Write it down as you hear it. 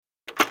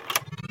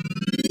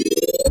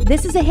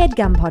This is a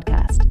HeadGum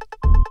podcast.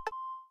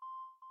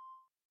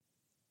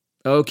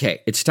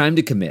 Okay, it's time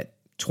to commit.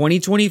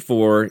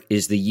 2024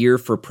 is the year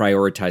for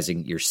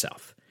prioritizing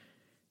yourself.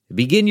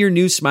 Begin your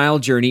new smile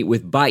journey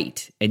with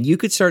Byte, and you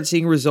could start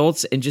seeing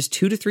results in just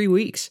 2 to 3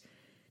 weeks.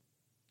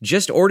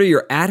 Just order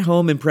your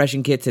at-home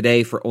impression kit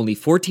today for only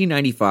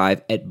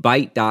 $14.95 at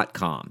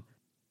Byte.com.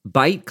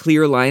 Byte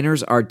clear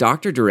liners are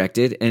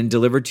doctor-directed and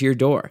delivered to your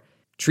door.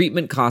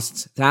 Treatment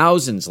costs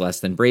thousands less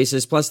than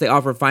braces, plus they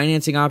offer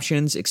financing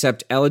options,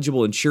 accept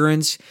eligible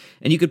insurance,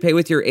 and you could pay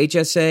with your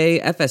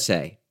HSA,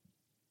 FSA.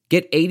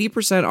 Get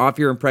 80% off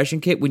your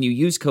impression kit when you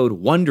use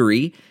code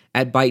WONDERY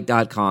at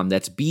Byte.com.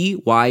 That's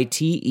BYTE.com.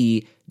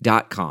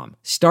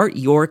 Start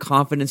your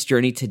confidence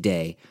journey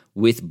today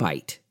with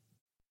Byte.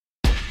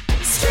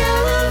 Still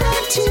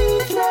about to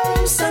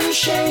throw some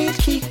shade,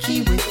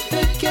 Kiki with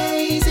the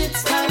gaze.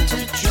 It's time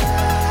to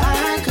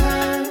drag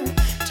her.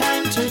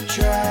 Time to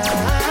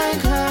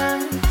drag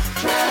her.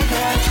 Drag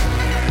her.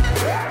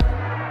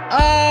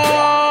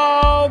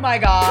 Oh my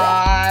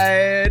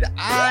God.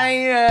 I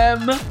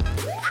am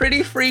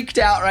pretty freaked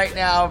out right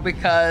now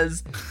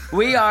because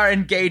we are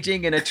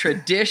engaging in a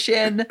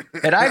tradition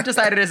that I've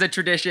decided is a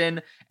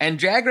tradition, and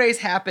Drag Race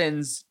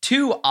happens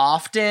too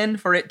often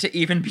for it to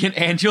even be an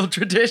annual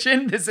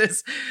tradition. This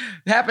is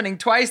happening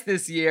twice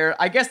this year.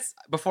 I guess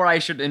before I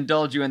should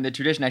indulge you in the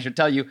tradition, I should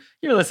tell you,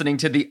 you're listening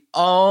to the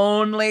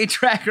only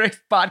Drag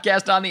Race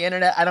podcast on the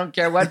internet. I don't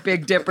care what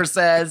Big Dipper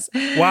says.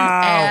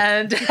 Wow.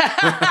 And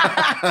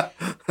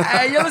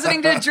you're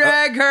listening to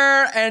Drag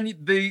Her, and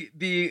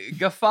the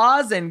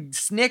guffaws and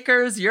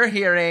snickers you're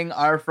hearing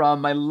are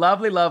from my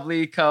lovely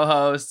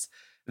co-hosts,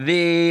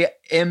 the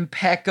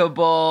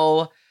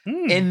impeccable,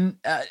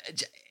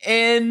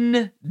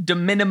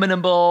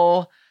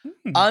 indomitable,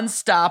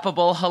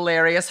 unstoppable,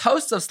 hilarious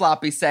hosts of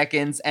Sloppy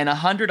Seconds and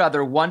 100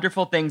 other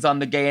wonderful things on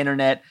the gay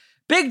internet,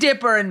 Big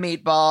Dipper and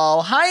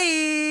Meatball.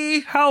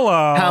 Hi!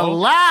 Hello.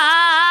 Hello.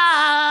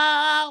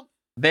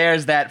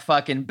 There's that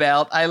fucking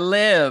belt. I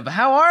live.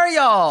 How are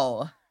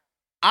y'all?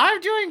 I'm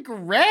doing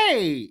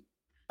great.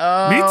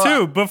 Me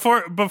too.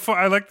 Before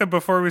I like that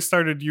before we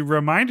started, you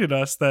reminded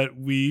us that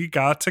we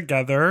got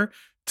together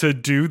to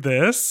do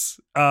this.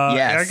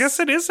 Yes. I guess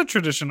it is a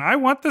tradition. I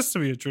want this to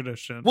be a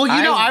tradition. Well,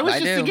 I was I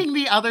just do. thinking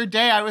the other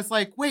day, I was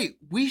like, wait,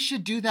 we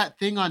should do that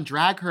thing on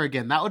Drag Her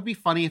again. That would be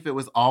funny if it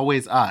was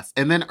always us.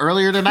 And then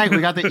earlier tonight,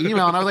 we got the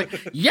email and I was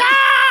like, yes!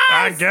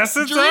 I guess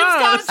it's Dreams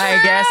come us. true!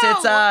 I guess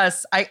it's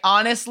us. I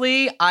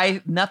honestly,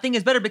 nothing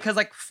is better because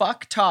like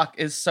fuck talk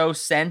is so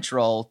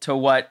central to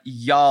what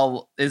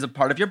y'all is a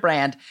part of your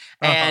brand.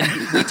 And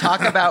we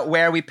talk about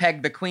where we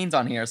peg the queens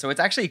on here. So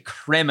it's actually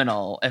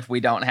criminal if we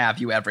don't have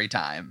you every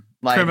time.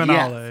 Like,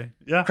 Criminale.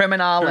 Yeah.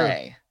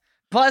 Criminale. True.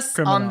 Plus,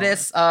 on Criminale.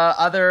 this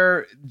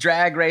other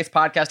Drag Race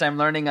podcast I'm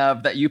learning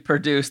of that you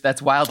produce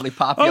that's wildly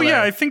popular. Oh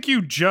yeah, I think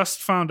you just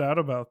found out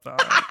about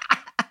that.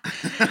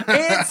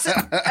 It's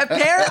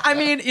apparent. I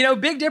mean,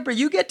 Big Dipper,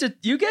 you get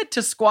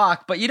to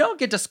squawk, but you don't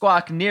get to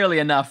squawk nearly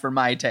enough for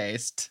my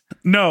taste.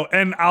 No,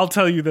 and I'll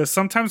tell you this.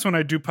 Sometimes when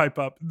I do pipe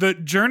up, the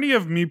journey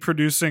of me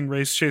producing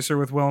Race Chaser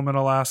with Willem in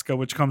Alaska,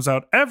 which comes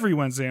out every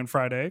Wednesday and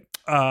Friday.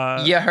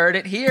 You heard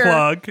it here.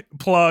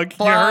 Plug.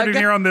 You heard it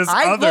here on this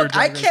other I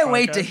Drag Race can't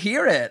wait podcast. to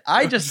hear it.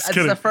 It's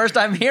kidding. the first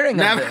I'm hearing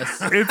of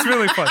this. It's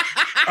really fun.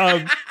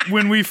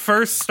 When we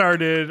first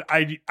started,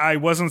 I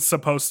wasn't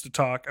supposed to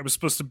talk. I was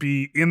supposed to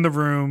be in the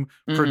room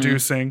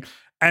producing.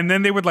 And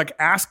then they would like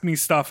ask me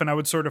stuff and I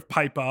would sort of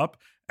pipe up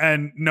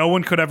and no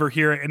one could ever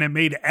hear it. And it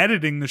made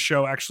editing the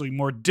show actually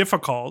more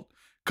difficult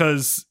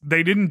because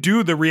they didn't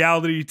do the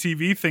reality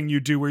TV thing you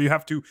do where you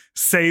have to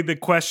say the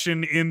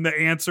question in the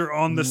answer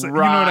on the... You know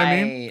what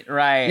I mean?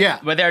 Right. Yeah.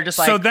 But they're just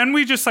like... So then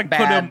we just like put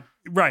bad. them...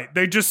 Right.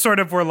 They just sort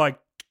of were like...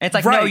 It's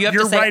like, right, no, you have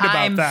you're to say, right about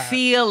I'm that.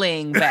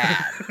 feeling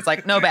bad. It's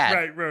like, no,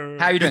 bad. Right.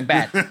 How are you doing?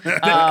 Bad.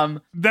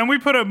 Then we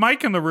put a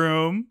mic in the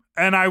room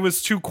and I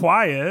was too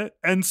quiet.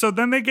 And so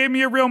then they gave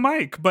me a real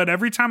mic. But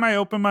every time I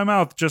open my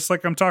mouth, just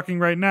like I'm talking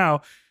right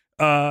now,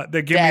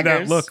 they give me that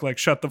Daggers. look like,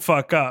 shut the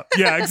fuck up.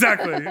 Yeah,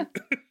 exactly.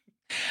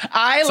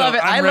 I love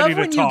it. I I'm love ready to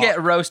when talk. you get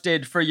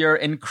roasted for your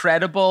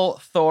incredible,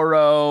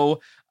 thorough,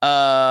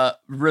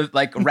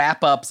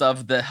 wrap ups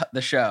of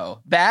the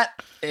show.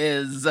 That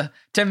is,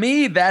 to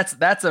me,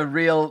 that's a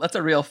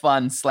real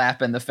fun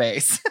slap in the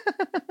face.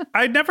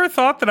 I never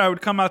thought that I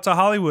would come out to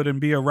Hollywood and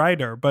be a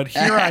writer, but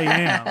here I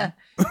am.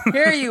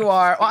 Here you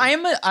are. Well,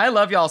 I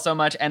love y'all so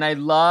much, and I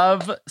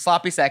love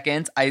Sloppy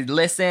Seconds. I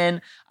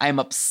listen. I'm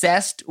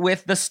obsessed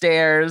with The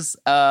Stairs,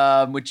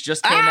 which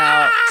just came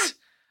out.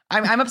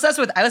 I'm obsessed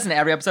with. I listen to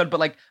every episode, but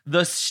like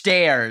The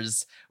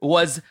Stairs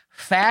was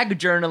fag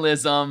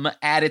journalism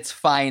at its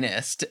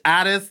finest.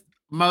 At its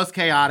most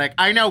chaotic.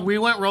 I know we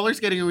went roller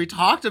skating and we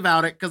talked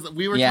about it because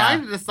we were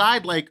trying to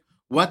decide like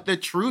what the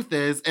truth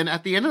is. And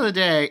at the end of the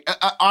day,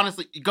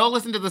 honestly, go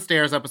listen to the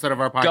Stairs episode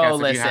of our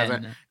podcast if you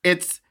haven't.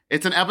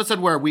 It's an episode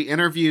where we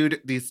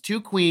interviewed these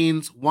two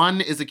queens. One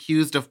is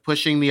accused of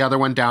pushing the other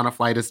one down a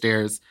flight of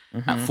stairs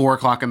at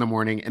 4:00 in the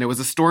morning. And it was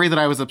a story that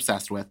I was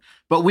obsessed with.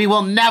 But we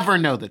will never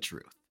know the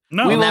truth.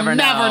 No. We will never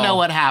know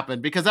what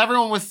happened because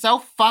everyone was so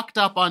fucked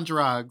up on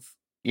drugs.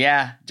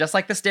 Yeah, just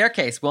like the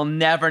staircase. We'll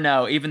never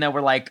know, even though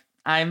we're like,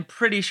 I'm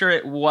pretty sure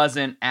it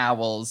wasn't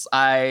owls.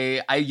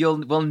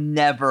 We'll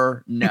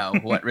never know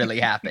what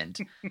really happened.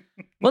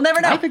 We'll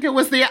never know. I think it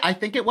was the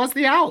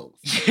owls.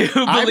 You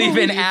believe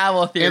in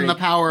owl theory. In the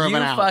power of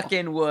an owl. You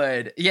fucking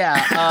would.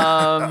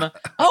 Yeah.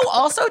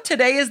 Also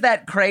today is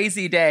that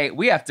crazy day.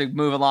 We have to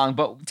move along,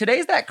 but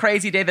today's that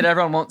crazy day that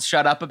everyone won't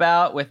shut up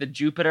about with the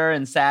Jupiter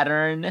and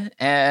Saturn.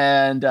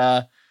 And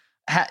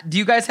do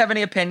you guys have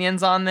any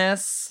opinions on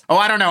this? Oh,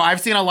 I don't know. I've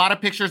seen a lot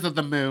of pictures of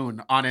the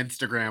moon on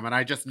Instagram, and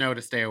I just know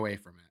to stay away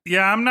from it.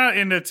 Yeah, I'm not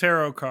into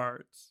tarot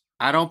cards.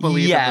 I don't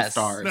believe in the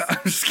stars. No, I'm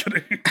just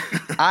kidding.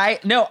 I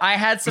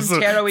had some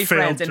tarot-y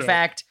friends. In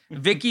fact,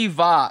 Vicky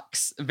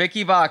Vox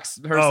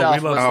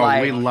herself was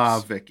like, we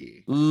love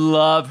Vicky.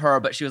 Love her,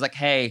 but she was like,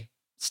 hey,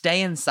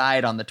 stay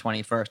inside on the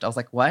 21st. I was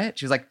like, what?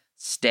 She was like,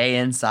 stay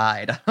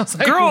inside. I was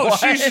like, girl,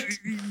 what?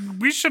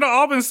 We should have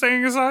all been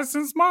staying inside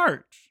since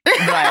March.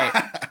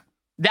 Right.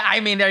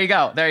 I mean, there you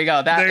go. There you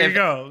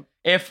go.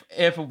 If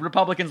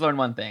Republicans learn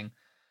one thing.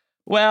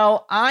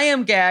 Well, I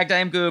am gagged. I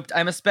am gooped.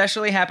 I'm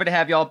especially happy to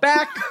have y'all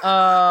back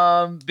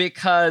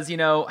because,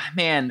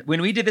 man,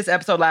 when we did this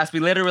episode last,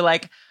 we literally were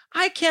like,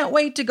 I can't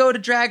wait to go to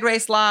Drag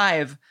Race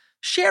Live.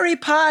 Sherry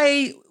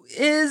Pie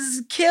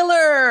is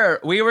killer.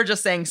 We were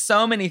just saying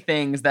so many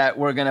things that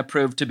were going to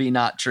prove to be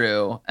not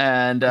true.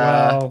 And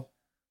and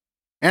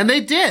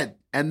they did.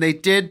 And they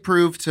did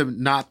prove to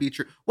not be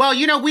true. Well,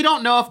 we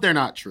don't know if they're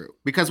not true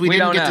because we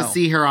didn't get to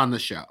see her on the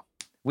show.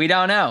 We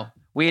don't know.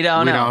 We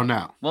don't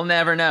know. We'll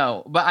never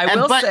know. But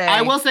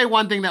I will say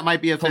one thing that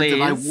might be offensive.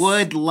 Please. I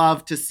would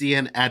love to see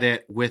an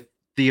edit with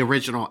the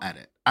original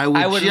edit. I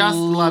would just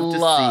love to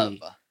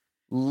see.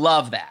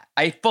 Love that.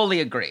 I fully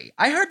agree.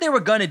 I heard they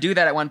were going to do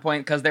that at one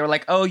point because they were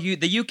like,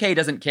 the UK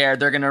doesn't care.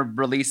 They're going to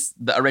release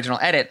the original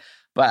edit.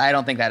 But I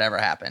don't think that ever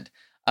happened.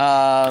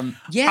 I'm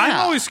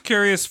always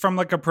curious from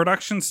like a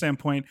production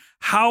standpoint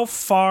how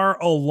far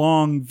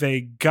along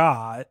they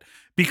got,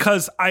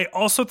 because I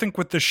also think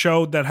with the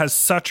show that has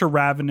such a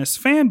ravenous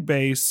fan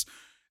base,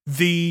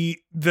 the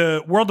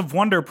World of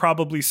Wonder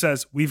probably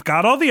says, we've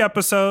got all the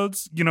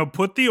episodes,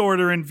 put the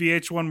order in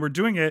VH1, we're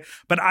doing it.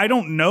 But I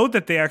don't know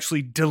that they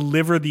actually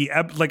deliver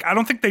I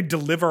don't think they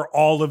deliver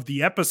all of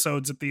the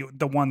episodes at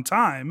the one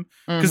time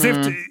because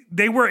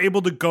they were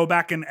able to go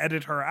back and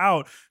edit her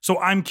out. So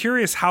I'm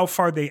curious how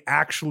far they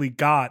actually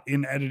got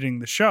in editing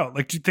the show.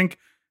 Like, do you think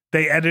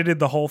they edited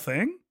the whole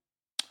thing?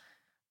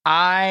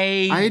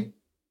 I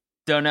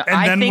don't know.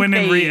 And then went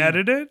and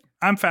re-edited?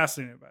 I'm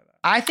fascinated by that.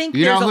 I think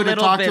you there's know who a little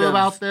to talk bit to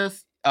about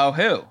this? Oh,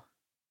 who?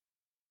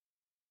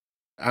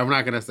 I'm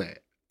not gonna say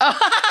it.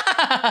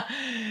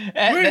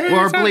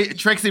 Wait,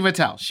 Trixie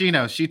Mattel. She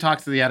knows. She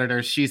talks to the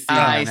editors. She's seen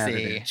the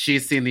unedited.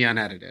 She's seen the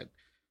unedited.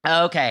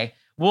 Okay.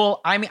 Well,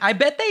 I mean, I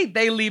bet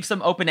they leave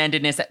some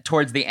open-endedness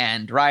towards the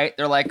end, right?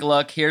 They're like,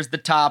 look, here's the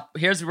top.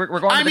 We're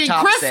going to the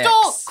top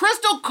six.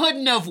 Crystal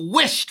couldn't have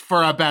wished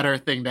for a better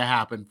thing to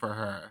happen for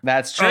her.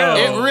 That's true.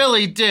 It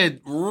really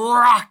did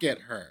rocket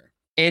her.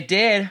 It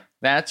did.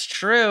 That's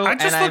true. I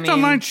just looked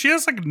online. She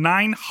has like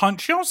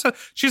 900.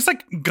 She's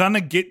like gonna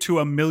get to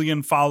 1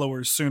 million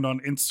followers soon on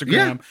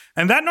Instagram,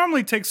 and that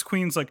normally takes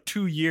queens like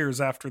 2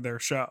 years after their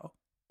show.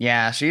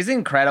 Yeah, she's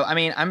incredible. I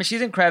mean,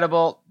 she's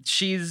incredible.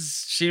 She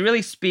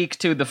really speaks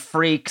to the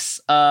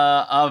freaks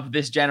of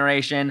this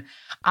generation.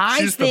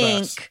 I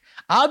think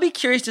I'll be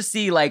curious to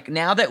see, like,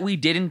 now that we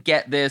didn't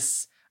get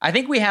this. I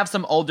think we have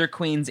some older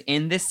queens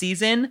in this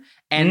season,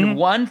 and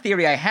one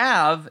theory I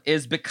have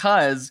is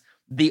because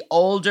the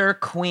older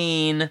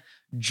queen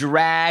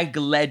drag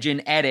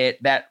legend edit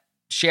that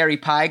Sherry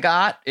Pie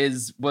got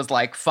was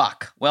like,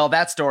 fuck. Well,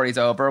 that story's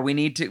over. We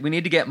need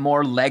to get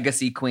more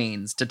legacy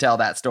queens to tell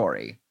that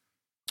story.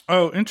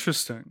 Oh,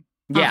 interesting.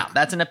 Yeah,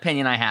 that's an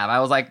opinion I have. I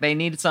was like, they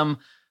need some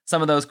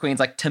of those queens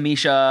like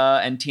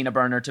Tamisha and Tina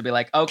Burner to be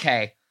like,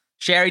 okay,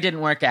 Sherry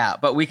didn't work out,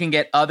 but we can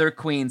get other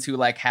queens who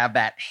like have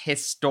that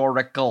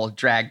historical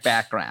drag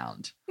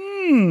background.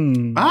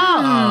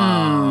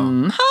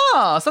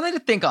 Something to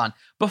think on.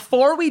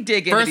 Before we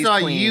dig into these queens.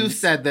 First of all, you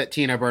said that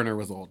Tina Burner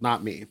was old,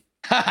 not me.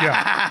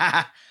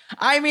 Yeah.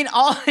 I mean,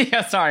 all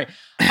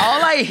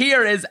I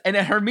hear is, and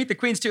her Meet the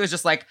Queens too, is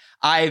just like,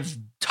 I've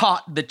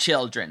taught the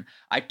children.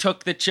 I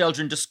took the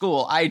children to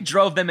school. I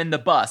drove them in the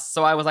bus.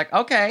 So I was like,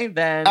 okay,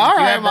 then all if you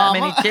right, have Mama. that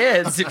many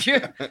kids, if you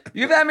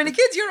have that many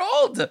kids, you're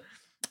old.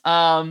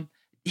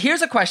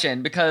 Here's a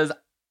question, because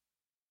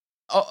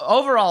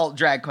overall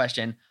drag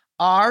question.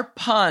 Are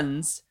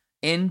puns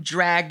in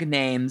drag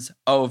names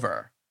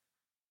over?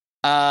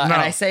 No. And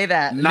I say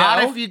that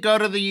not if you go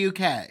to the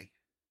UK.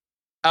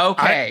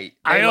 Okay.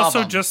 I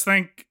also just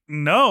think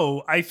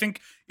no. I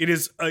think it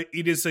is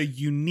a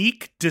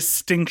unique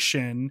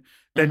distinction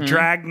that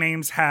drag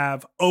names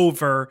have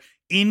over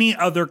any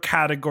other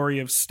category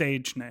of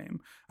stage name.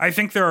 I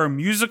think there are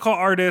musical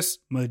artists,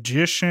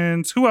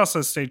 magicians, who else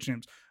has stage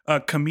names?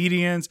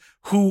 Comedians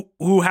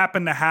who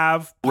happen to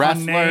have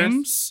pun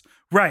names.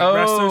 Right,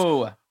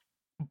 wrestlers.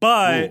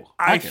 But Ooh,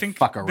 I could think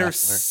fuck a there's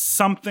wrestler.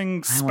 something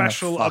I wanna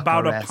special fuck a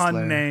about a wrestler.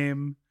 pun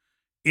name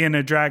in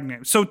a drag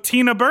name. So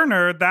Tina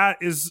Burner, that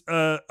is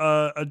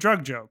a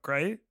drug joke,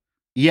 right?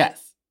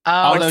 Yes. Oh,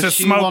 Although to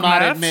she smoke will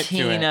not meth? admit to it.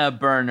 Tina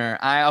Burner.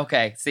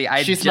 See,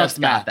 I She just smokes got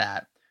meth.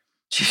 that.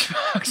 She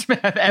smokes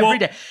meth every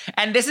day.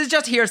 And this is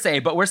just hearsay,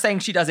 but we're saying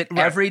she does it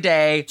Right. every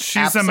day.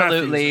 She's a meth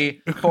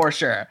absolutely, for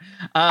sure.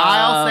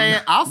 I'll say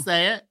it. I'll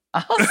say it.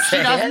 I'll She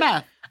say does it.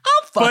 meth.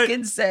 I'll But-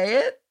 fucking say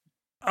it.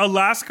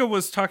 Alaska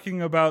was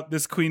talking about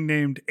this queen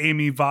named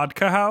Amy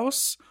Vodka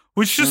House,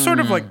 which just sort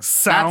of like That's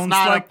sounds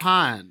not like, a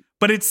pun.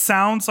 but it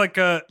sounds like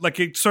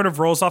it sort of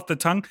rolls off the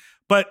tongue.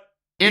 But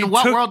In it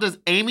what took- world does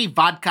Amy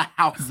Vodka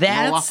House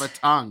roll off a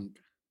tongue?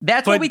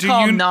 That's But what we do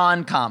call you-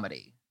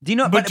 non-comedy. Do you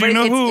know? But do you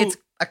know who- it's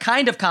a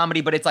kind of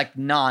comedy, but it's like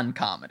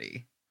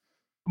non-comedy.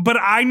 But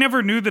I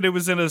never knew that it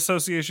was in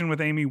association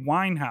with Amy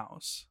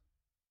Winehouse.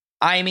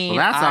 I mean,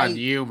 Well, that's on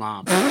you,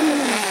 Mom.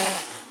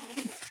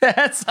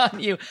 That's on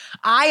you.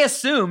 I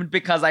assumed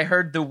because I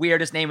heard the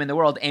weirdest name in the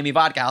world, Amy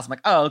Vodka House. I'm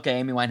like, oh, okay,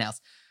 Amy Winehouse.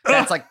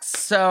 That's like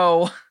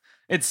so.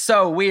 It's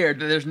so weird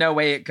that there's no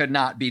way it could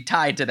not be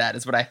tied to that.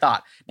 Is what I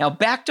thought. Now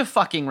back to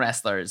fucking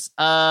wrestlers.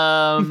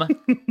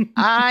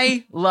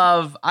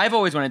 I've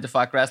always wanted to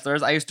fuck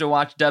wrestlers. I used to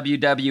watch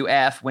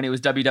WWF when it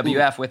was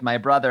WWF with my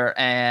brother,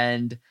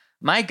 and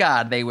my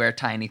God, they wear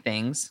tiny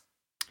things.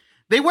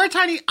 They wear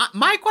tiny.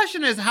 My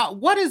question is,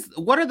 what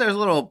are those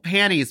little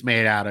panties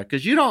made out of?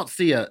 Because you don't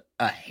see a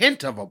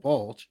hint of a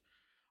bulge.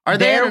 Are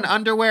they in an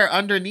underwear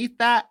underneath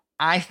that?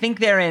 I think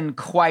they're in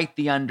quite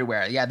the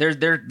underwear. Yeah, they're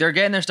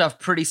getting their stuff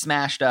pretty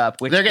smashed up.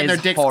 Which They're getting is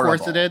their dicks horrible.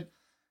 corseted.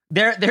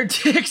 Their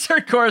dicks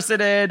are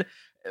corseted,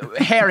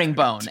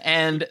 herringbone,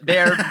 and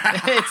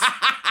it's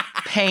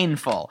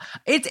painful.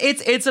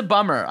 It's a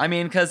bummer. I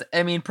mean, because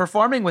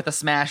performing with a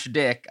smashed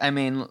dick,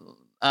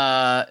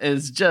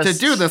 is just To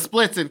do the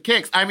splits and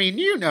kicks. I mean,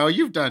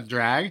 you've done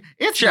drag.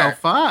 It's Sure. no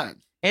fun.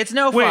 It's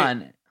no Wait.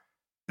 fun.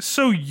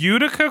 So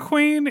Utica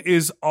Queen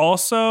is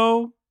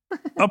also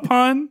a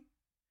pun?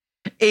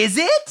 Is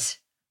it?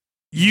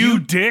 You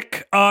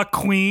dick a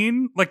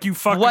queen? Like you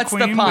fuck What's a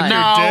the queen pun? with your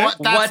No, dick?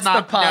 that's What's the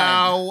not. pun?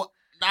 No,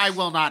 I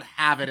will not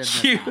have it in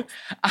this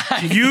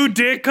house. You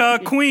dick a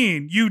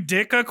queen. You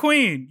dick a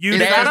queen. You Is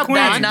dick that a a queen.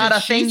 That's pun? not Did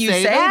a she thing you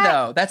say say, that?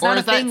 though. That's Or not a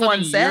is that thing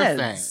one something you're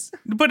says.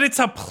 But it's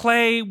a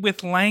play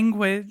with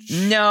language.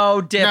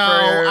 No, Dipper.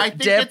 No, I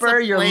think Dipper,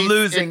 it's a you're place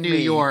losing in New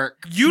me.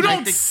 York. You I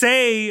don't think-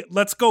 say,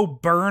 let's go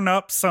burn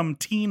up some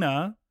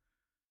Tina.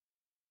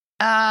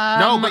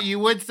 No, but you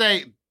would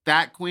say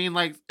that queen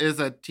is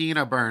a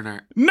Tina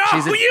burner. No,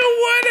 She's a-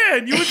 you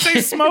wouldn't. You would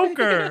say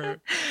smoker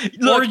or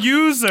Look,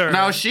 user.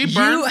 No, she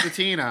burns the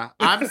Tina.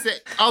 I'm saying,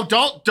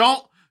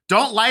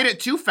 don't light it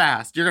too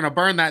fast. You're gonna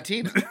burn that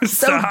Tina. So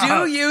Stop.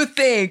 do you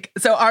think,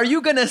 are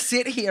you going to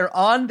sit here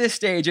on this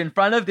stage in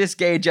front of this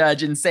gay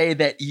judge and say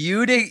that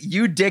you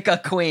dick a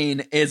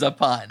queen is a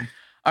pun?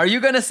 Are you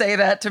going to say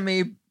that to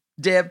me,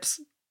 Dips?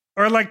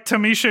 Or like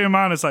Tamisha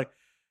Iman is like,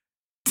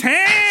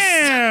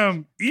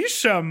 damn,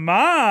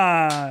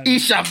 Ishaman.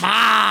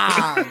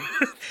 Ishaman.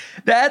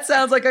 That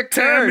sounds like a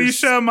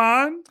curse. Tamisha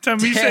Iman?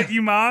 Tamisha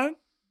Iman?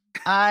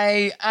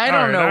 I All don't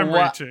right, know I'm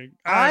what. reaching.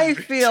 I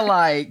feel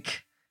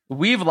like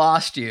we've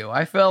lost you.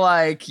 I feel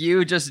like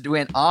you just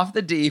went off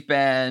the deep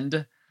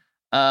end.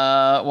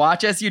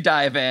 Watch as you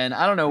dive in.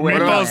 I don't know where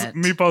you went.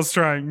 Meatball's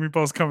trying.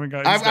 Meatball's coming,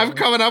 guys. I'm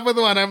coming up with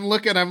one. I'm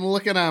looking. That's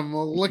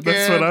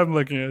what I'm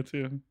looking at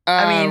too.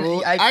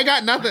 I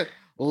got nothing.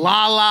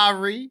 La la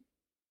re.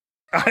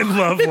 I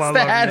love Is La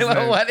that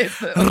La. what is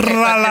the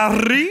La La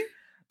Ri?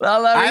 La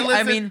La I Ri?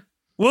 listen- mean,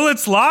 Well,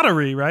 it's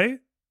lottery, right?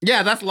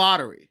 Yeah, that's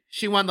lottery.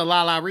 She won the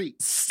la la re.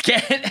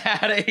 get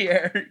out of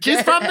here. She's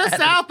Get from the outta-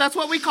 South. That's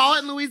what we call it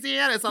in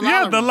Louisiana. It's a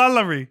Yeah, lottery. the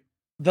lottery.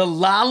 The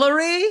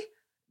Lallery?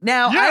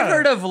 Now, Yeah. I've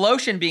heard of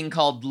lotion being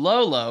called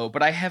Lolo,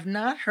 but I have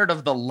not heard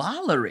of the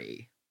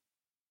Lallery.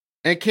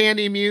 And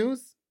Candy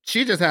Muse,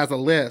 she just has a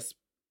lisp.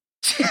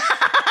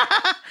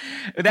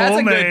 That's Full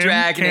a good name,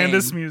 drag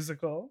Candace name.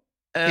 Musical.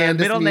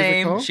 Candace Middle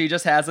Musical. name, she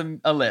just has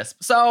a lisp.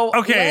 So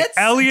Okay, let's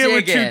Elliot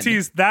with dig two in.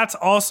 T's. That's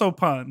also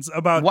puns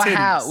about Wow,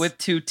 titties. with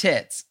two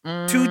tits.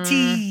 two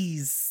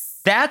T's.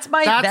 That's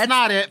That's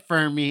not it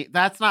for me.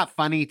 That's not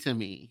funny to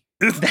me.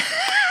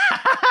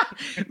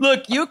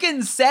 Look, you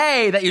can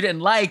say that you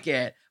didn't like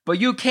it, but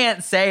you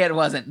can't say it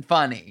wasn't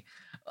funny.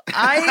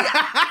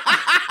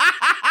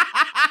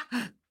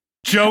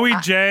 Joey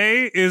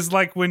J is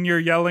like when you're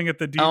yelling at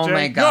the DJ. Oh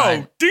my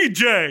God. Yo,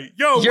 DJ.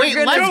 Yo, You're wait,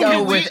 gonna yo, go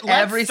yo, with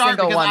every single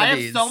because one of I have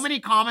these. so many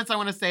comments I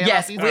want to say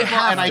Yes, about these we people,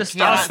 have and I to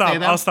cannot stop. say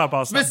them. I'll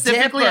stop.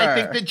 Specifically, I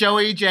think Dipper. that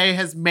Joey J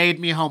has made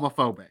me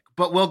homophobic,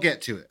 but we'll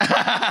get to it.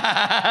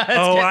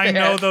 Oh, I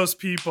know those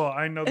people.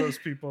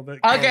 That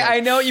Okay,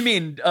 I know what you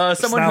mean. It's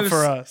Someone not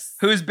for us.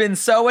 who's been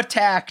so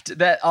attacked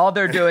that all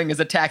they're doing is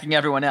attacking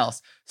everyone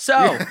else.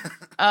 So,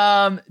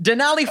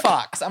 Denali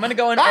Fox. I'm going to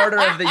go in order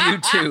of the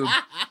YouTube.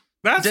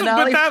 That's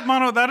Denali- but that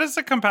Mano, that is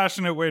a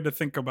compassionate way to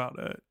think about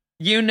it.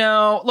 You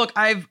know, look,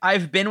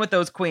 I've been with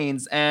those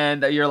queens,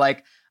 and you're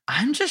like,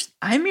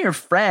 I'm your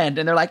friend.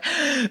 And they're like,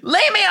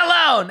 leave me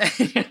alone.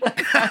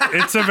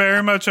 It's a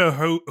very much a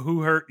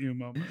who hurt you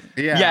moment.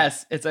 Yeah.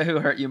 Yes, it's a who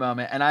hurt you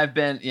moment. And I've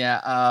been,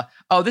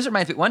 this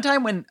reminds me. One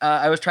time when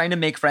I was trying to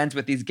make friends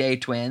with these gay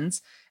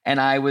twins and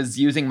I was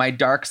using my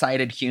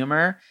dark-sided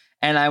humor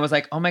and I was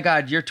like, oh my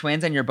God, you're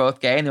twins and you're both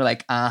gay. And they're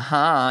like,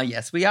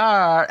 yes, we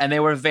are. And they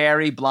were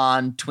very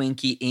blonde,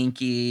 twinky,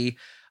 inky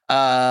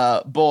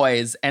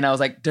boys. And I was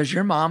like, does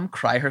your mom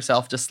cry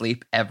herself to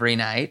sleep every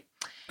night?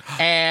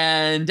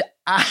 And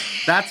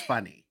That's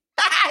funny.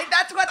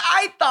 that's what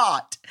I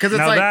thought. Because it's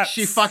Now like that's-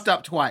 she fucked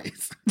up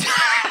twice.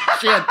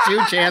 She had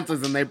 2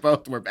 chances and they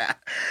both were bad.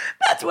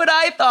 That's what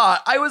I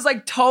thought. I was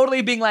like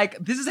totally being like,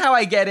 this is how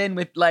I get in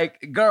with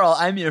like, girl,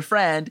 I'm your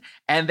friend.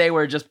 And they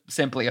were just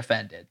simply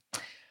offended.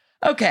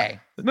 Okay,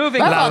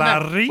 moving That's on.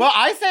 on them. Well,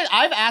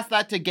 I've asked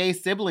that to gay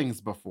siblings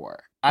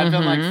before. I've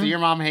been like, so your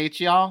mom hates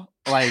y'all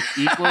like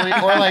equally?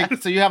 Or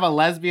like, so you have a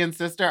lesbian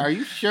sister? Are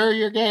you sure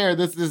you're gay or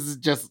this is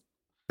just...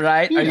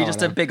 Right? You Are you know just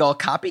what a I'm- big old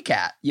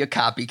copycat? You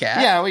copycat.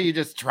 Yeah, well, you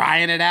just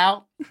trying it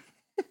out?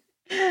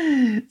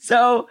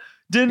 So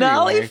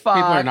Denali Anyway, Fox.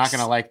 people are not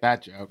going to like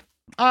that joke.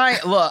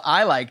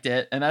 I liked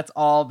it, and that's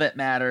all that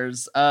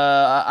matters.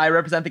 I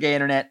represent the gay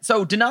internet.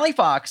 So Denali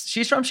Fox,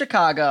 she's from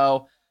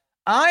Chicago.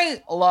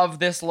 I love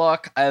this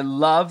look. I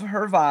love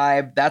her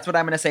vibe. That's what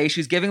I'm going to say.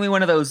 She's giving me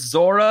one of those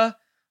Zora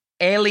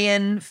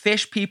alien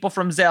fish people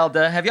from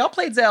Zelda. Have y'all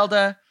played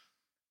Zelda?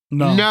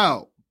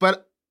 No,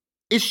 but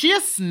is she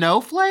a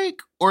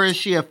snowflake or is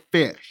she a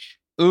fish?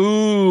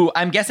 Ooh,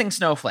 I'm guessing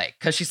snowflake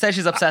because she says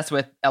she's obsessed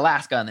with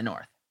Alaska in the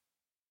north.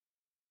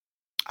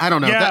 I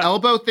don't know. Yeah. The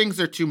elbow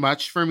things are too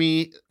much for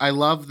me. I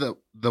love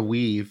the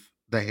weave,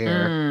 the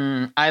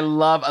hair. I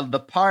love the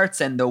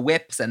parts and the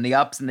whips and the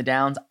ups and the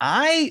downs.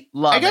 I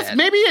love it. I guess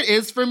maybe it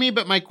is for me,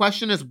 but my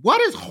question is, what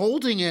is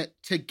holding it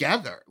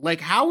together? Like,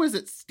 how is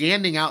it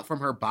standing out from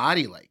her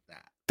body like that?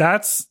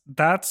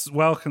 That's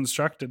well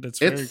constructed. It's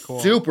very cool.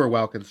 Super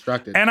well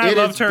constructed. And I It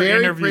loved is her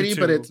very interview, pretty,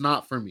 too. but it's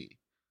not for me.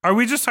 Are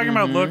we just talking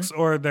about looks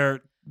or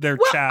their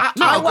chat?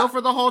 No, go for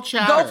the whole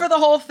chatter. Go for the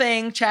whole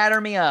thing. Chatter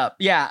me up.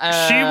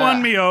 Yeah. She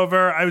won me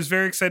over. I was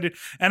very excited,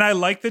 and I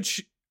like that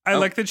she. I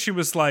like that she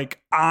was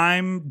like,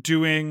 I'm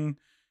doing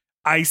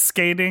ice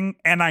skating,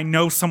 and I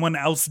know someone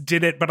else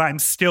did it, but I'm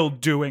still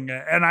doing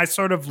it. And I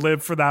sort of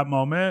lived for that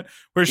moment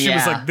where she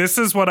was like, this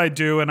is what I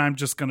do, and I'm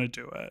just gonna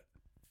do it.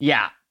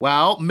 Yeah.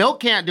 Well, Milk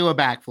can't do a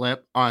backflip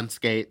on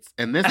skates,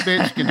 and this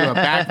bitch can do a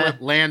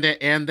backflip, land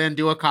it, and then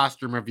do a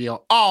costume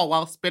reveal, all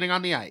while spinning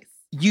on the ice.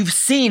 You've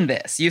seen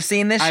this. You've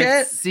seen this shit?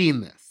 I've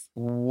seen this.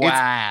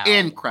 Wow. It's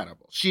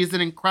incredible. She's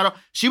an incredible...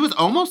 She was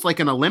almost like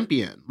an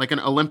Olympian, like an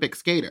Olympic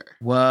skater.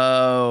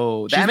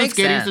 Whoa. She's been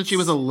skating since she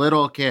was a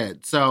little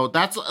kid. So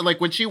that's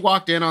like when she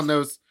walked in on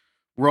those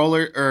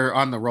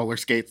on the roller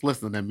skates,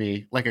 listen to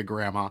me, like a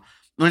grandma.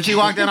 When she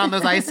walked in on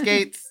those ice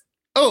skates,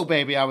 oh,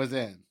 baby, I was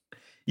in.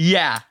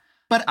 Yeah.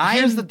 But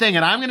here's the thing,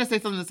 and I'm going to say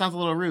something that sounds a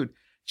little rude.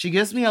 She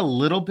gives me a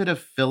little bit of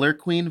filler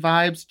queen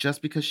vibes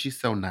just because she's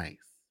so nice.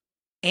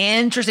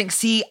 Interesting.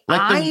 See,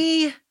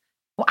 Like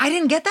I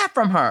didn't get that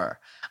from her.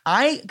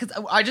 I'm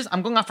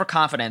going off for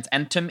confidence,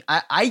 and to me,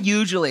 I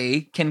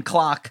usually can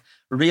clock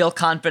real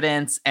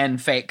confidence and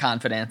fake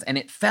confidence, and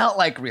it felt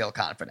like real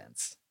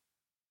confidence.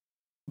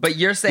 But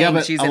you're saying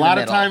but she's a in lot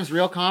the of middle. times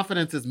real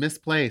confidence is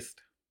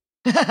misplaced.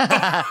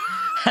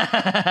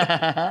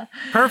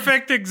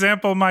 Perfect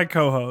example, my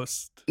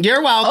co-host.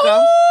 You're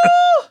welcome.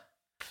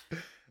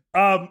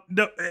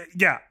 No,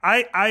 yeah,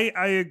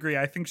 I agree.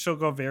 I think she'll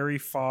go very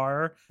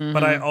far,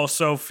 but I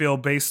also feel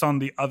based on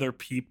the other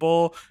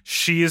people,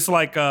 she's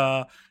like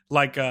a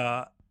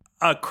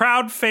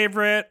crowd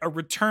favorite, a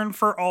return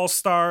for All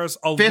Stars,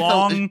 fifth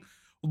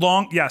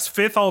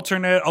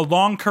alternate, a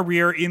long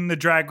career in the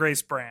Drag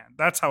Race brand.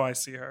 That's how I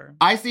see her.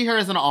 I see her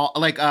as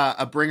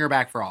a bringer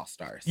back for All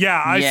Stars.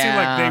 Yeah, I see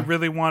like they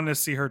really want to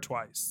see her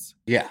twice.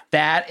 Yeah.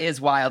 That is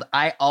wild.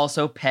 I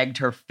also pegged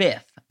her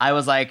fifth. I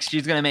was like,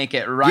 she's going to make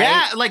it right.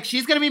 Yeah, like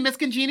she's going to be Miss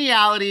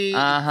Congeniality.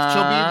 Uh-huh.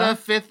 She'll be the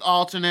fifth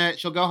alternate.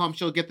 She'll go home.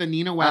 She'll get the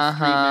Nina West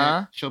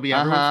treatment. She'll be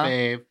everyone's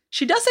fave.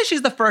 She does say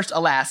she's the first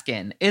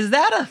Alaskan. Is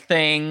that a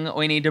thing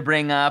we need to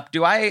bring up?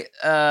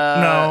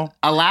 No.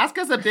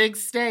 Alaska's a big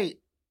state.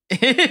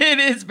 It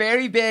is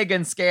very big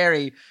and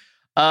scary.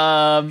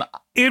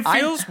 It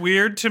feels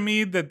weird to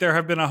me that there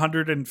have been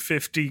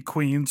 150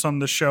 queens on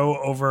the show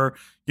over,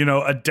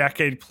 a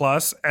decade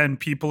plus, and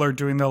people are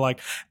doing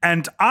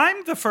and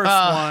I'm the first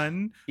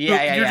one.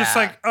 You're just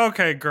like,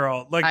 okay,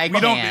 girl, like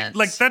don't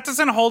like that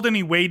doesn't hold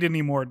any weight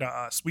anymore to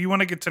us. We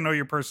want to get to know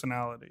your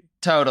personality.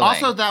 Totally.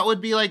 Also, that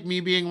would be like me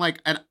being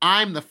like, and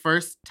I'm the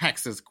first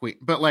Texas queen,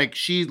 but like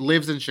she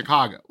lives in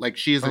Chicago. Like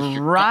she's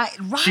right.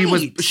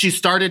 She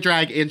started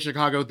drag in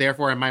Chicago.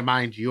 Therefore, in my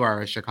mind, you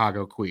are a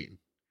Chicago queen.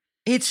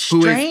 It's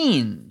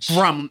strange.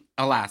 From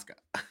Alaska.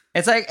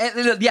 It's like,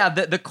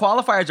 the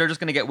qualifiers are just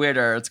going to get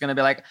weirder. It's going to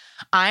be like,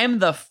 I'm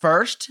the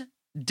first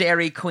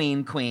Dairy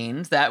Queen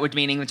queen,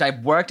 meaning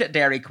I've worked at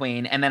Dairy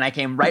Queen, and then I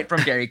came right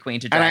from Dairy Queen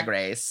to Drag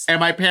Race. And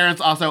my parents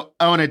also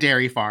own a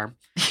dairy farm,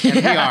 and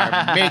we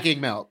are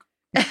making milk.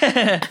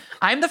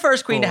 I'm the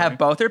first queen to have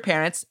both her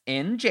parents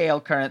in jail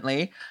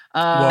currently.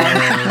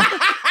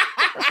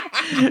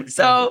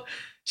 So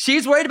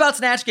she's worried about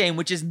Snatch Game,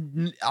 which is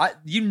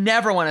you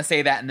never want to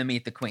say that in the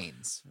Meet the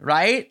Queens,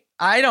 right?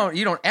 You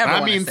don't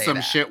ever want to say that.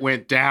 Some shit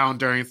went down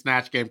during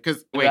Snatch Game.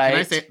 Because, wait, can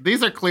I say,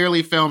 these are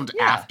clearly filmed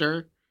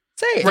after?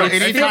 Say it. So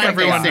anytime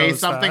they say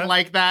something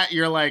like that,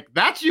 you're like,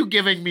 that's you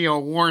giving me a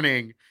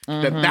warning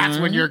that that's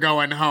when you're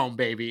going home,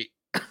 baby.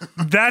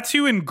 That's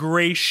you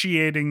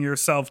ingratiating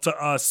yourself to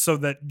us so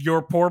that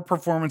your poor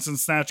performance in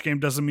Snatch Game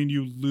doesn't mean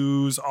you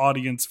lose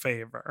audience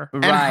favor.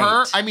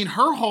 And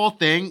her whole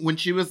thing, when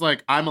she was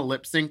like, I'm a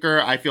lip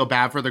syncer, I feel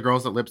bad for the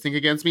girls that lip sync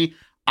against me.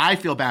 I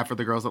feel bad for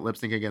the girls that lip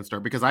sync against her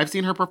because I've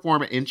seen her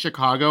perform in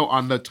Chicago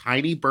on the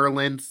tiny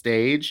Berlin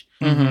stage.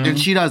 And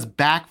she does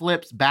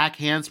backflips, back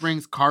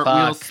handsprings,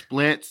 cartwheels,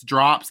 splits,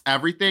 drops,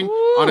 everything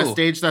on a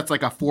stage that's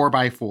like a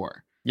 4x4.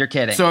 You're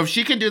kidding. So if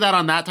she can do that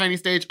on that tiny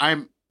stage,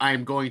 I'm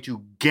going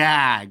to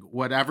gag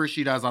whatever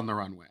she does on the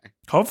runway.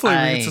 Hopefully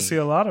we get to see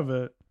a lot of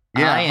it.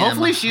 Yeah,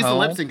 hopefully she's the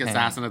lip sync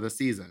assassin of the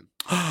season.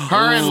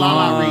 Her and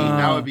Lala Ree,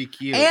 that would be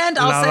cute. And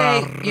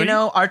I'll say,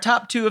 our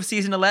top 2 of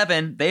season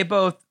 11, they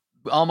both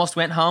almost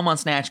went home on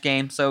Snatch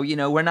Game. So,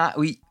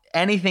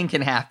 anything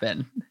can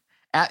happen.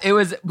 It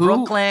was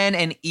Brooklyn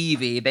and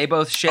Evie. They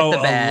both shit the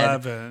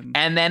bed. 11.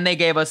 And then they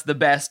gave us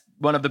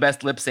one of the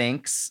best lip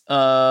syncs.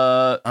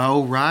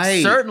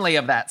 Right. Certainly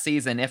of that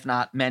season, if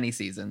not many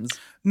seasons.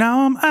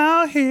 Now I'm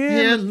out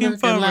here looking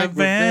for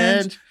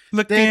revenge.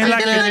 Looking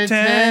like a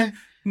 10.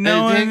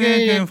 No one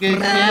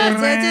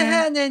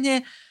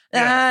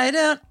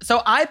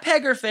So I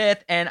peg her 5th,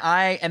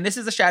 and this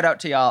is a shout out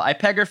to y'all. I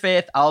peg her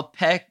 5th. I'll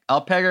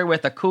peg her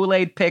with a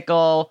Kool-Aid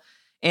pickle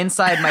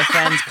inside my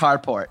friend's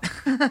carport.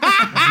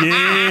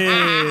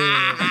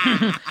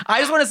 I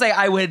just want to say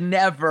I would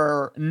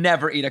never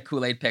eat a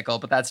Kool-Aid pickle,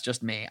 but that's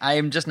just me. I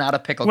am just not a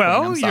pickle queen.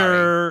 I'm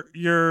sorry.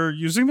 You're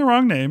using the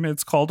wrong name.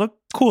 It's called a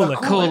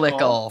Koolickle.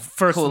 Koolickle.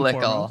 First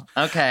Koolickle.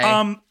 Okay.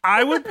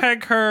 I would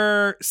peg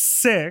her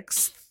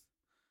 6th.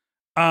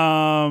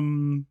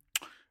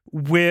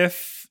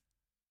 With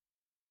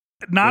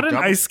not an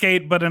ice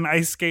skate, but an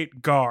ice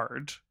skate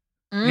guard.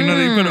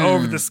 They put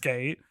over the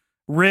skate,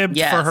 ribbed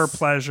for her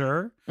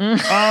pleasure.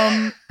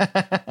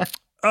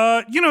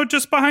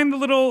 Just behind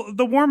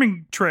the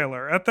warming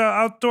trailer at the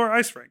outdoor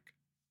ice rink.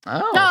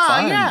 Oh,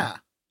 fun. Yeah.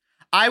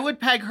 I would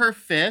peg her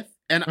 5th,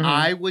 and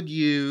I would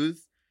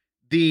use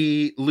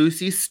the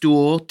Lucy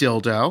Stool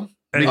dildo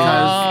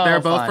because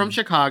they're both from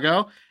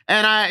Chicago,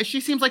 and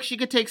she seems like she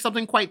could take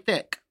something quite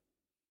thick.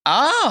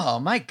 Oh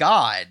my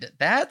God,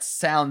 that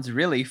sounds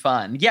really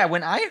fun. Yeah,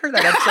 when I heard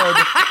that episode,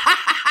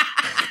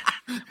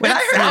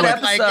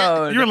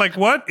 you were like,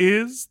 "What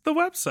is the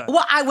website?"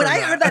 Well, when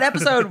I heard that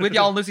episode with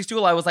y'all and Lucy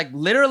Stool, I was like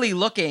literally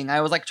looking.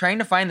 I was like trying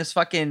to find this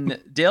fucking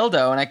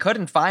dildo, and I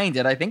couldn't find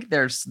it. I think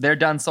they're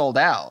done sold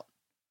out.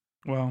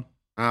 Well,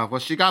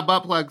 she got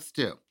butt plugs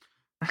too.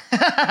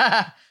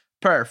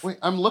 Perf. Wait,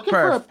 I'm looking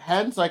for a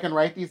pen so I can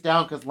write these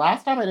down because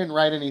last time I didn't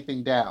write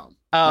anything down.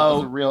 That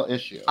was a real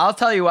issue. I'll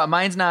tell you what,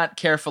 mine's not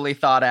carefully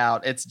thought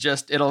out. It's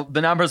just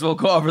the numbers will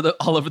go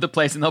all over the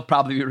place and they'll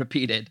probably be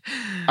repeated.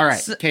 All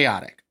right,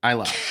 chaotic. I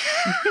love it.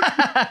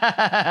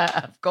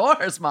 Of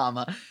course,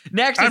 mama.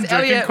 Next I'm is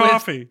drinking Elliot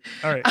coffee.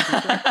 All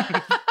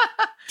right.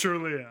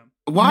 Truly am.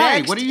 Why?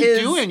 Next what are you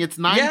doing? It's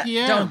 9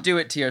 p.m. Don't do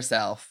it to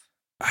yourself.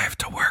 I have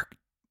to work.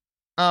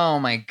 Oh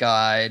my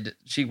God.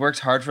 She works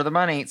hard for the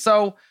money.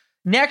 So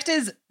next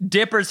is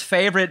Dipper's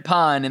favorite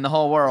pun in the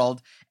whole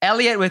world.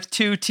 Elliot with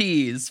 2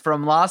 T's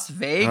from Las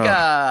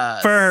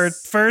Vegas. For her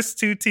first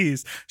 2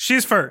 T's.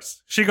 She's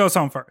first. She goes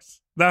home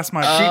first. That's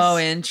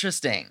my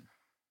interesting.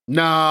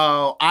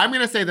 No, I'm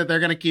going to say that they're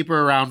going to keep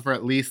her around for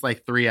at least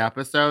like 3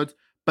 episodes.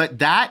 But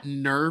that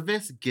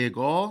nervous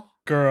giggle.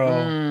 Girl.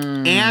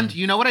 And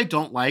you know what I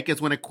don't like is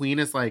when a queen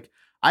is like,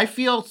 I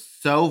feel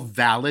so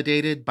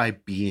validated by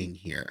being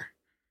here.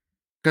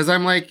 Because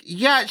I'm like,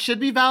 yeah, it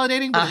should be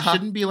validating, but it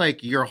shouldn't be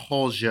like your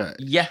whole should.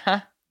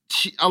 Yeah.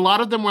 A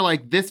lot of them were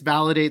like, this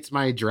validates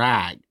my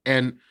drag.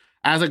 And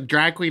as a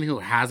drag queen who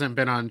hasn't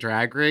been on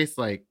Drag Race,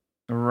 like,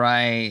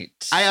 right.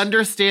 I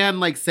understand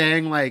like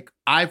saying like,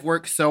 I've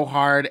worked so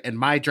hard and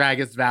my drag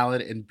is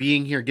valid and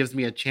being here gives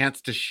me a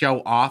chance to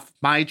show off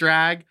my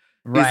drag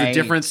is a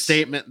different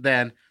statement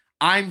than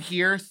I'm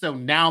here, so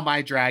now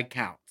my drag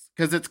counts.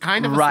 Because it's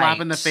kind of a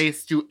slap in the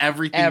face to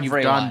everything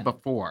you've done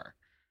before.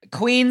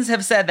 Queens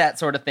have said that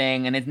sort of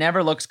thing, and it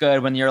never looks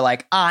good when you're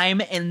like,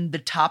 I'm in the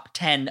top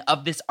 10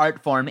 of this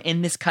art form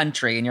in this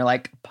country, and you're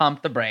like,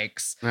 pump the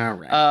brakes. All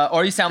right.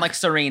 Or you sound like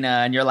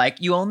Serena, and you're like,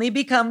 you only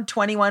become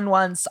 21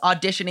 once,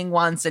 auditioning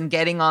once, and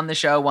getting on the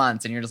show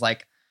once, and you're just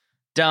like,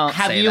 don't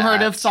Have say you that.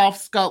 heard of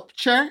soft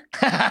sculpture?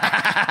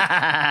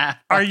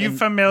 Are you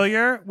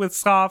familiar with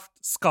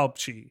soft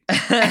sculpture?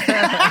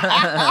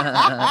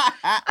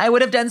 I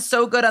would have done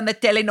so good on the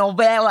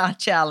telenovela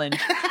challenge.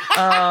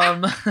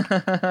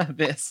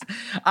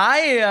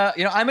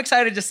 I'm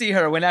excited to see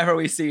her whenever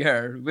we see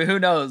her. Who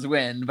knows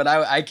when, but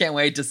I can't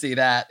wait to see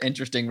that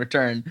interesting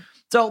return.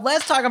 So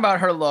let's talk about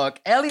her look.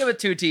 Elliot with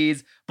two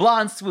T's,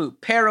 blonde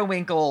swoop,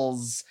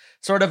 periwinkles,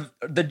 sort of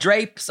the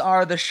drapes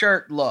are the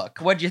shirt look.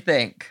 What'd you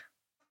think?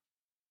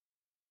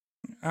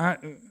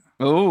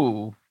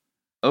 Ooh,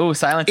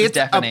 silence is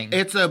deafening.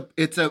 It's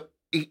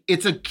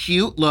a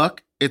cute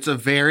look. It's a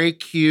very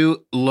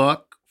cute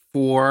look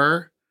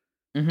for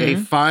a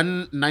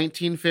fun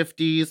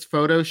 1950s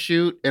photo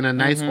shoot in a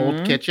nice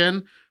old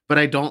kitchen. But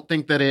I don't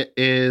think that it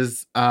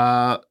is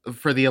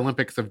for the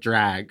Olympics of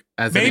drag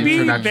as maybe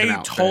an introduction they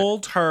outfit.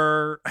 told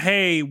her,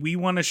 "Hey, we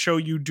want to show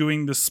you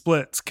doing the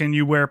splits. Can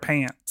you wear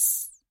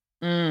pants?"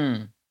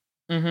 Okay,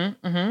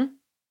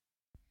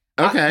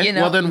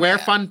 well then wear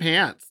fun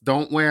pants.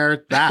 Don't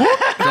wear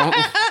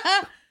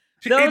that.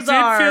 Those it did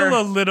are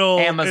feel a little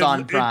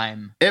Amazon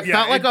Prime. It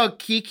felt like a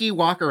Kiki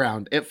walk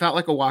around. It felt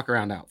like a walk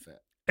around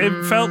outfit.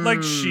 It felt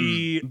like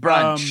she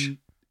brunch.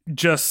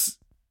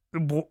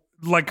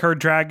 Like her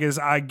drag is,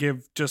 I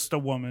give just a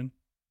woman.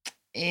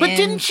 But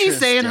didn't she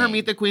say in her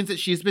Meet the Queens that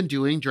she's been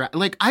doing drag?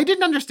 Like, I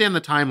didn't understand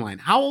the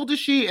timeline. How old is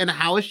she, and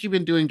how has she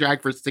been doing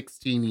drag for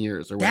 16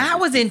 years? Or that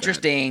was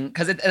interesting,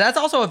 because that's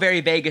also a very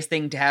Vegas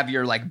thing to have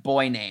your, like,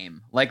 boy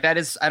name. Like, that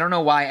is, I don't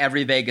know why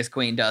every Vegas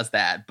queen does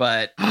that,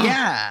 but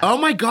yeah. Oh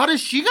my God,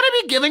 is she going to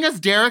be giving us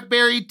Derek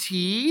Barry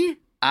tea?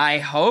 I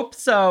hope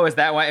so. Is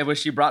that why it was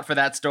she brought for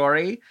that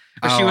story?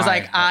 She was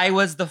like, I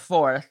was the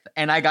fourth,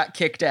 and I got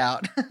kicked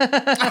out. Oh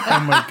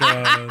my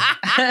God.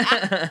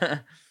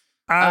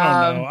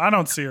 I don't know. I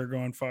don't see her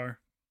going far.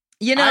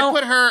 You know, I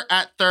put her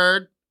at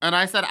third, and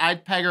I said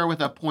I'd peg her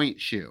with a point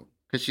shoe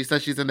because she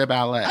says she's into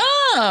ballet.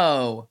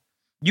 Oh,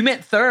 you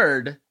meant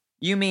third.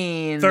 You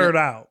mean third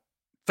out.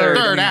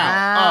 Third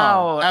out.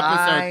 Oh,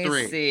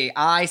 episode 3.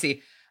 I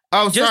see.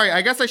 Oh, sorry.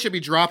 I guess I should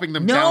be dropping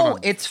them down. No,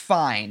 it's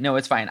fine.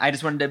 I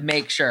just wanted to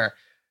make sure.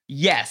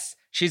 Yes,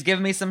 she's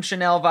giving me some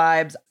Chanel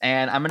vibes,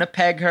 and I'm going to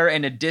peg her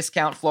in a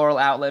discount floral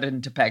outlet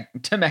in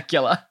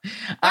Temecula.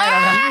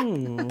 I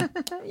don't know.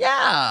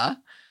 Yeah.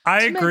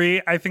 I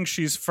agree. I think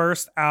she's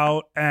first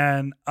out,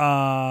 and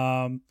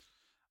I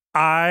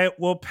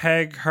will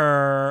peg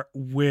her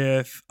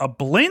with a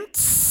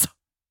Blintz.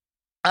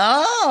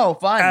 Oh,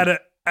 fun.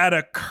 At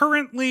a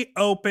currently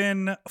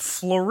open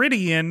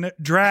Floridian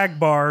drag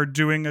bar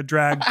doing a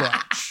drag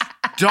brunch.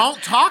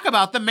 Don't talk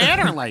about the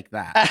manor like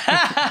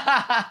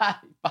that.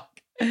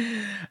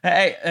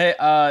 Hey,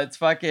 it's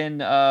fucking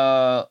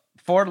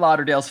Fort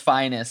Lauderdale's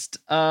finest.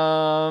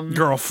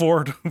 Girl,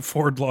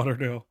 Ford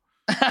Lauderdale.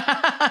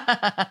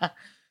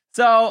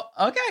 So,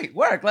 okay,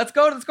 work. Let's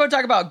go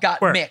talk about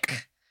Got Work.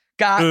 Mick.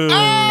 Got Ooh.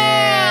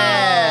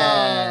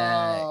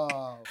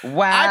 Mick.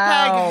 Wow.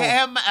 I peg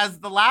him as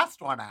the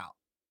last one out.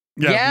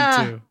 Yeah,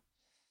 me too.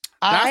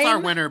 That's our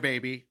winner,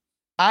 baby.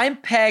 I'm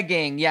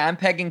pegging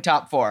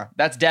top 4.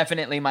 That's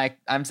definitely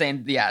I'm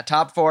saying,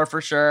 top 4 for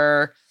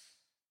sure.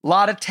 A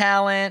lot of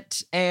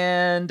talent,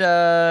 and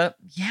I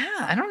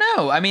don't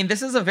know. I mean,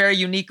 this is a very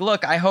unique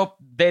look. I hope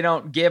they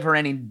don't give her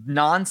any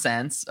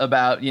nonsense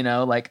about,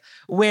 like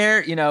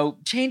where,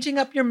 changing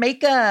up your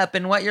makeup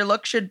and what your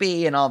look should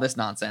be and all this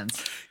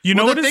nonsense.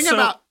 The thing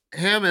about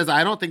him is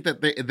I don't think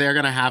that they're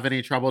going to have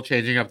any trouble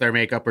changing up their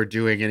makeup or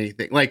doing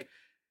anything. Like,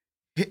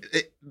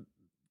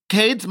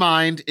 Cade's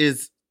mind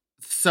is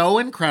so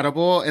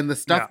incredible, and the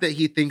stuff that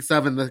he thinks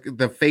of and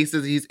the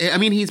faces he's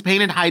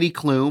painted Heidi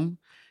Klum.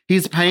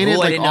 He's painted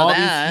all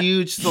these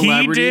huge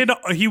celebrities.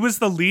 He was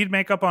the lead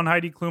makeup on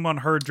Heidi Klum on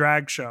her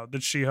drag show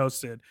that she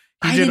hosted.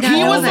 He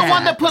was the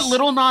one that put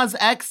Little Nas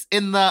X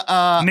in the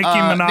Nicki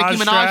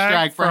Minaj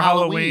drag for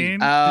Halloween.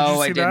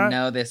 Oh, I didn't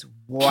know this.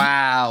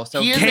 Wow.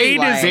 So he is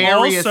Cade a is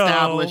very also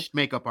established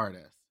makeup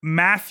artist.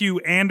 Matthew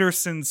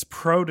Anderson's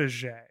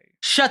protege.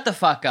 Shut the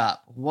fuck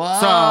up. Whoa.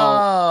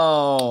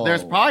 So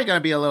there's probably going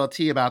to be a little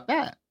tea about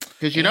that.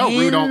 Because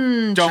Rue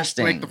don't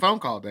make the phone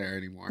call there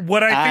anymore.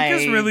 What I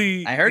think is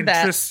really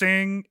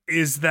interesting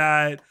is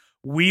that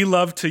we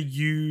love to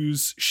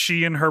use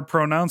she and her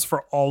pronouns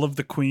for all of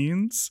the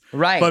queens.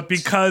 Right. But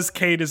because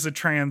Cade is a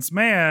trans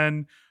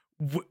man,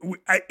 we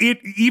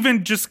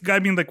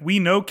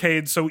know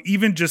Cade, so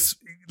even just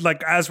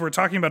like as we're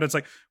talking about it, it's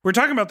like we're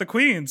talking about the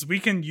queens. We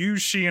can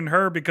use she and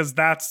her because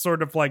that's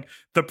sort of like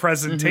the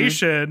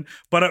presentation,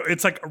 but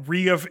it's like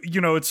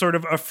it's sort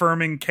of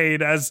affirming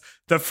Cade as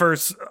the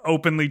first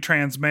openly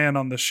trans man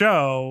on the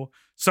show.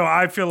 So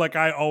I feel like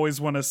I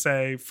always want to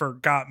say for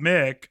Got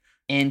Mick,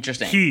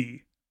 interesting.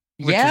 He,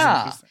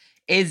 let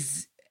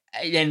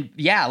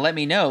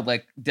me know.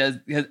 Like,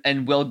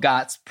 will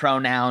Got's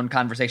pronoun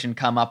conversation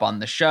come up on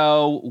the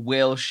show?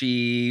 Will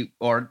she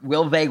or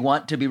will they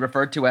want to be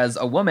referred to as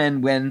a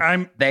woman when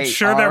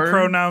their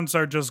pronouns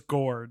are just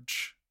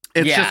gorge?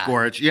 It's just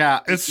gorge. Yeah,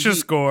 it's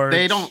just gorge.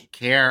 They don't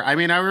care. I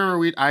mean, I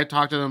remember I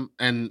talked to them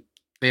and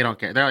they don't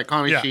care. They're like,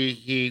 call me she,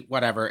 he,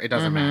 whatever. It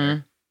doesn't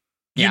matter.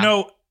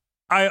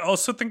 I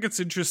also think it's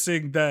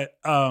interesting that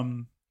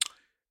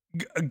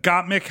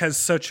Gottmik has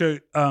such a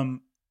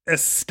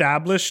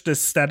established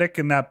aesthetic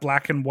in that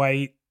black and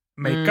white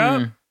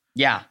makeup.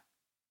 Yeah.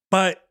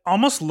 But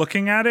almost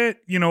looking at it,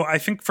 I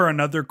think for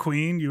another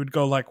queen, you would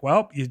go like,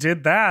 well, you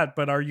did that,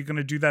 but are you going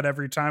to do that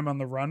every time on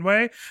the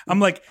runway? I'm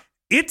like,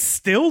 it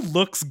still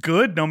looks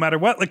good no matter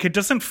what. Like, it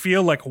doesn't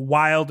feel like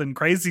wild and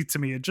crazy to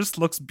me. It just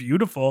looks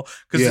beautiful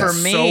because Yeah.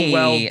 it's For so me,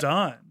 well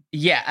done.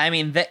 Yeah, I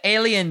mean, the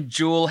alien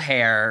jewel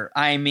hair,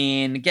 I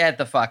mean, get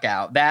the fuck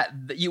out.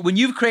 When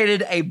you've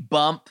created a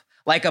bump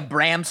like a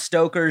Bram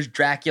Stoker's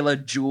Dracula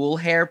jewel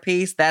hair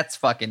piece, that's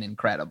fucking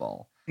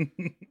incredible.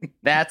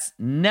 That's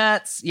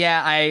nuts.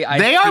 Yeah, I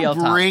They feel are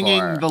top bringing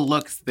four. the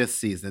looks this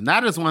season.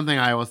 That is one thing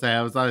I will say.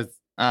 I was always,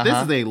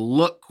 this is a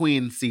look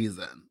queen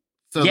season.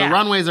 So Yeah. the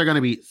runways are going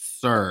to be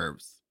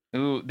serves.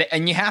 Ooh,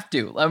 and you have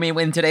to. I mean,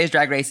 in today's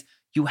Drag Race,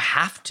 you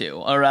have to,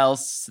 or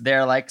else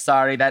they're like,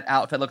 sorry, that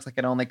outfit looks like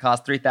it only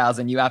cost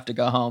 $3,000. You have to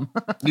go home.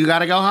 You got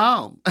to go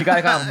home. You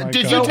gotta go home. my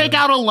Did God. you take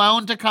out a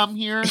loan to come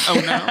here? Oh,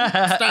 no.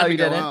 It's time Oh, to you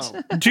go didn't?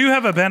 home. Do you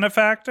have a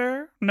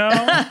benefactor? No.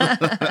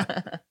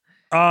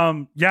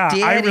 Yeah, I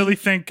Daddy. really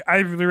think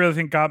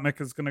Gottmik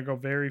is going to go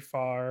very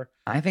far.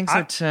 I think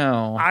so too.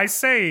 I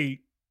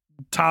say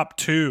top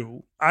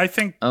 2. I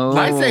think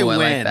I say like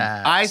win.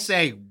 that. I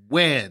say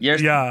win. You're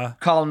yeah.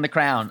 calling the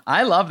crown.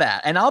 I love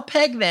that. And I'll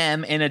peg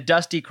them in a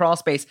dusty crawl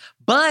space,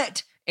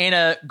 but in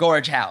a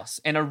gorge house,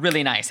 in a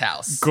really nice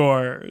house.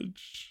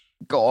 Gorge.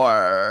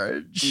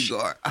 Gorge.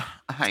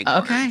 Hi,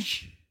 Okay.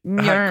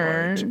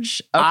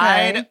 Gorge.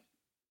 Okay.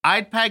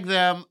 I'd peg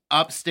them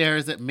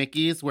upstairs at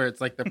Mickey's where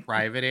it's like the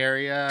private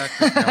area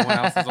because no one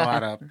else is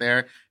allowed up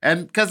there.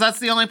 And because that's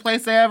the only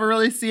place they ever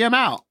really see him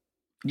out.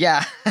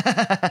 Yeah.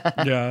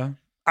 Yeah.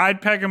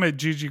 I'd peg him at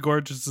Gigi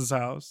Gorgeous's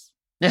house.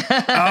 Oh,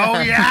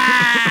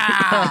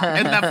 yeah.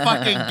 In the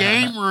fucking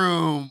game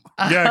room.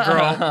 Yeah,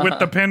 girl, with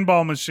the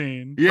pinball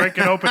machine. Yeah. Break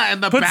it open.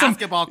 And the Put some-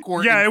 basketball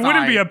court. Yeah, it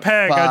wouldn't be a inside.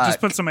 peg. I'd just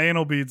Fuck. put some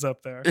anal beads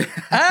up there.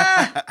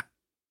 Ah!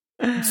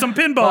 Some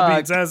pinball Fuck.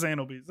 beads as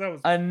anal beads. That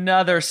was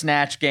Another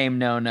Snatch Game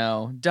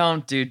no.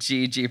 Don't do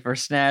Gigi for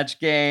Snatch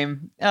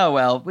Game. Oh,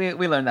 well, we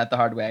learned that the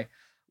hard way.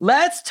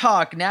 Let's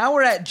talk. Now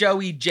we're at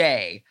Joey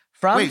J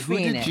from Wait, who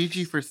Phoenix. did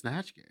Gigi for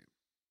Snatch Game?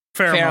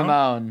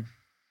 pheromone.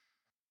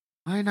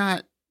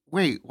 Pheromone.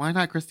 Why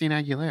not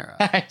Christina Aguilera?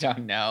 I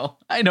don't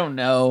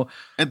know.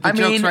 And the I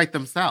jokes mean- write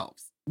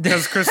themselves.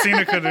 Because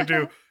Christina couldn't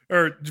do,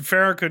 or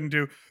Farrah couldn't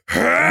do.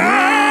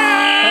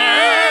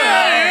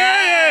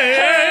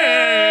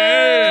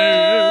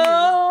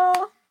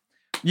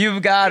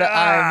 You've got to,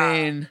 I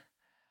mean,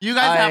 You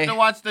guys I- have to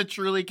watch the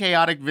truly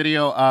chaotic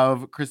video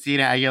of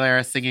Christina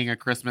Aguilera singing a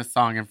Christmas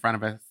song in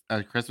front of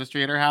a Christmas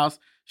tree at her house.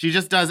 She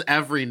just does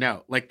every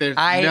note. Like there's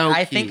no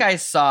I key. think I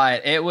saw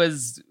it. It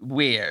was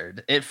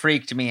weird. It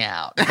freaked me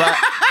out. But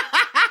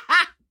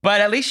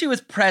but at least she was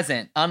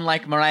present,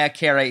 unlike Mariah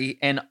Carey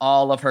in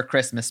all of her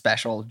Christmas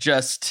special.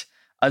 Just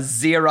a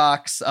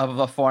Xerox of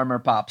a former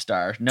pop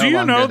star. No Do you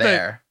longer know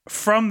there. that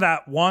from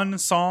that one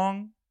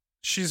song,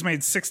 she's made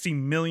 $60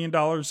 million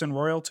in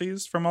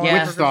royalties from all Yeah. of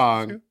her Which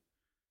song? Christmas?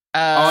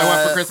 All I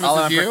Want for Christmas All I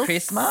Is Want You? for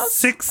Christmas?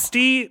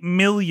 60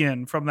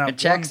 million from that. It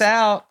checks one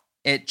out.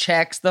 It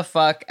checks the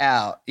fuck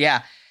out.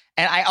 Yeah.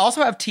 And I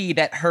also have tea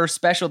that her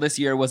special this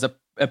year was a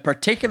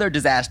particular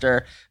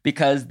disaster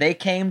because they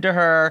came to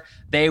her.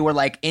 They were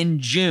like in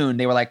June.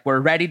 They were like, we're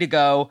ready to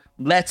go.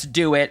 Let's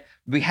do it.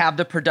 We have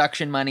the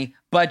production money.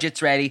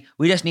 Budget's ready.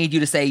 We just need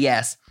you to say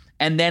yes.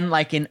 And then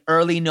like in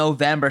early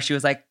November, she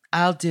was like,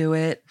 I'll do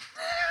it.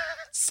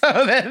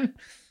 So then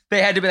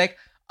they had to be like,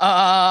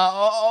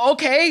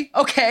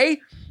 okay.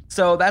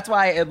 So that's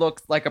why it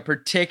looks like a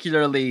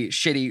particularly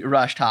shitty,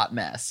 rushed, hot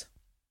mess.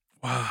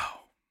 Wow.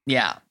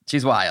 Yeah,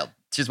 she's wild.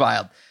 Listen,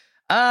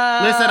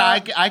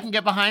 I can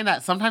get behind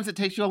that. Sometimes it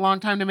takes you a long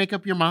time to make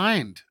up your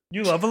mind.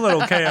 You love a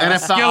little chaos. And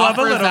if the you love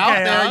a offer is little out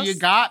chaos. there, you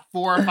got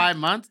 4 or 5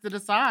 months to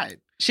decide.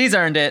 She's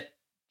earned it.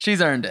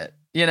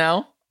 You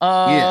know?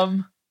 Yeah.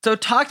 So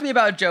talk to me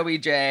about Joey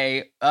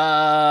J.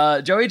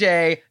 Joey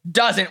J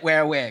doesn't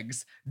wear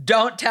wigs.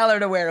 Don't tell her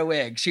to wear a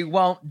wig. She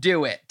won't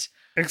do it.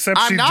 Except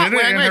I'm she not did it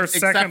wearing in her wigs,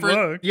 except second for,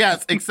 look.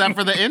 Yes, except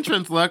for the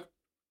entrance look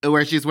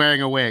where she's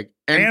wearing a wig.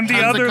 And the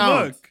tons of other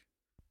combs. look.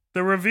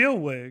 The reveal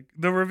wig.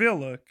 The reveal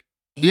look.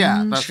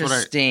 Yeah, that's what I-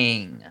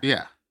 Interesting.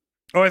 Yeah.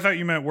 Oh, I thought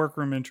you meant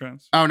workroom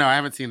entrance. Oh, no, I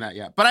haven't seen that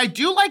yet. But I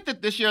do like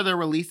that this year they're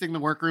releasing the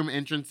workroom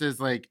entrances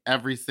like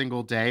every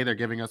single day. They're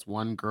giving us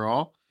one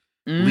girl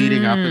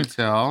leading up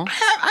until.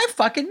 I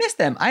fucking missed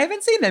them. I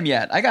haven't seen them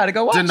yet. I gotta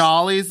go watch.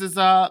 Denali's is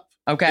up.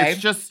 Okay.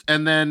 It's just,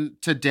 and then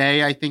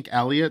today I think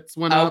Elliot's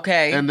went up.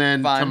 Okay, And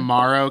then fun.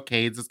 tomorrow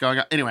Cade's is going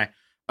up. Anyway,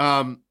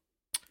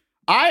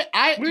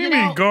 I What do you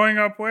know, mean going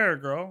up where,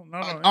 girl? No,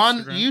 on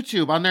Instagram.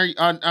 YouTube, on their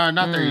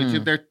not their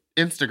YouTube, their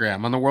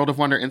Instagram, on the World of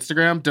Wonder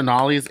Instagram,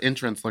 Denali's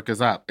entrance look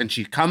is up. And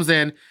she comes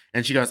in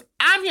and she goes,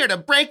 I'm here to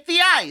break the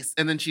ice.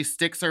 And then she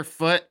sticks her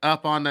foot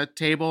up on the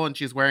table and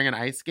she's wearing an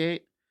ice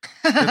skate.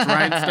 It's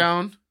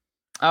rhinestone.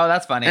 Oh,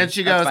 that's funny. And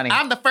she That's goes, funny.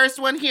 I'm the first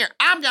one here.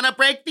 I'm going to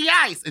break the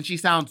ice. And she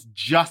sounds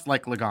just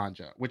like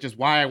Laganja, which is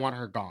why I want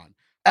her gone.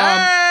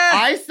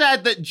 I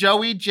said that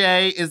Joey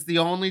J is the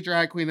only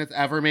drag queen that's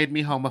ever made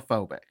me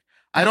homophobic.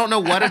 I don't know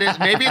what it is.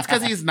 Maybe it's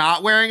because he's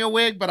not wearing a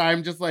wig, but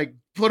I'm just like,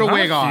 put a Not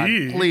wig on,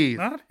 he. please.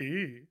 Not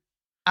he.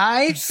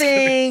 I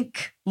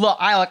think. Look,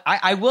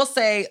 I will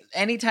say,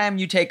 anytime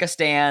you take a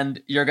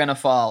stand, you're gonna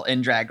fall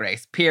in Drag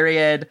Race.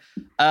 Period.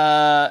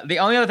 The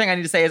only other thing I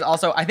need to say is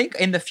also, I think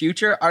in the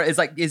future,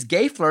 is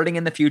gay flirting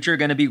in the future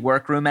going to be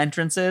workroom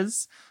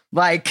entrances?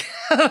 Like,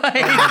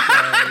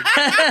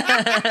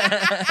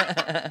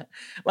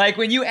 like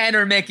when you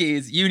enter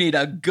Mickey's, you need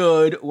a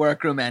good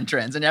workroom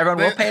entrance, and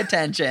everyone will pay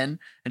attention.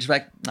 And she's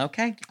like,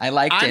 "Okay, I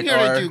liked it." I'm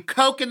here to do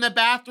coke in the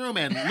bathroom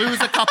and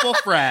lose a couple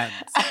friends.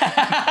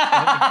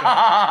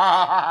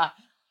 I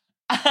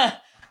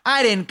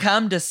didn't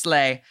come to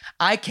slay.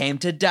 I came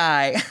to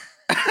die.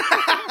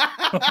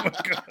 Oh my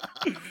God.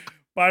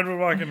 Mine would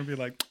walk in and be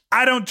like,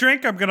 I don't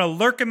drink. I'm going to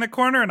lurk in the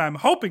corner and I'm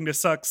hoping to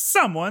suck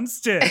someone's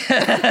dick. So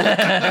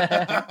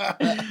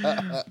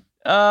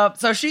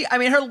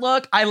her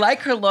look, I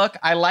like her look.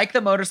 I like the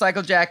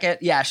motorcycle jacket.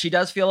 Yeah, she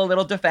does feel a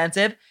little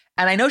defensive.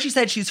 And I know she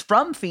said she's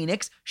from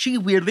Phoenix. She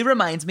weirdly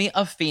reminds me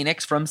of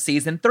Phoenix from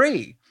season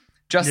 3.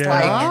 Just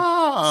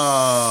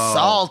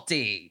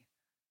salty.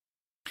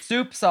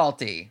 Soup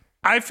salty.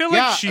 I feel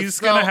like she's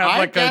going to have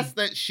I guess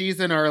that she's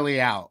an early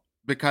out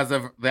because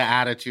of the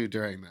attitude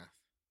during this.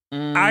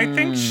 I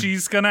think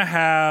she's gonna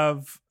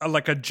have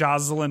a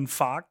Jocelyn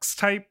Fox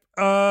type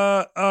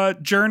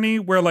journey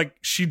where like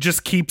she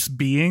just keeps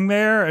being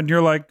there and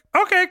you're like,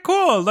 okay,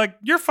 cool, like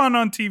you're fun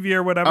on TV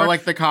or whatever. Oh,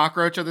 like the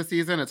cockroach of the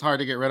season, it's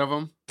hard to get rid of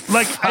them.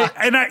 Like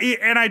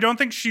I don't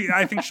think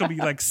I think she'll be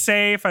like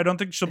safe. I don't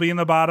think she'll be in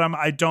the bottom.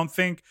 I don't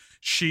think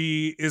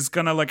she is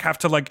gonna like have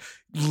to like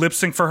lip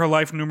sync for her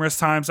life numerous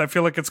times. I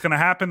feel like it's gonna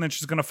happen, then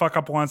she's gonna fuck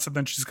up once and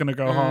then she's gonna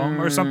go home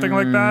or something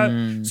like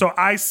that. So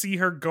I see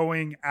her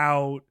going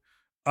out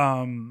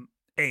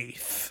 8th.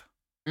 That's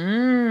a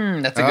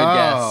good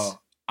guess.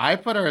 I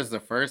put her as the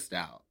first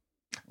out.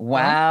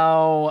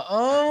 Wow.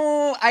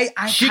 Oh,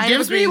 she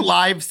gives me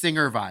live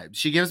singer vibes.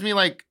 She gives me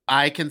like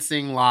I can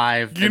sing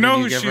live. You know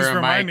who she's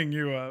reminding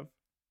you of?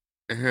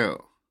 Who?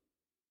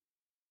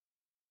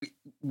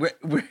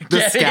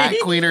 The scat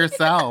queen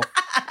herself.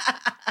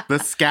 The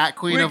scat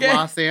queen of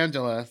Los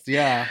Angeles.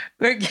 Yeah.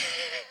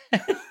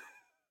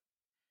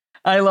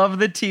 I love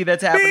the tea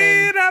that's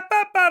happening.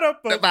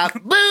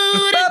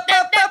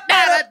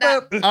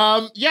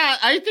 Yeah,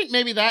 I think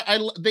maybe that.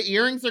 The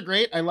earrings are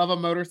great. I love a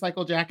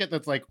motorcycle jacket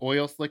that's like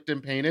oil slicked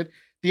and painted.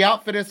 The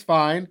outfit is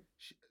fine.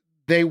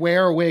 They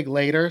wear a wig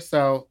later,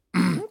 so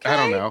I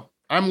don't know.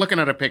 I'm looking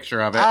at a picture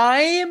of it.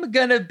 I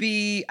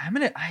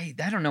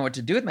don't know what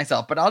to do with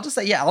myself, but I'll just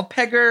say, yeah, I'll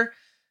peg her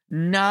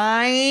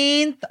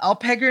 9th.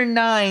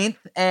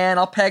 And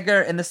I'll peg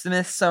her in the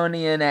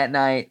Smithsonian at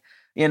night.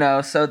 You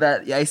know, so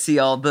that I see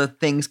all the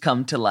things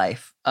come to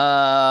life.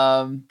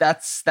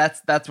 That's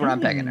where I'm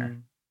pegging her.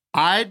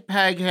 I'd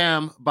peg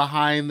him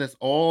behind this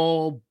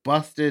old,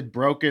 busted,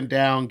 broken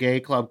down gay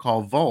club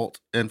called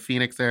Volt in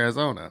Phoenix,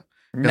 Arizona,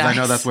 because I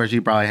know that's where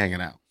she's probably hanging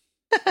out.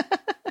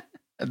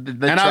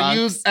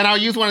 I'll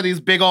use one of these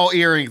big old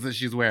earrings that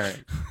she's wearing.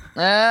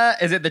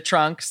 Is it the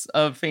trunks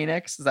of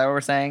Phoenix? Is that what we're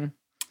saying?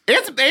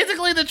 It's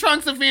basically the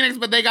trunks of Phoenix,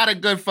 but they got a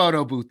good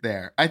photo booth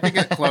there. I think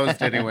it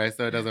closed anyway,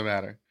 so it doesn't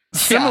matter.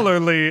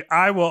 Similarly,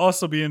 I will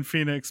also be in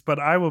Phoenix, but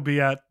I will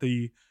be at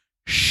the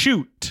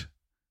Shoot,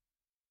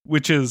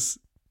 which is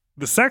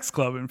the sex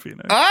club in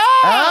Phoenix.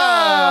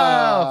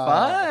 Oh,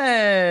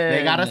 fun.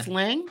 They got a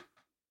sling?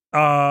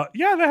 Yeah,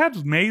 they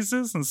had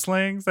mazes and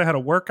slings. They had a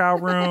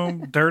workout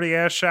room, dirty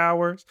ass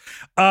showers.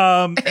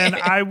 And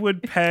I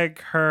would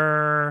peg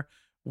her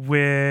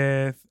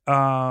with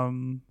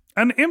an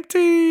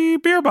empty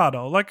beer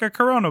bottle, like a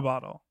Corona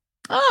bottle.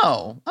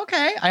 Oh,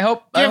 okay.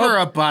 Give her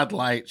a Bud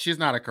Light. She's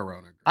not a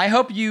Corona girl. I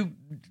hope you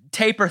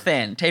taper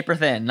thin,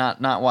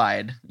 not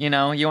wide. You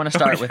know, you want to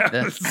start with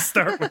this.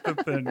 Start with the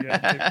thin,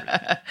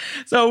 yeah.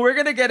 So we're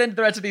gonna get into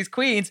the rest of these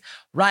queens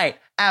right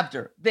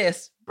after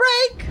this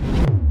break.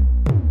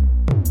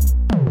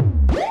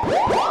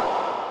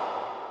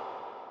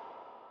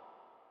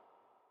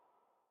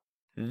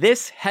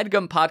 This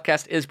HeadGum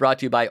podcast is brought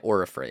to you by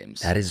Auraframes.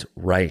 That is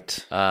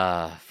right.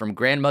 From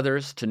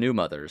grandmothers to new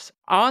mothers,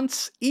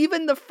 aunts,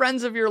 even the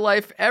friends of your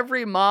life,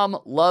 every mom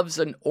loves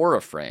an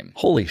Auraframe.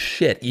 Holy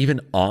shit,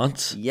 even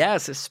aunts?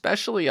 Yes,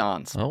 especially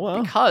aunts. Oh,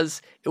 wow.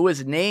 Because it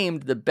was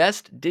named the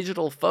best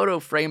digital photo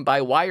frame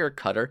by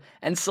Wirecutter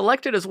and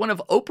selected as one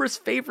of Oprah's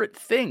favorite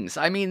things.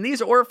 I mean,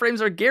 these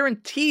Auraframes are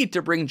guaranteed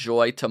to bring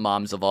joy to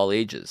moms of all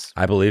ages.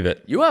 I believe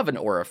it. You have an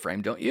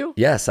Auraframe, don't you?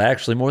 Yes, I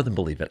actually more than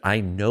believe it.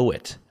 I know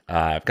it.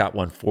 I've got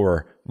one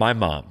for my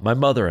mom, my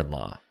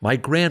mother-in-law, my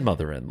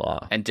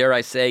grandmother-in-law. And dare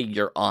I say,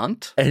 your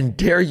aunt? And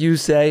dare you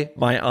say,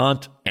 my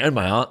aunt and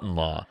my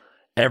aunt-in-law.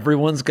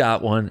 Everyone's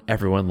got one.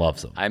 Everyone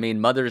loves them. I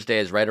mean, Mother's Day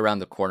is right around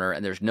the corner,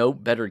 and there's no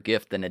better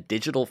gift than a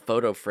digital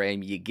photo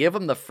frame. You give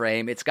them the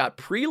frame. It's got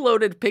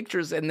preloaded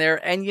pictures in there,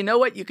 and you know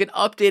what? You can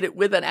update it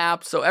with an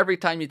app, so every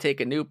time you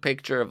take a new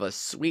picture of a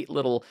sweet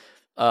little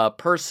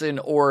person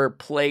or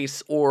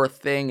place or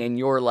thing in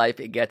your life,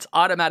 it gets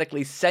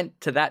automatically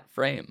sent to that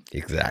frame.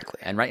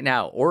 Exactly. And right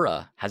now,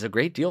 Aura has a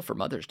great deal for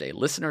Mother's Day.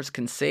 Listeners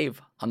can save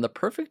on the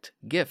perfect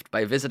gift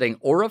by visiting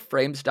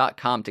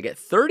auraframes.com to get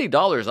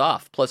 $30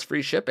 off plus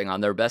free shipping on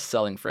their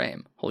best-selling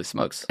frame. Holy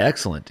smokes.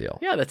 Excellent deal.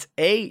 Yeah, that's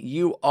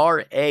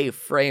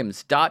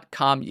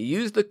auraframes.com. You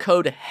use the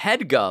code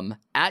HEADGUM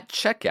at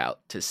checkout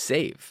to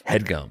save.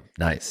 Headgum.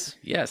 Nice.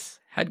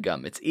 Yes,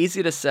 HEADGUM. It's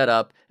easy to set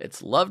up.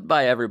 It's loved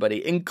by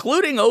everybody,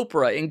 including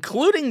Oprah,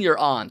 including your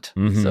aunt.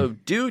 Mm-hmm. So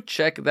do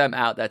check them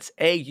out. That's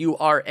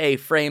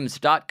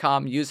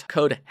auraframes.com. Use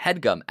code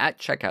HEADGUM at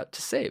checkout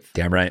to save.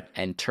 Damn right.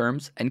 And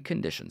terms and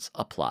conditions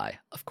apply,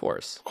 of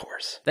course. Of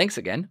course. Thanks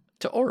again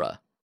to Aura.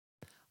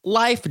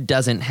 Life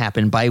doesn't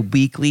happen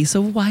bi-weekly,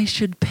 so why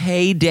should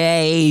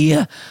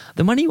payday?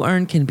 The money you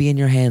earn can be in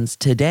your hands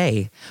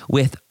today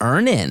with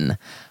Earnin.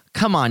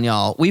 Come on,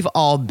 y'all. We've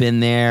all been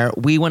there.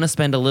 We want to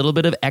spend a little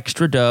bit of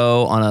extra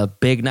dough on a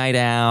big night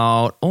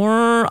out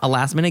or a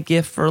last-minute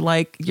gift for,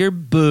 like, your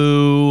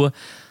boo.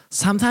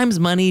 Sometimes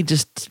money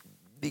just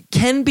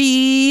can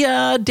be,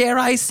 dare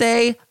I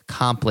say,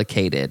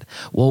 complicated.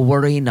 Well,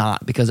 worry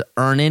not, because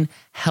Earnin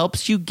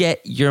helps you get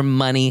your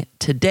money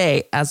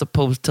today as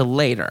opposed to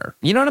later.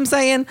 You know what I'm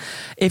saying?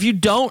 If you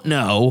don't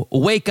know,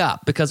 wake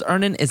up, because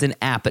Earnin is an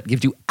app that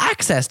gives you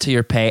access to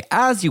your pay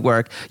as you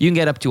work. You can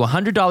get up to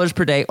 $100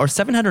 per day or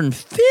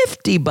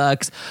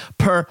 $750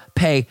 per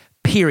pay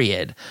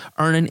period.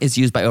 Earnin is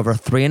used by over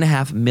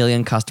 3.5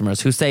 million customers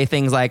who say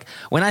things like,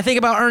 when I think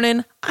about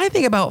Earnin, I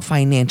think about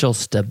financial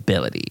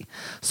stability.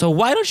 So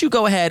why don't you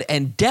go ahead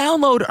and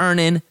download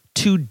Earnin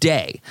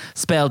today,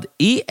 spelled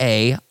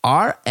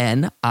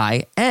EARNIN,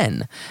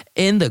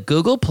 in the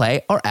Google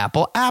Play or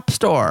Apple App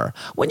Store.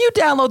 When you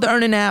download the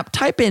Earnin app,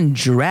 type in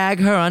Drag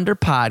Her Under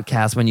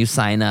Podcast when you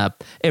sign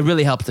up. It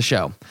really helps the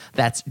show.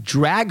 That's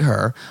Drag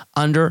Her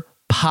Under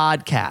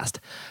Podcast.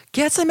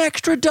 Get some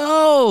extra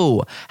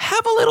dough.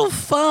 Have a little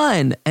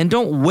fun. And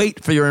don't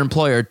wait for your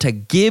employer to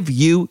give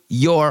you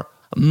your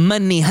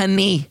money,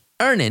 honey.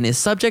 Earnin is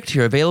subject to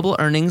your available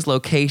earnings,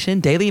 location,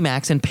 daily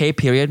max, and pay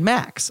period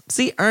max.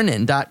 See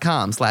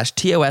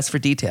earnin.com/TOS for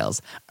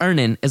details.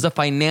 Earnin is a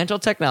financial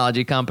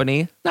technology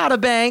company, not a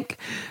bank.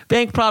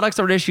 Bank products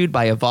are issued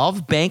by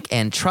Evolve Bank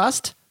and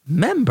Trust,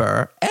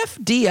 member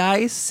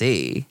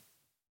FDIC.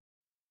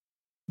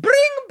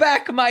 Bring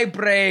back my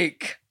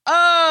break.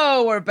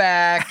 Oh, we're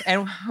back.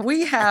 And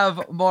we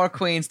have more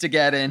queens to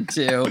get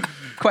into.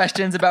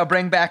 Questions about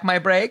Bring Back My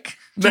Break?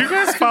 Do you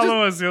guys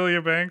follow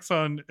Azealia Banks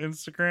on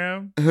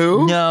Instagram?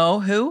 Who?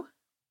 No, who?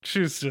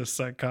 She's just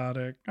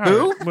psychotic.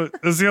 Who?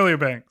 Azealia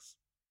Banks.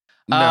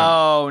 No.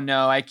 Oh,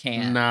 no, I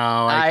can't.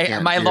 No, I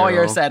can't. My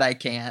lawyer said I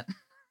can't.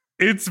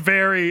 It's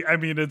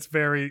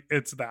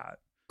that.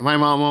 My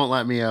mom won't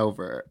let me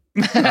over.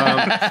 All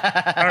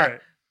right.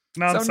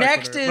 So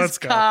next is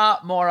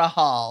Mora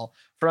Hall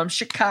from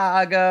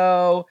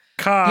Chicago.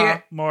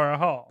 Mora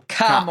Hall.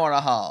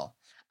 Mora Hall.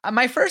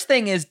 My first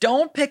thing is,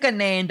 don't pick a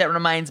name that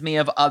reminds me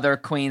of other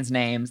queens'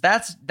 names.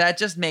 That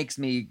just makes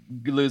me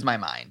lose my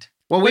mind.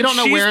 Well, we don't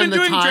know where in the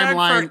She's been doing drag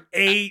timeline. for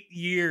 8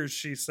 years,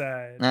 she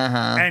said.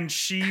 Uh-huh. And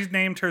she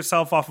named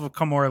herself off of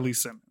Kamora Lee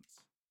Simmons.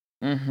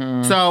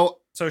 Mm-hmm. So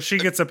she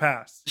gets a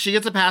pass. she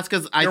gets a pass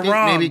because I You're think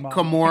wrong, maybe Mom.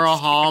 Kamora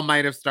Hall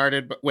might have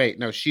started. But wait,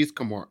 no, she's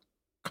Kamora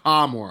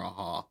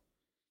Hall.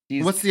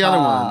 She's What's the other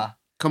one?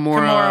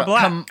 Kamora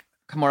Black.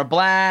 Kamora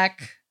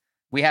Black.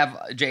 We have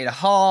Jada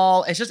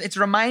Hall. It's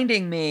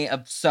reminding me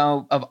of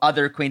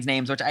other queens'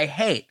 names, which I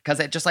hate because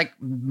it just like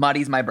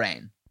muddies my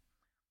brain.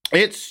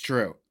 It's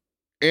true.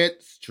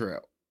 It's true.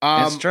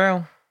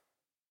 I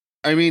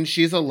mean,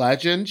 she's a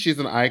legend. She's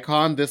an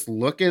icon. This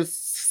look is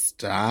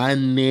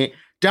stunning.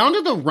 Down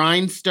to the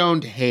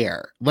rhinestoned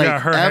hair. Like, Yeah,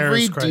 her hair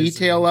every is crazy.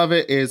 detail of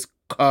it is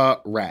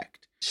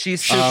correct.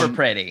 She's super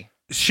pretty.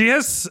 She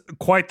has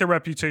quite the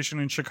reputation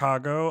in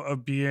Chicago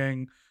of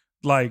being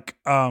like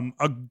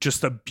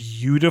just a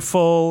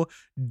beautiful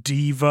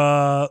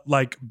diva,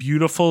 like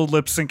beautiful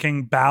lip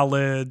syncing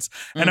ballads.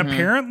 And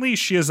apparently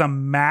she has a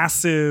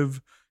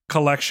massive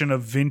collection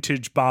of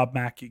vintage Bob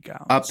Mackie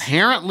gowns.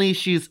 Apparently,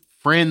 she's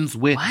friends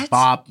with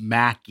Bob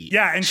Mackie.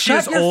 Yeah, and she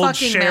Shut has your old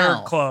fucking Cher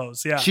mouth.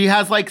 clothes. Yeah. She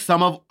has like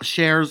some of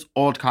Cher's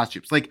old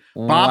costumes. Like,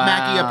 Bob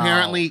Mackie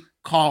apparently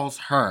calls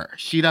her.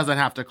 She doesn't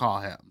have to call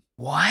him.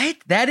 What?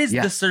 That is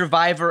the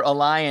Survivor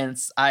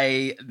Alliance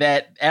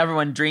that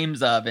everyone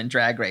dreams of in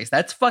Drag Race.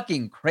 That's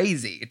fucking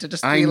crazy. To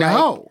just be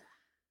like,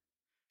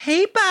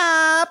 hey,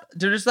 Bob.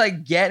 To just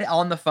like get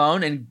on the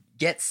phone and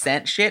get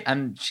sent shit.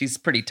 She's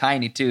pretty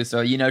tiny too,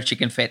 so she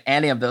can fit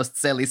any of those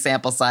silly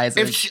sample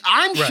sizes.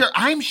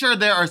 I'm sure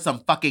there are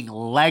some fucking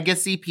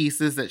legacy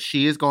pieces that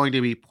she is going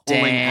to be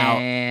pulling out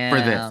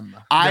for this.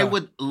 I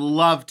would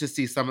love to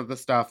see some of the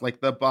stuff,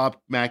 like the Bob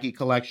Mackie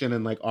collection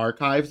and like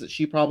archives that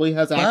she probably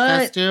has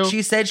access to.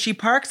 She said she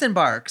parks and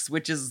barks,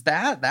 which is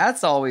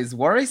that's always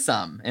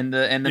worrisome in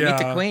the Meet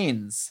the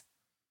Queens.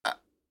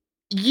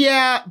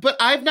 Yeah, but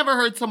I've never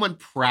heard someone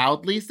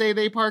proudly say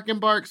they park and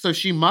bark, so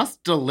she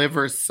must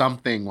deliver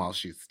something while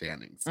she's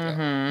standing still.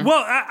 Mm-hmm.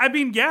 Well, I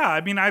mean, yeah.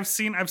 I mean, I've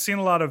seen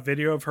a lot of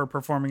video of her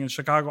performing in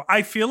Chicago.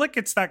 I feel like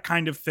it's that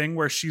kind of thing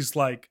where she's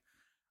like,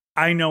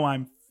 I know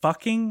I'm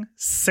fucking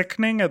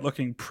sickening at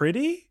looking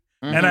pretty.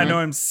 And I know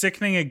I'm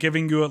sickening at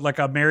giving you like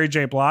a Mary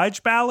J.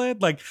 Blige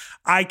ballad. Like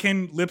I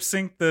can lip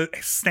sync the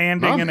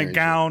standing in a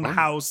gown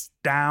house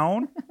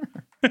down.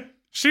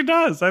 She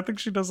does. I think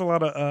she does a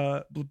lot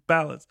of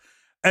ballads.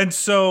 And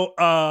so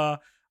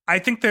I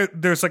think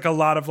there's like a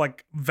lot of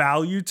like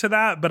value to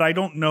that, but I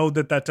don't know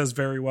that does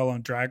very well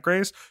on Drag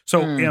Race.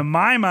 So in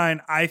my mind,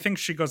 I think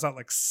she goes out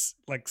like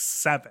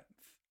 7th.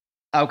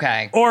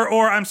 Okay.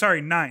 Or I'm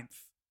sorry, 9th.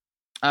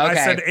 Okay. I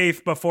said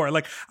 8th before.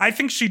 Like, I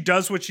think she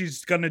does what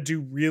she's going to do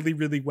really,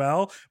 really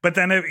well. But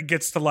then it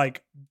gets to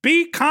like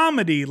be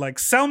comedy, like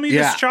sell me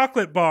this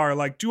chocolate bar,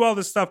 like do all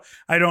this stuff.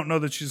 I don't know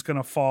that she's going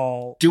to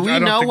fall. Do we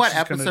know what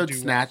episode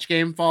Snatch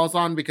Game falls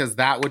on? Because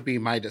that would be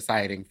my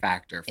deciding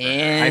factor for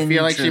her. I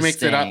feel like she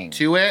makes it up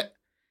to it.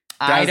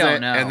 I don't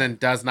know. And then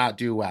does not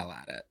do well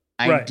at it.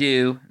 I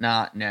do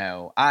not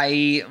know.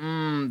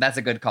 That's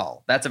a good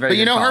call. That's a very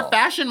good call. But her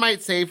fashion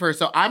might save her.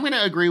 So I'm going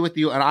to agree with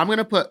you. And I'm going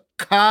to put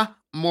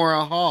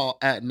Mora Hall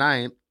at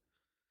 9th.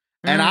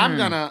 And I'm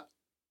going to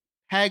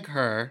peg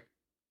her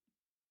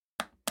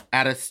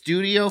at a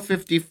Studio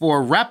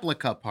 54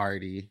 replica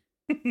party.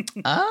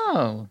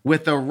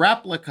 With a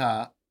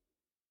replica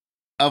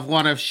of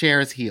one of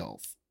Cher's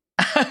heels.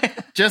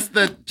 just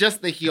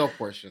the heel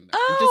portion.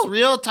 Just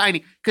real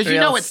tiny. Because you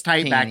know it's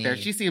tight back there.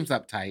 She seems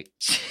uptight.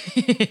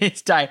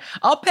 It's tight.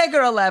 I'll peg her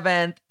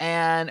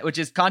 11th, which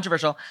is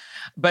controversial,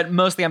 but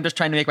mostly I'm just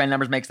trying to make my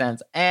numbers make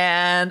sense.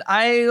 And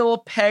I'll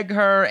peg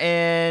her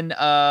in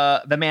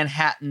the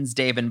Manhattan's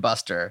Dave and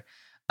Buster.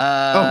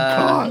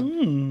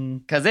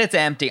 Because it's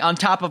empty. On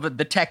top of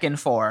the Tekken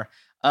 4.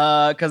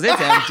 Because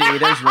it's empty.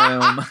 There's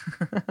room.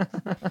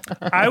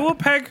 I will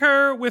peg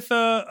her with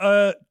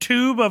a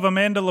tube of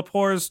Amanda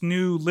Lepore's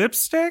new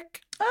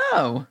lipstick.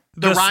 Oh.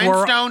 The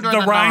rhinestoned or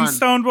the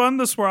rhinestoned one,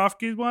 the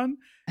Swarovski one.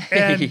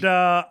 And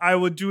I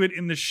would do it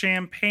in the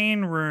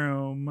champagne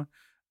room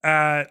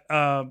at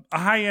a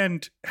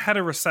high-end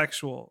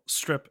heterosexual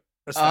strip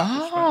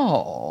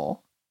establishment.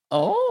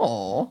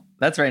 Oh,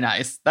 that's very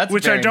nice. That's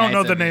which very I don't nice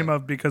know the name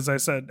of because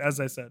as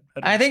I said.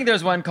 I think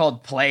there's one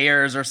called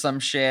Players or some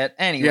shit.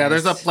 Anyway, yeah,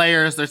 there's a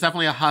Players. There's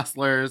definitely a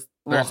Hustlers.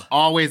 There's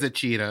always a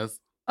Cheetahs.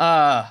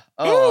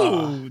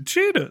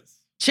 Cheetahs.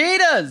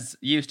 Cheetahs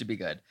used to be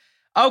good.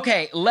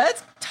 Okay,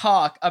 let's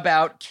talk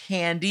about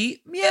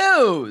Candy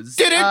Muse.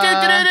 We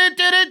got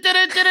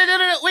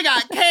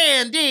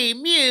Candy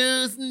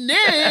Muse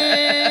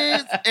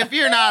news. If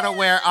you're not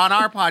aware, on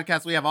our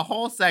podcast, we have a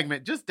whole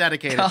segment just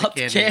dedicated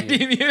to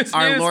Candy Muse.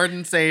 Our Lord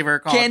and Savior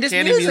called Candace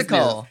Candy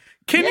Musical.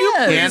 Can you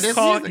please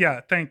call?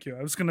 Yeah, thank you.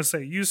 I was going to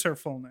say, use her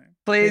full name.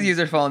 Please use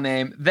her full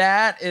name.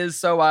 That is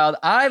so wild.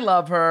 I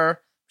love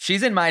her.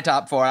 She's in my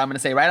top 4. I'm going to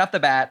say right off the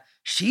bat,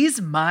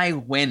 she's my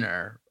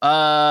winner.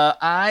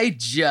 I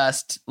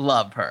just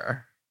love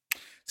her.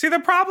 See, the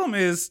problem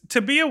is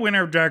to be a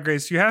winner of Drag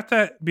Race, you have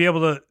to be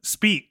able to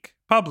speak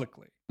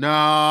publicly.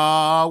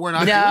 No, we're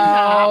not doing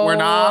that. We're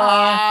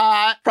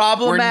not.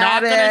 Problematic. We're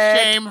not going to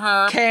shame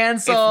her.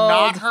 Canceled.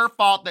 It's not her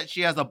fault that she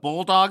has a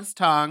bulldog's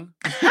tongue.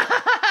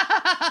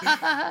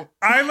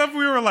 I love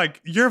we were like,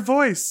 your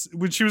voice,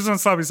 when she was on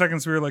Sloppy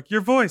Seconds, we were like,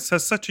 your voice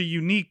has such a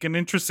unique and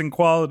interesting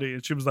quality.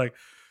 And she was like,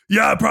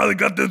 yeah, I probably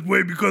got this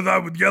way because I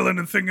was yelling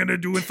and singing and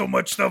doing so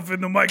much stuff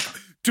in the mic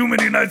too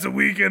many nights a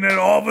week. And then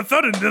all of a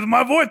sudden, this is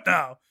my voice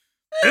now.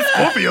 It's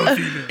Scorpio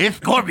season. It's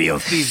Scorpio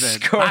season.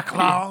 My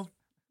claws.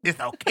 It's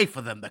okay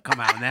for them to come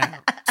out now.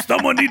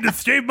 Someone need to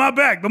shave my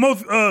back.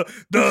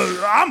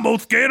 I'm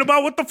most scared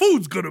about what the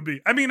food's gonna be.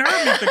 I mean,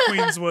 her Meet the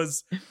Queens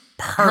was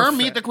perfect. Her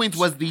Meet the Queens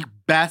was the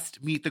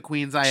best Meet the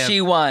Queens I have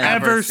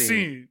ever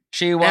seen.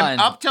 She won.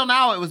 And up till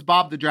now, it was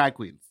Bob the Drag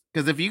Queens.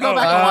 Because if you go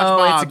back and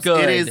watch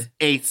Bob's, it is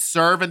a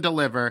serve and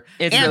deliver.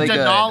 It's and really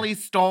Denali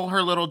stole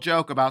her little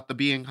joke about the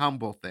being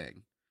humble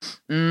thing.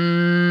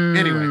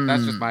 Anyway,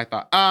 that's just my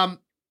thought.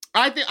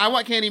 I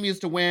want Candy Muse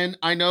to win.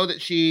 I know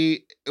that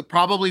she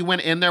probably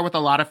went in there with a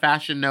lot of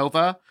Fashion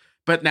Nova,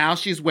 but now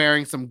she's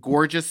wearing some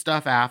gorgeous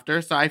stuff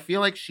after. So I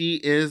feel like she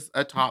is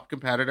a top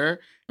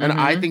competitor. And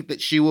I think that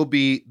she will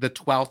be the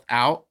 12th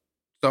out.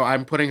 So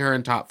I'm putting her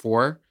in top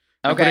 4.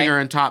 I'm putting her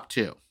in top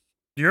 2.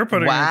 You're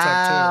putting her in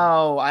top 2.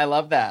 Wow, I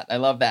love that.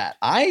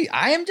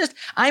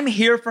 I'm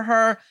here for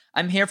her.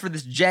 I'm here for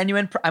this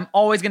genuine. I'm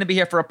always going to be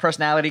here for a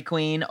personality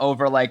queen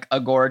over like a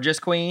gorgeous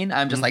queen.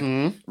 I'm just like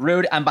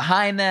rude. I'm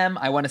behind them.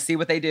 I want to see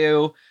what they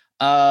do.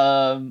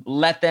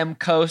 Let them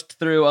coast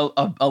through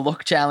a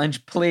look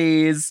challenge,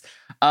 please.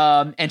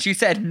 And she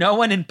said no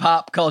one in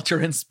pop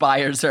culture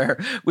inspires her,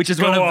 which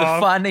is one of the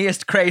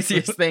funniest,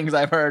 craziest things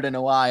I've heard in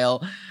a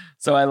while.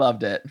 So I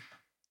loved it.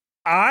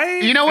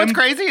 You know what's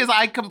crazy is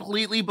I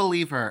completely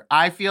believe her.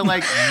 I feel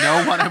like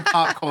no one in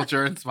pop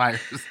culture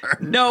inspires her.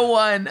 No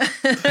one.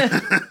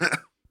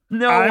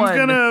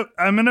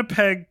 I'm gonna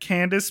peg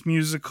Candace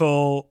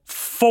Musical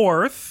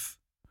 4th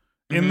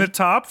in the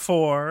top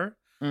 4.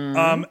 And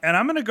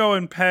I'm going to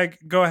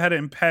go ahead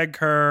and peg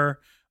her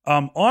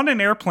on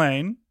an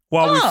airplane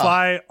while we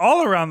fly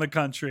all around the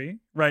country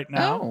right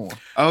now.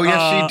 Oh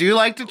yes, she do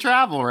like to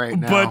travel right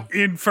now. But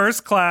in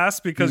first class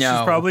because she's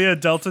probably a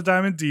Delta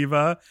Diamond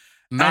diva.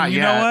 Not and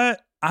you know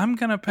what? I'm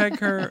going to peg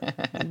her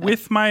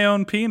with my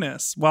own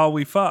penis while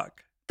we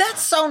fuck.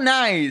 That's so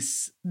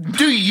nice.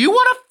 Do you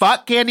want to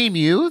fuck Candy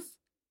Muse?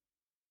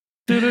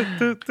 Oh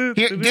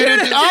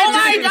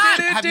my God!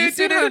 Have you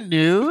seen her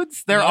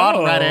nudes? They're on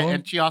Reddit,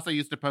 and she also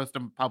used to post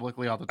them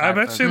publicly all the time.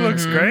 I bet she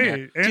looks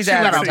great. And She's she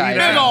likes to eat advertising.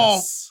 big old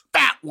ass.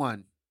 fat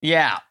one.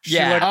 Yeah. She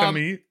liked the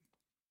meat.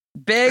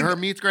 Big. Her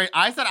meat's great.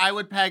 I said I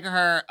would peg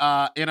her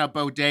in a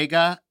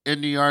bodega in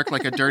New York,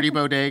 like a dirty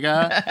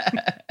bodega.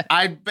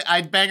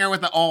 I'd bang her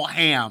with an old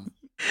ham,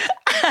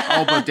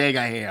 old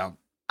bodega ham.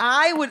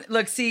 I would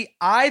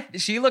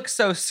she looks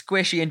so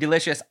squishy and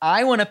delicious.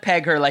 I want to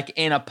peg her like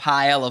in a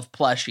pile of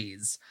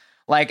plushies,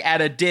 like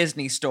at a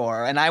Disney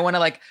store. And I want to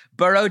like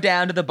burrow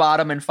down to the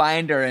bottom and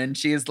find her. And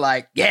she's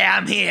like, yeah,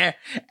 I'm here.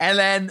 And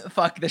then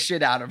fuck the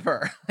shit out of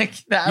her. Like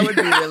that would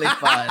be really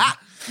fun.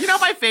 You know,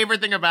 my favorite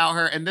thing about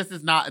her, and this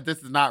is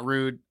not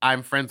rude.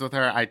 I'm friends with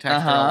her. I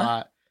text her a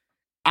lot.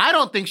 I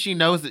don't think she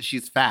knows that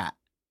she's fat.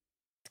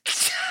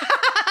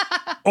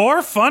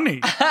 Or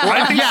funny.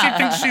 I think she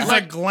thinks she's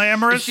like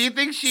glamorous. She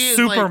thinks she is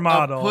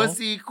supermodel. Like a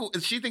pussy.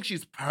 She thinks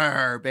she's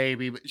purr,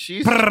 baby, but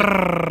she's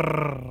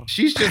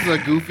just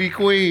a goofy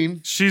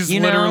queen. She's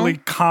literally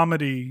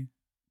comedy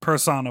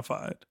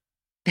personified.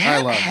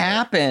 That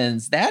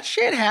happens. That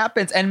shit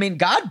happens. And I mean,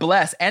 God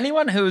bless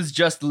anyone who's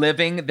just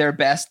living their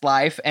best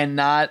life and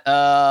not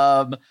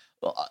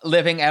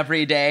living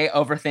every day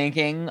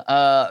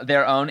overthinking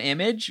their own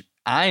image.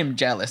 I'm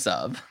jealous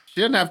of. She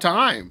didn't have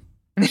time.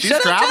 She's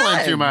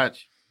traveling too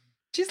much.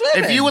 She's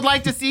living. If you would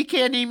like to see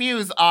Candy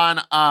Muse on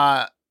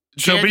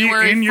she'll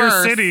January be in 1st,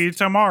 your city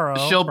tomorrow.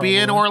 She'll be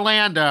in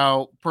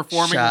Orlando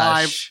performing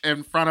live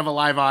in front of a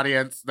live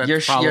audience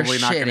that's probably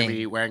not going to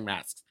be wearing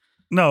masks.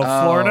 No,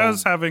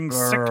 Florida's having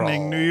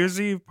sickening New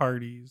Year's Eve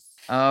parties.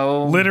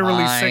 Oh,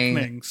 literally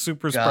sickening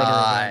super spreader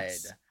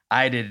events.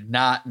 I did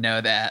not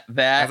know that.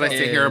 That as I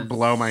sit here and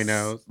blow my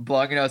nose.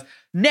 Blowing your nose.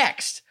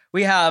 Next,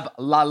 we have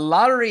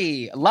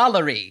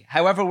Lalaurie.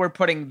 However, we're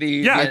putting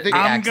the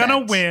I'm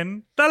gonna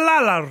win the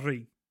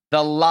Lalaurie. The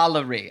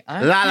Lalaurie.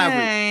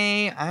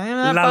 Lalaurie.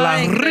 I'm not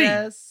buying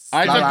this.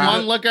 I took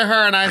one look at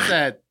her and I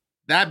said,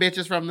 "That bitch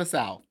is from the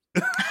South."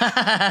 Can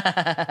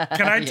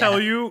I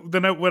tell you?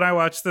 Then when I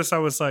watched this, I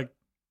was like,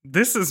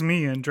 "This is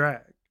me in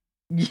drag."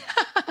 Yeah,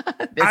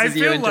 I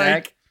feel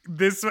like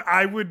this.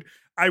 I would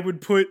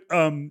put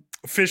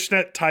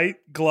fishnet tight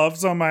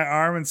gloves on my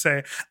arm and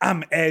say,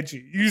 "I'm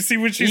edgy." You see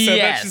when she said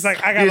that? She's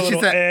like, "I got a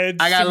little edge."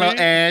 I got a little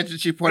edge, and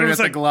she pointed at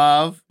the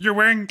glove. You're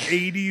wearing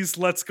 80s.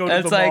 Let's go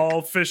to the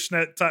mall.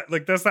 Fishnet tight.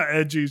 Like that's not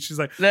edgy. She's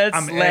like, that's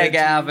I'm Leg edgy.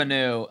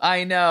 Avenue.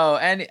 I know,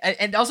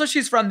 and also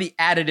she's from the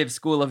additive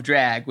school of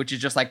drag, which is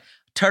just like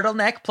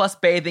turtleneck plus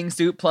bathing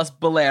suit plus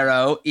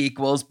bolero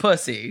equals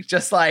pussy.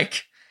 Just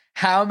like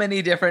how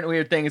many different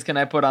weird things can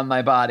I put on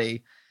my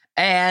body?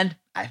 And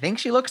I think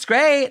she looks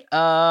great.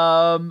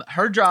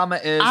 Her drama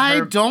is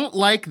I don't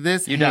like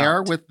this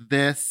hair with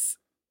this.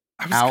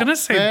 I was gonna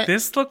say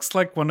this looks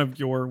like one of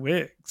your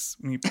wigs.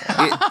 It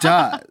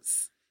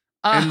does.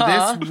 And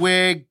this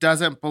wig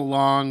doesn't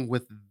belong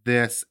with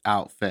this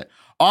outfit.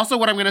 Also,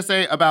 what I'm gonna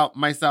say about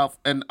myself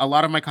and a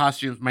lot of my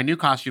costumes, my new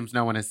costumes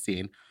no one has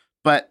seen,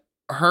 but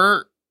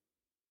her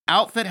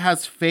outfit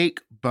has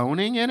fake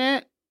boning in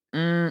it.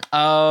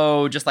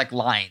 Just like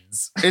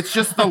lines. It's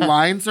just the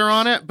lines are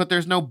on it, but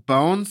there's no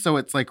bones, so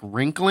it's like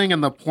wrinkling.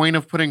 And the point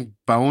of putting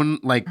bone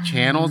like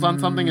channels on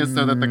something is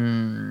so that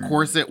the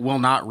corset will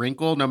not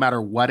wrinkle no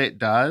matter what it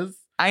does.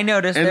 I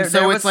noticed, and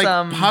there was it's like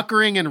some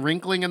puckering and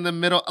wrinkling in the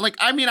middle. Like,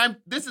 I mean,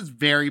 this is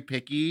very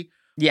picky.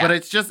 Yeah,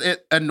 but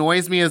it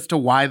annoys me as to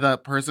why the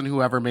person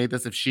whoever made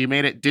this, if she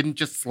made it, didn't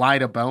just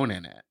slide a bone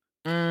in it.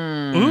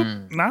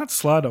 Oop, not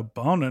slide a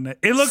bone in it.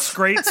 It looks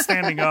great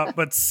standing up,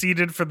 but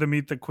seated for the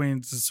Meet the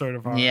Queens is sort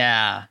of hard.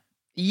 Yeah.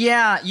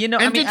 You know,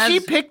 and did she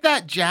pick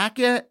that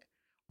jacket,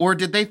 or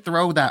did they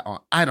throw that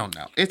on? I don't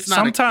know. It's not.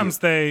 Sometimes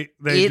they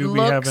do be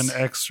having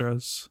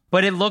extras,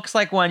 but it looks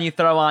like one you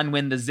throw on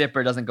when the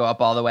zipper doesn't go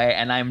up all the way.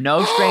 And I'm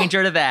no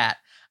stranger to that.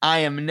 I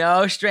am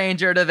no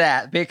stranger to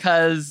that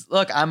because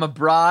look, I'm a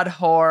broad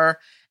whore,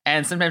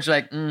 and sometimes you're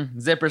like,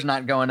 zipper's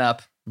not going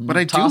up. But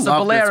I do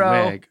love this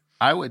wig.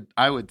 I would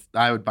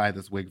buy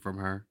this wig from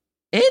her.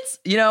 It's,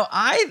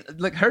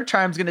 her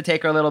charm's going to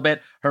take her a little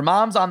bit. Her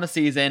mom's on the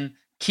season,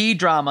 key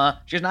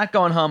drama. She's not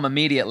going home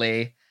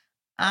immediately.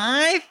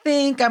 I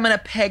think I'm going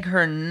to peg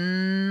her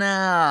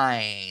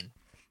 9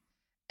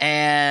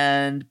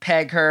 and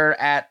peg her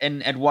at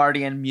an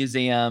Edwardian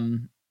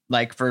museum,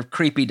 like for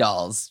creepy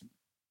dolls.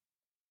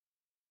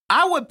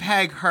 I would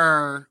peg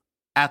her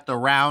at the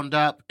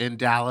Roundup in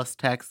Dallas,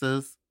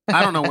 Texas.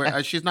 I don't know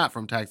where, she's not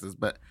from Texas,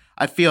 but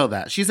I feel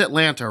that. She's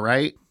Atlanta,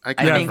 right? I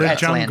think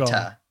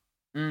Atlanta.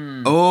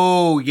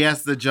 Oh,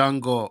 yes, the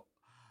jungle.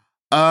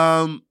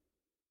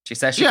 She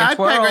says she Yeah, can I'd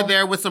twirl. peg her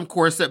there with some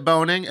corset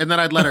boning, and then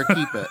I'd let her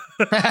keep it.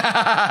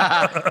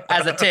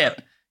 As a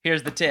tip.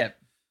 Here's the tip.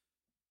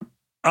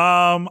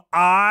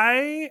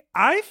 I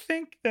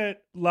think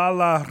that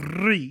La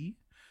Ri.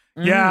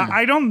 Yeah,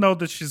 I don't know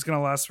that she's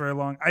gonna last very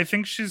long. I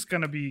think she's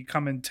gonna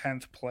come in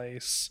 10th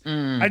place.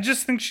 I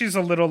just think she's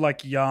a little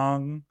like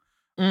young.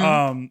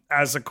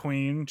 As a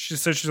queen. She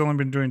says she's only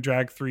been doing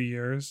drag 3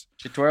 years.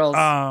 She twirls.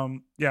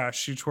 Yeah,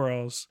 she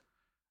twirls.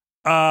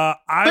 But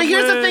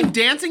here's the thing: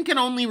 dancing can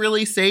only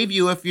really save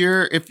you if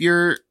you're,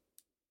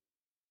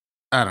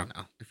 I don't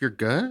know, if you're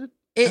good.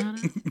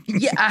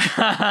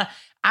 Yeah,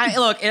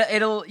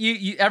 it'll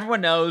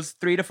everyone knows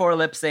 3 to 4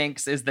 lip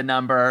syncs is the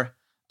number.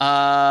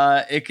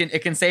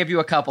 It can save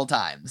you a couple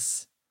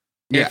times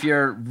if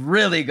you're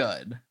really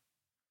good.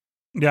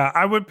 Yeah,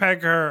 I would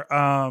peg her.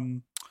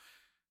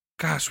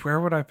 Gosh, where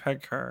would I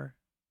peg her?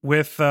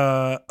 With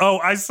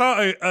I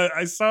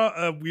saw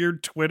a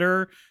weird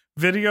Twitter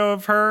video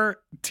of her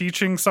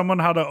teaching someone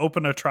how to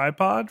open a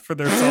tripod for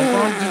their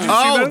cell phone. Did you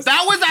see this?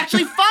 That was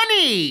actually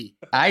funny.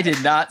 I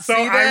did not see So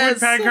this. I would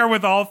peg her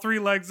with all 3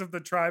 legs of the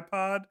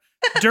tripod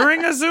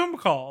during a Zoom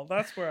call.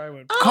 That's where I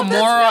would. Kimora,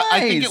 that's I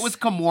think nice. it was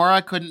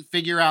Kimora couldn't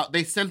figure out.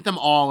 They sent them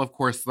all, of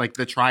course, like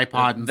the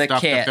tripod and The stuff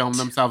kit. to film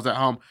themselves at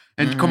home.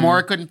 And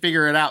Kimora couldn't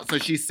figure it out. So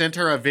she sent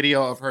her a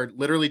video of her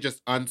literally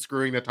just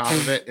unscrewing the top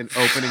of it and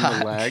opening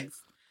the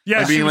legs.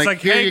 Yeah, And she being was like,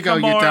 like, "Here "Hey, you go,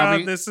 you Kimora,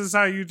 dummy." this is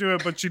how you do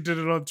it." But she did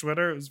it on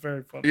Twitter. It was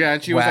very funny. Yeah,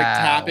 and she was like Wow.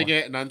 tapping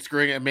it and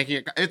unscrewing it and making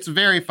it. It's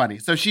very funny.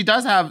 So she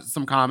does have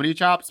some comedy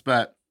chops,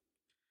 but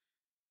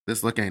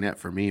this look ain't it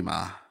for me,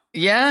 ma.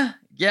 Yeah.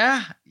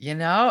 You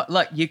know,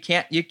 look, you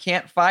can't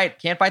fight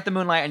the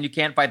moonlight, and you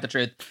can't fight the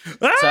truth.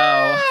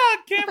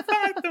 Can't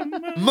fight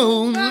the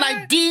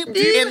Moonlight deep in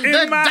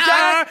the my dark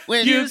heart,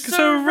 when you you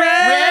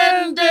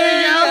surrender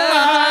your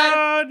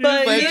heart,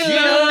 but you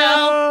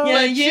know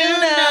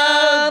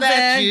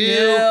that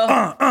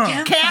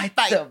you can't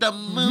fight the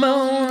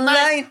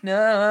moonlight.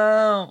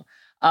 No.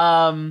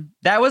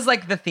 That was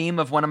like the theme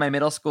of one of my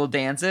middle school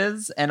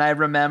dances, and I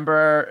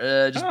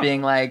remember just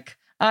being like,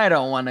 I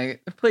don't want to.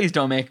 Please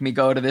don't make me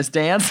go to this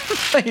dance.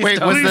 Please Wait,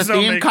 don't. was Please the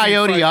don't theme make me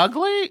Coyote fight.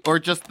 Ugly or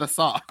just the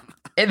song?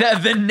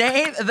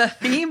 The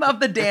theme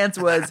of the dance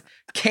was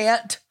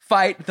 "Can't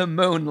Fight the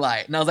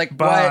Moonlight," and I was like,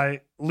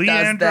 by "What does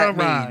Leandra that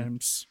mean?"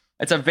 Rhymes.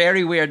 It's a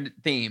very weird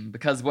theme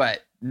because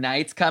what?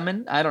 Night's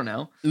coming? I don't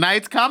know.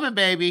 Night's coming,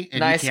 baby, and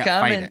Night's you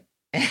can't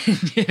coming.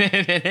 fight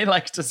it. It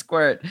likes to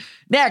squirt.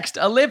 Next,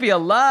 Olivia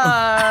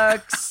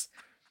Lux.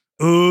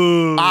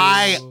 Ooh,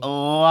 I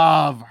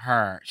love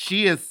her.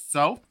 She is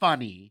so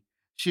funny.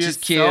 She's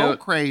so cute.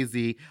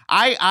 crazy.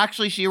 Not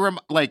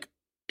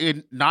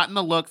in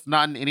the looks,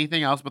 not in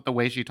anything else, but the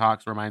way she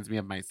talks reminds me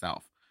of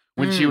myself.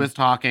 When she was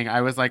talking,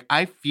 I was like,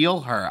 I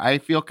feel her. I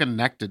feel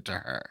connected to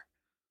her.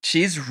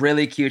 She's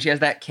really cute. She has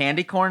that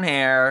candy corn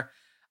hair.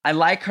 I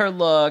like her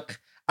look.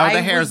 Oh,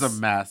 the hair's a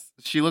mess.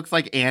 She looks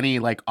like Annie,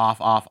 like off.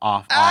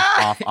 Oh,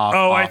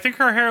 I think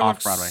her hair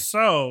looks Off-Broadway.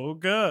 so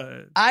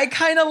good. I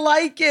kind of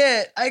like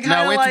it.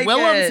 No, it's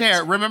Willem's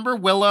hair. Remember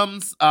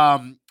Willem's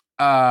Meet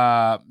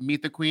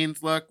the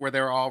Queens look where they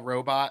were all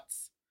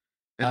robots?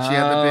 And she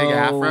had the big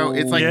afro.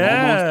 It's like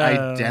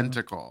almost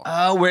identical.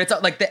 Oh, where it's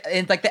like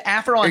the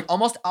afro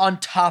almost on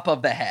top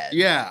of the head.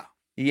 Yeah.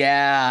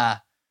 Yeah.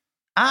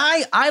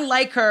 I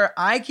like her.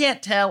 I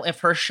can't tell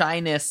if her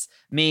shyness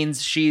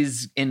means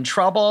she's in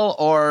trouble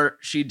or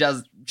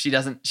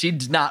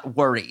she's not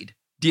worried.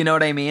 Do you know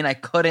what I mean? I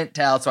couldn't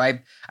tell. So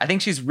I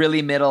think she's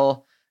really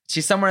middle.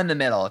 She's somewhere in the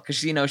middle because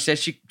she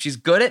says she's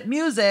good at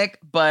music,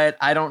 but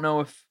I don't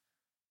know if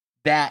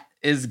that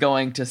is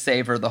going to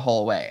save her the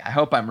whole way. I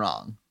hope I'm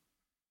wrong.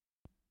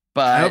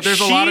 But I hope there's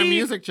a lot of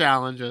music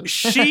challenges.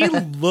 She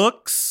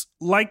looks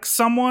like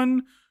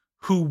someone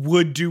who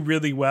would do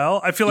really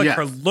well. I feel like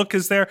her look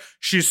is there.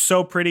 She's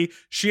so pretty.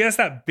 She has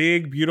that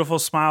big, beautiful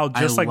smile,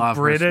 just I like love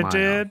her Britta smile.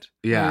 did.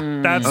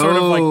 Yeah. That sort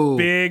of like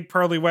big,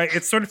 pearly white.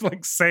 It's sort of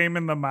like same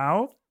in the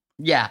mouth.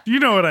 Yeah. You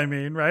know what I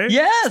mean, right?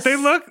 Yes. They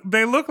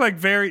look like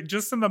very,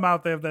 just in the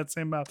mouth, they have that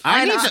same mouth.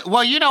 I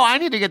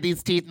need to get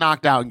these teeth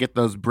knocked out and get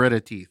those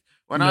Brita teeth.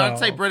 When I would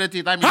say Brita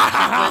teeth, I mean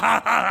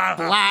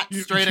flat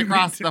straight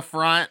across the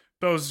front.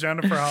 Those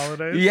Jennifer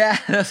Holidays. Yeah,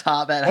 that's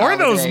hot. That or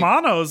those holiday.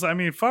 Monos. I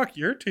mean, fuck,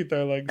 your teeth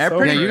are like They're so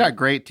pretty- Yeah, you great. got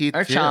great teeth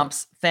Or too.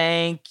 chomps.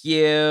 Thank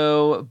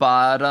you.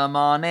 Bought 'em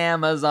on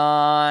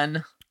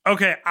Amazon.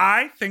 Okay,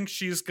 I think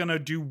she's gonna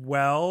do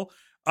well.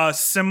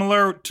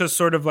 Similar to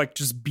sort of like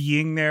just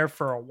being there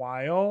for a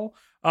while.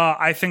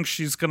 I think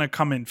she's gonna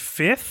come in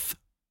 5th.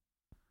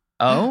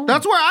 Oh,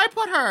 That's where I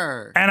put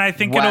her. And I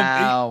think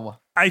wow.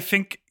 I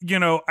think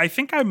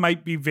I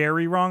might be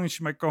very wrong and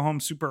she might go home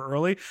super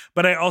early,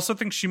 but I also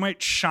think she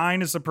might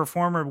shine as a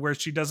performer where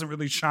she doesn't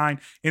really shine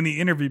in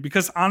the interview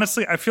because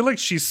honestly, I feel like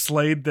she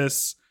slayed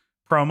this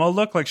promo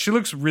look. Like she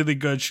looks really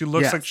good. She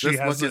looks Yes, like she this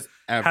has look is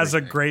a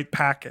everything. great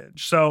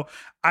package. So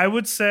I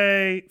would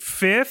say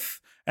 5th,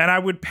 and I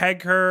would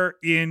peg her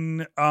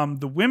in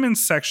the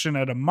women's section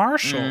at a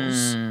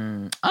Marshall's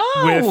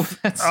Oh,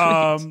 that's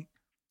sweet.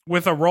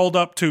 with a rolled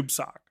up tube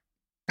sock.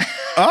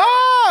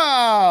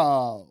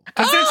 Oh.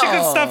 Because then she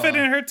could stuff it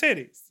in her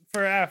titties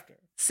for after.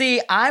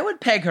 See, I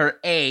would peg her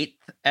 8th,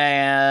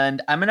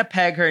 and I'm going to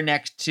peg her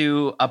next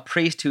to a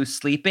priest who's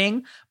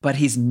sleeping, but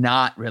he's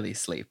not really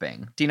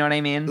sleeping. Do you know what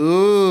I mean?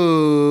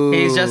 Ooh.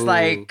 He's just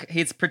like,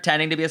 he's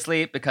pretending to be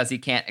asleep because he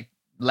can't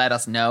let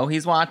us know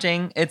he's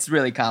watching. It's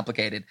really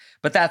complicated,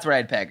 but that's where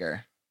I'd peg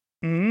her.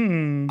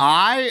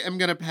 I am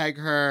going to peg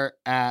her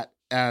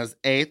as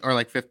 8th or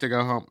like 5th to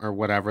go home or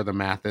whatever the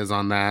math is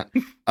on that.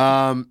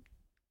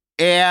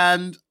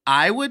 And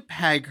I would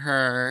peg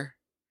her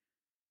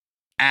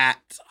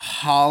at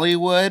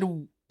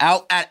Hollywood,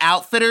 at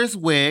Outfitters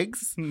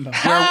Wigs,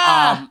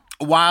 where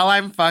while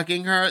I'm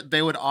fucking her,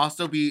 they would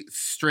also be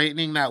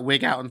straightening that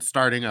wig out and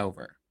starting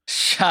over.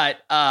 Shut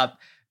up.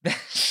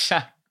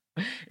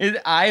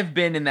 I've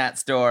been in that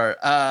store.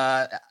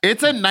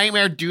 It's a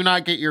nightmare. Do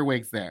not get your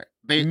wigs there.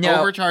 They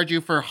overcharge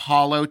you for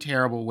hollow,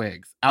 terrible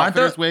wigs.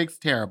 Outfitters Wigs,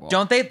 terrible.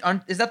 Don't they?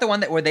 Is that the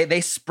one where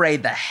they spray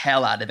the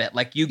hell out of it?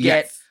 Like you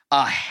get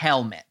a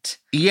helmet.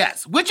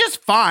 Yes, which is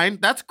fine.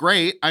 That's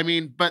great. I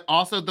mean, but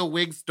also the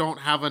wigs don't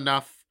have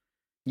enough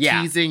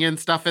teasing and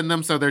stuff in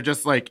them, so they're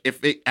just like,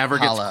 if it ever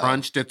gets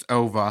crunched, it's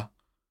over.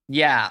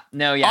 Yeah.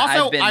 No, yeah.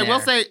 Also, I've been I there. will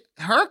say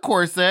her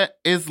corset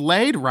is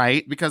laid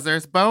right because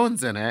there's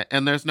bones in it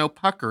and there's no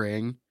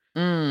puckering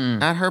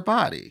at her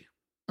body.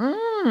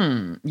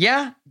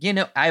 Yeah,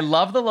 I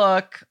love the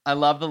look.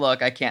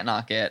 I can't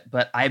knock it,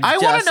 but I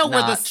want to know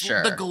where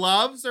sure. the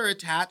gloves are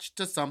attached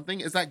to something.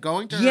 Is that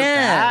going to her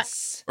back?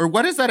 Or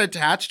what is that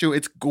attached to?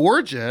 It's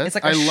gorgeous. It's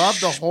like I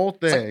love the whole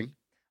thing.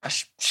 Like a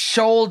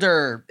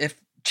shoulder. If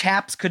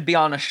chaps could be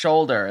on a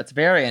shoulder, it's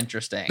very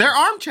interesting. They're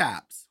arm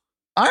chaps.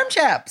 Arm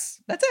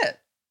chaps. That's it.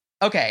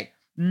 Okay.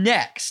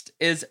 Next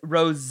is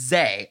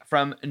Rosé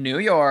from New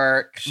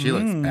York. She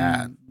looks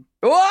bad.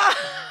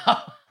 Whoa!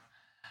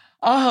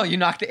 Oh, you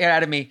knocked the air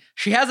out of me.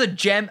 She has a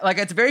gem, like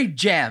it's very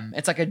gem.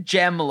 It's like a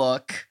gem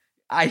look.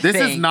 This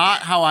is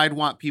not how I'd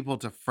want people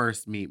to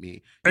first meet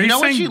me. You know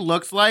what she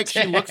looks like?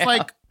 She looks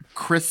like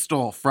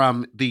Crystal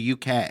from the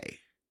UK.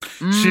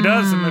 She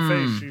does in the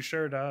face. She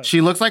sure does.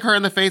 She looks like her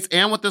in the face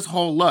and with this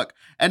whole look.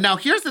 And now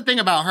here's the thing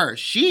about her.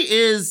 She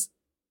is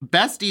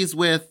besties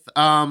with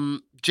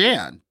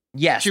Jan.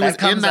 Yes, she was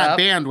in that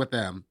band with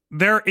them.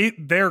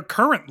 They're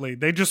currently.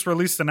 They just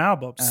released an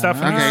album.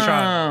 Stephanie's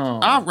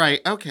Child. All right.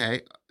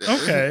 Okay.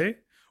 Okay.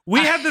 We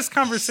had this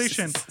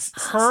conversation.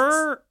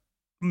 Her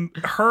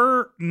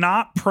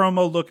not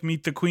promo look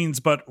Meet the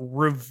Queens, but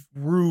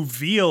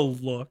reveal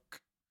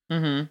look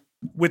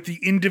with the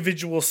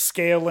individual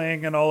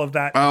scaling and all of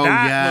that.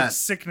 That looks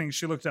sickening.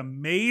 She looked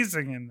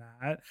amazing in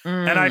that.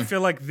 And I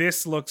feel like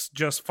this looks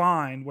just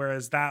fine,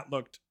 whereas that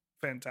looked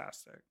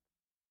fantastic.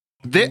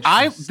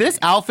 This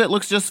outfit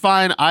looks just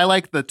fine. I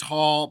like the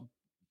tall,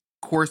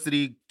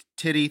 corsety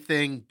titty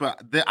thing,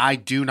 but I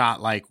do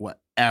not like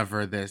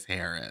whatever this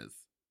hair is.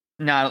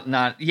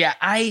 Yeah.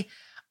 I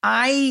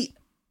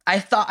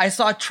thought I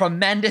saw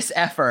tremendous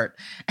effort,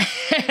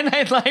 and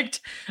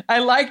I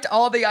liked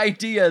all the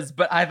ideas,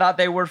 but I thought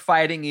they were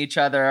fighting each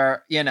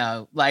other,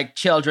 like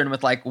children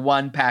with like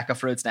one pack of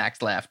fruit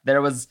snacks left.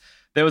 There was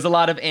a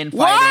lot of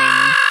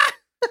infighting.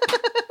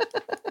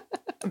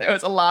 There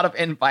was a lot of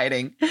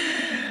infighting.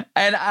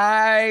 And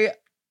I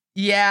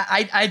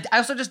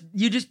also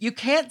you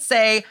can't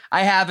say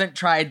I haven't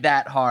tried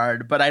that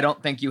hard, but I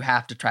don't think you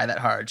have to try that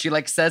hard. She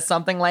like says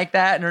something like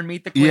that in her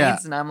Meet the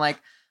Queens, and I'm like,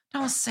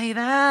 don't say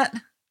that.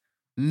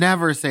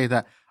 Never say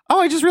that. Oh,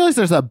 I just realized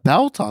there's a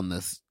belt on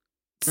this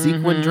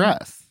sequin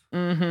dress.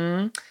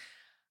 I'm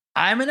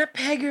gonna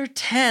peg her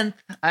 10th.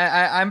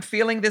 I'm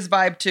feeling this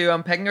vibe too.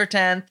 I'm pegging her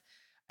 10th,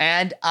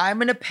 and I'm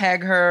gonna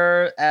peg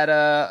her at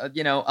a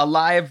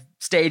live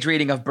stage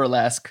reading of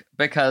Burlesque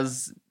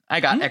because I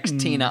got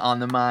Ex-Tina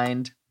on the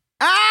mind.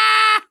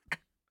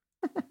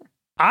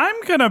 I'm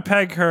going to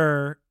peg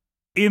her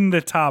in the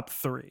top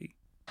 3.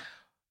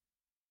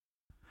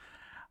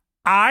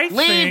 I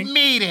think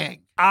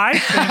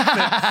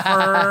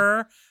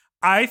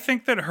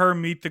that her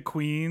Meet the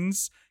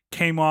Queens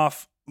came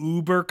off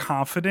uber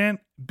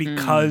confident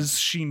because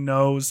she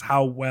knows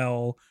how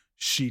well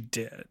she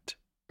did.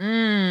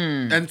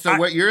 And so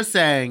what you're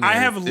saying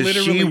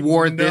is she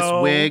wore this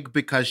wig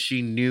because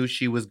she knew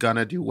she was going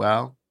to do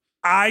well?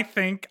 I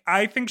think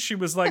she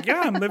was like,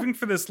 yeah, I'm living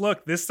for this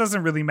look. This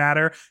doesn't really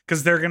matter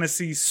because they're going to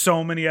see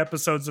so many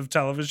episodes of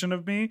television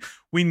of me.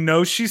 We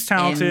know she's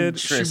talented.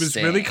 She was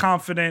really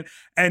confident.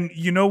 And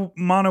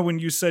Mano, when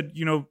you said,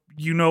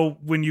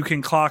 when you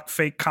can clock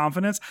fake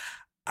confidence,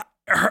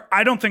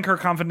 I don't think her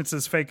confidence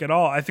is fake at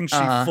all. I think she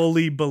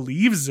fully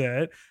believes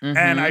it.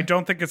 And I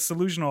don't think it's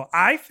delusional.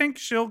 I think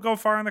she'll go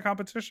far in the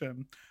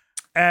competition.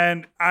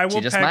 And I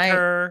will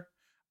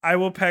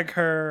peg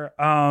her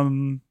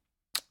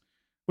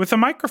with a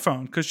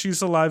microphone because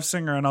she's a live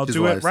singer, and I'll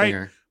do it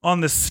right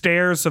on the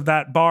stairs of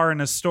that bar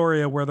in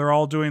Astoria where they're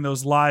all doing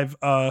those live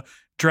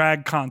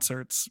drag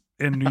concerts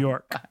in New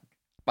York.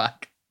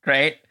 Fuck.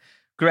 Great.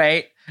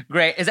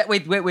 Is that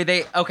with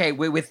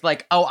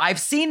like, oh, I've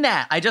seen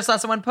that. I just saw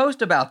someone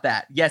post about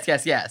that.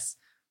 Yes.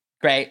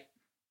 Great.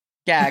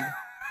 Gag.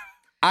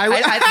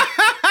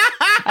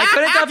 I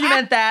couldn't tell if you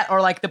meant that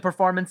or like the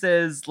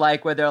performances,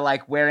 like where they're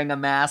like wearing a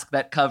mask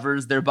that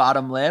covers their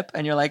bottom lip,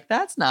 and you're like,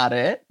 that's not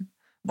it.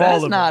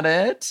 That's not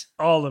it.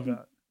 All of it.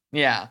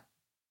 Yeah.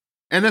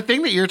 And the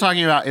thing that you're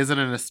talking about isn't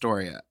in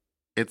Astoria.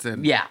 It's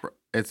in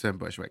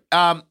Bushwick.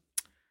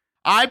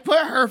 I put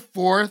her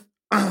fourth,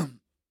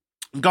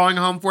 going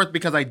home fourth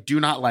because I do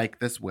not like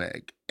this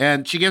wig.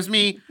 And she gives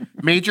me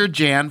major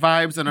Jan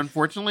vibes, and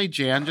unfortunately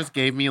Jan just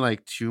gave me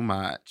like too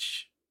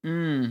much.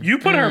 You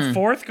put her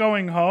fourth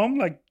going home,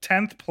 like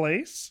 10th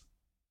place?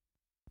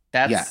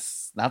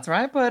 That's where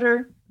I put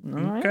her.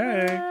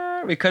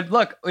 Okay. We could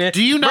look.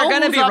 Do you know we're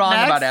gonna who's be up wrong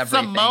next? about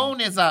everything.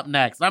 Simone is up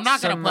next. I'm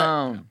not going to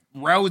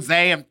put Rose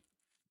in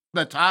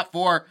the top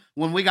 4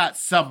 when we got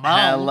Simone.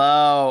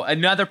 Hello.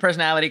 Another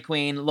personality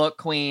queen, look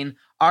queen,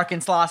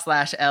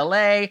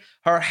 Arkansas/LA.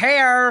 Her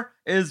hair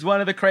is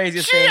one of the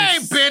craziest She things.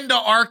 ain't been to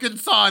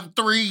Arkansas in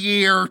 3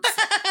 years.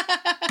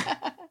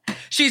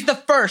 She's the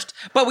first,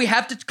 but we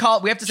have to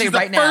say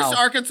right now. She's the first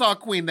Arkansas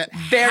queen that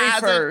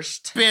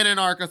hasn't been in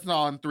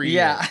Arkansas in 3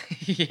 years.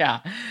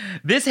 Yeah.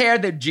 This hair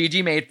that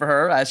Gigi made for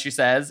her, as she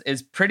says,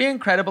 is pretty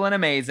incredible and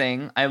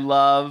amazing. I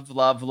love,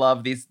 love,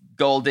 love these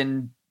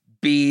golden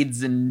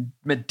beads and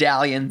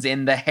medallions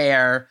in the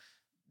hair.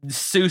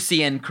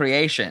 Seussian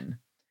creation.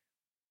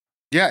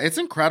 Yeah, it's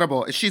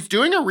incredible. She's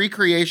doing a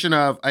recreation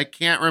of, I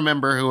can't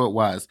remember who it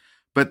was,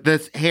 but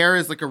this hair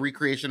is like a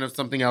recreation of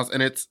something else,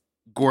 and it's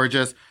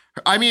gorgeous.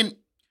 I mean,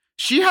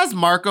 she has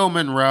Marco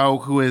Monroe,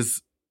 who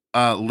is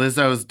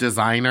Lizzo's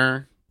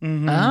designer,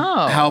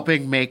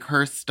 helping make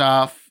her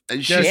stuff.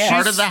 She's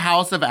part of the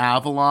House of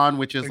Avalon,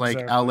 which is like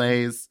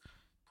LA's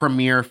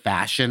premier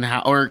fashion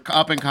house or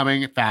up and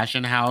coming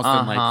fashion house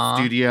and like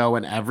studio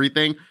and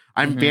everything.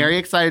 I'm very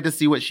excited to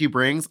see what she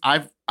brings.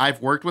 I've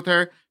worked with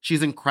her.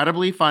 She's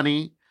incredibly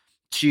funny.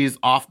 She's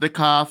off the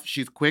cuff.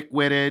 She's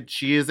quick-witted.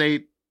 She is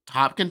a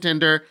top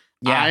contender.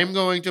 Yeah. I'm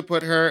going to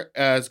put her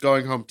as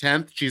going home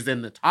 10th. She's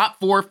in the top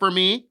 4 for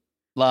me.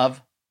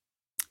 Love.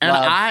 And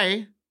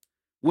I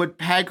would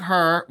peg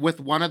her with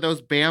one of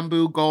those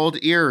bamboo gold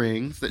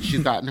earrings that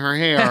she's got in her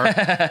hair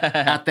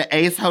at the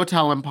Ace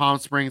Hotel in Palm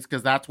Springs,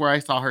 because that's where I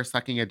saw her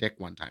sucking a dick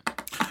one time.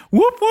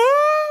 Whoop,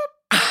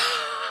 whoop.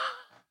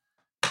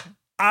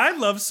 I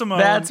love Simone.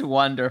 That's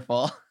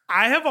wonderful.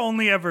 I have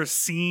only ever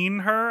seen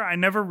her. I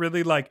never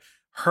really like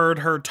heard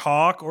her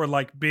talk or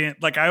like been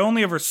like, I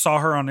only ever saw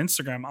her on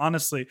Instagram,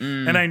 honestly.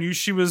 And I knew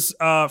she was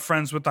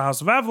friends with the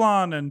House of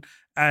Avalon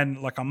and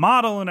like a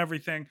model and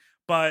everything.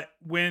 But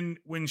when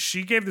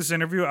she gave this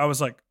interview, I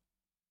was like,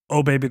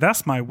 oh baby,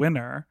 that's my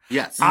winner.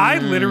 Yes. I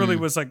literally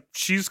was like,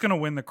 she's going to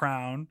win the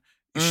crown.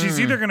 She's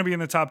either going to be in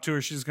the top 2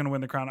 or she's going to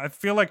win the crown. I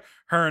feel like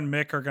her and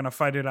Mick are going to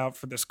fight it out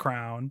for this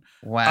crown.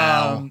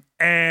 Wow.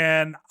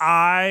 And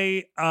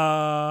I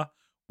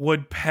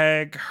would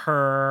peg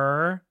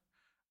her.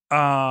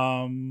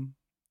 Gosh,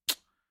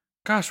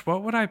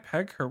 what would I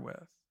peg her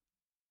with?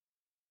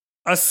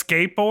 A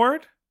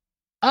skateboard?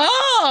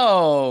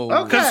 Oh,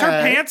 okay. Because her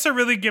pants are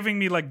really giving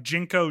me like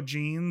Jinko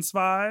jeans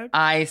vibe.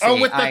 I see. Oh,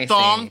 with the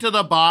thong to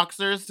the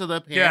boxers to the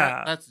pants.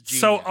 Yeah, that's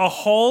genius. So a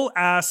whole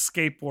ass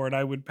skateboard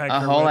I would peg her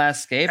with. A whole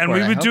ass skateboard. And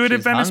we would do it at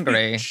she's Venice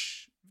hungry.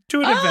 Beach.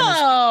 Do it at Venice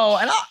Beach. Oh,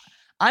 and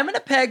I'm going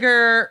to peg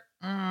her.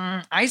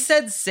 I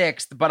said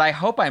 6th, but I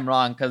hope I'm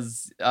wrong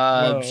because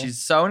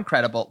she's so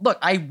incredible. Look,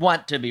 I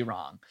want to be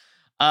wrong.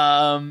 We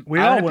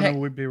all want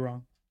to be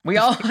wrong. We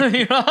all want to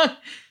be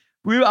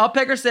wrong. I'll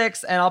peg her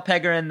 6th, and I'll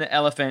peg her in the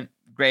elephant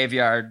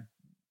graveyard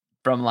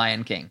from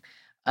Lion King.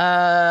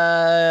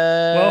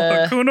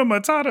 Well, Hakuna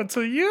Matata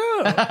to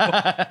you.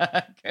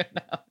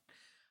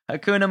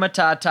 Hakuna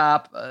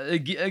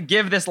Matata.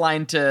 Give this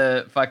line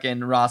to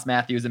fucking Ross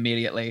Matthews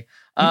immediately.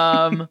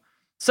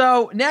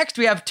 So next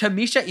we have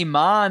Tamisha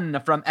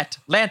Iman from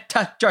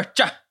Atlanta,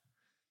 Georgia.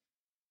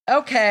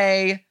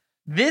 Okay,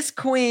 this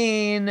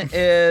queen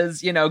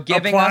is, giving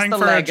applying us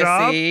the for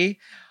legacy.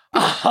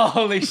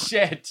 Holy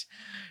shit.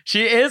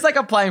 She is like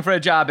applying for a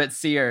job at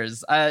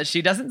Sears.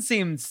 She doesn't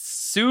seem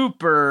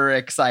super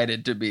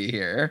excited to be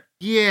here.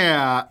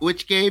 Yeah,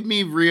 which gave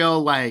me real,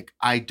 like,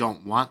 I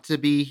don't want to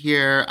be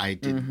here. I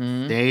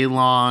didn't stay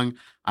long.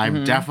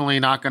 I'm definitely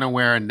not going to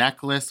wear a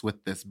necklace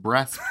with this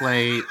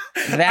breastplate.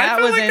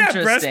 That was like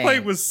interesting. That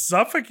breastplate was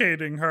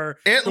suffocating her.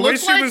 It the way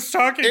looked she like was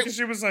talking, because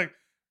she was like,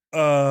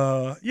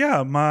 I'm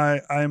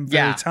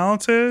very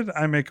talented.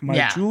 I make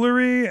my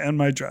jewelry and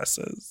my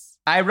dresses.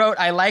 I wrote,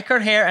 I like her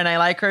hair and I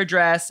like her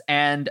dress,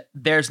 and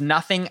there's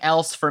nothing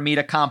else for me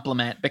to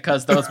compliment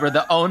because those were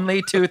the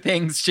only 2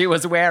 things she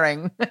was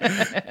wearing.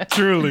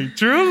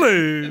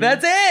 Truly.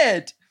 That's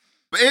it.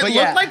 It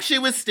looked like she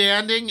was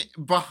standing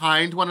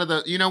behind one of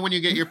the, when you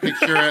get your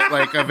picture at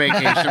like a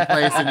vacation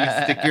place and you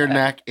stick your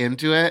neck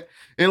into it.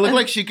 It looked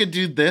like she could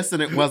do this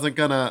and it wasn't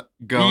going to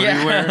go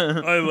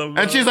anywhere. I love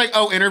that. And she's like,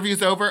 oh,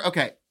 interview's over?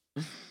 Okay.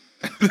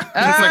 Just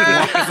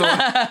like walks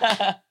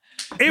away.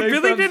 It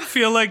really did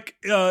feel like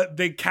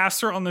they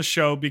cast her on the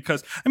show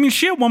because, I mean,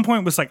 she at one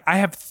point was like, I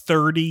have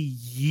 30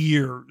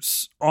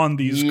 years on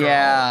these girls.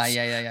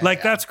 Yeah.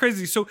 Like, that's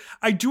crazy. So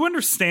I do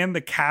understand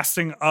the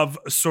casting of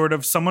sort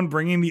of someone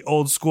bringing the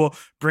old school,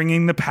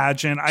 bringing the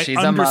pageant. She's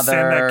I understand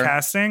a mother. that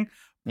casting.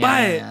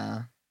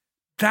 But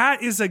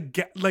that is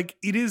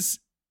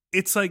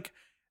it's like,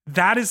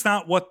 that is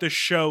not what the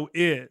show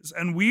is.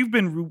 And we've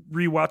been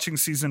rewatching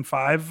season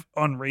 5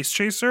 on Race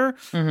Chaser.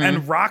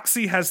 And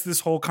Roxy has this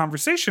whole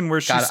conversation where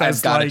she says,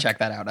 I've got to check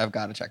that out.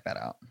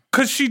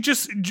 Because she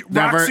just,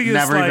 Roxy is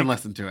never like, even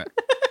listened to it.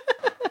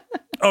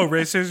 Oh,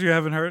 Race Chaser, you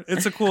haven't heard?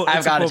 It's a cool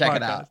I've got to check podcast.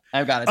 it out.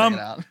 I've got to check it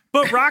out.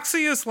 But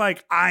Roxy is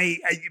like,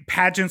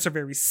 pageants are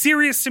very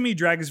serious to me.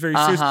 Drag is very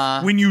serious.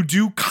 When you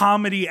do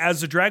comedy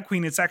as a drag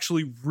queen, it's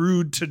actually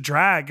rude to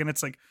drag. And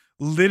it's like,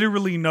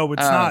 literally, no,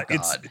 it's not.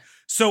 God.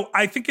 So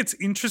I think it's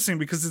interesting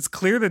because it's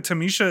clear that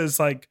Tamisha is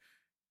like,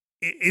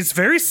 it's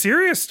very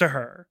serious to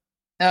her.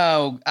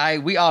 Oh,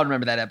 we all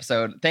remember that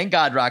episode. Thank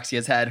God Roxy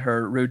has had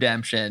her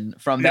redemption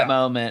from that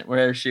moment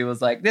where she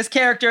was like, this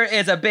character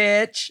is a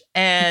bitch,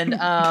 and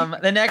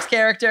the next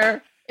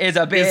character is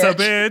a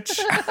bitch.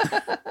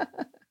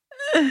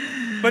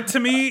 But to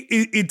me,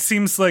 it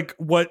seems like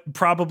what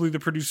probably the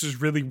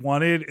producers really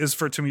wanted is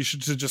for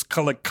Tamisha to just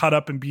cut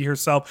up and be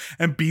herself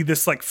and be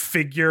this like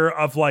figure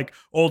of like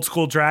old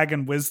school drag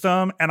and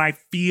wisdom. And I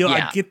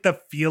get the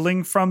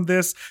feeling from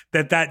this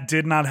that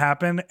did not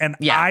happen. And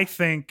I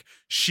think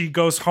she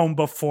goes home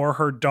before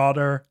her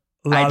daughter,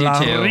 I do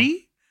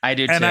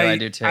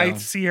too. I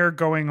see her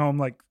going home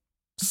like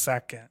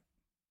second.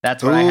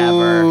 That's where I have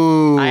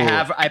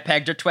her. I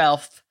pegged her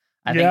 12th.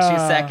 I think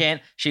she's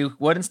second. She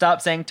wouldn't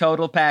stop saying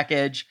total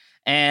package.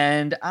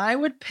 And I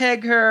would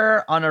peg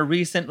her on a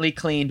recently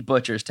cleaned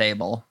butcher's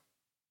table.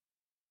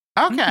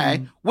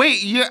 Okay.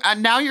 Wait,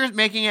 now you're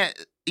making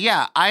it.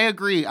 Yeah, I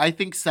agree. I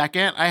think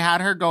second. I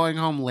had her going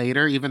home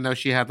later, even though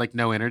she had like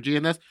no energy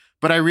in this.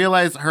 But I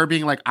realized her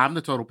being like, I'm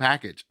the total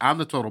package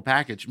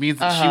means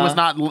that she was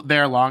not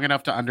there long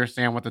enough to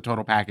understand what the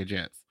total package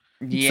is.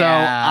 Yeah. So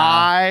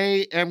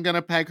I am going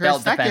to peg her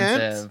Felt second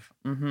defensive.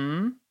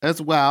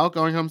 as well,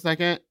 going home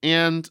second.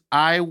 And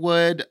I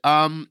would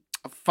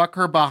fuck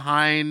her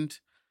behind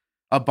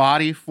a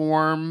body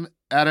form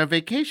at a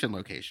vacation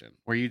location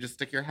where you just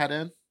stick your head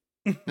in.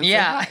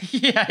 Yeah.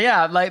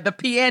 Like the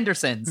P.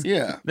 Andersons.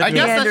 Yeah. The I P.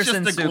 guess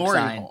Anderson that's just a soup glory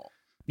sign. hole.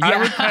 Yeah. I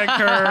would peg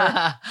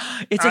her.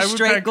 It's a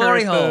straight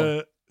glory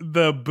hole.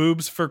 The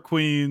Boobs for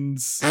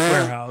Queens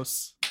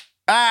warehouse.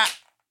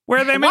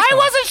 Where they Why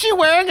wasn't she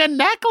wearing a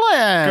necklace?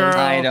 Girl,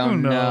 I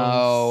don't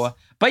know.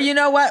 But you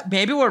know what?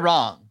 Maybe we're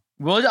wrong.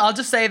 I'll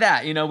just say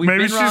that. You know, we've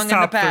Maybe been wrong in the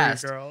top 3,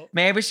 past. girl.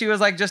 Maybe she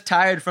was like just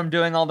tired from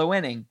doing all the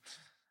winning.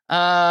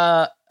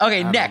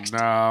 Okay, next.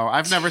 No,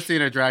 I've never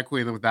seen a drag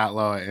queen with that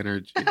low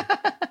energy.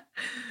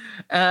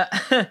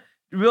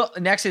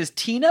 Next is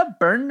Tina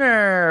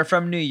Burner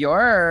from New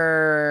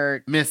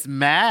York. Miss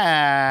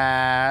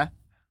Math.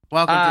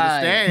 Welcome to the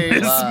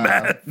stage. Miss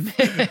Meth.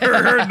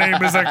 Her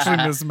name is actually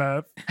Miss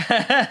Meth.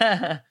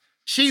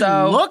 She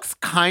looks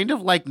kind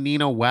of like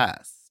Nina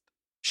West.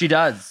 She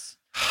does.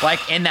 Like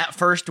in that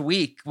first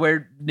week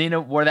where Nina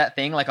wore that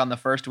thing, like on the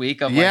first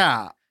week of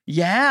yeah.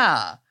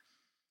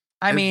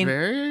 I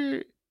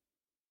mean,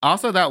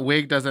 also that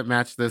wig doesn't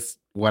match this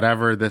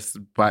whatever this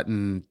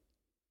button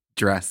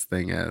dress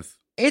thing is.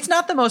 It's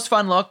not the most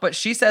fun look, but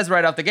she says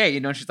right off the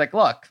gate, she's like,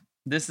 look,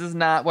 this is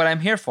not what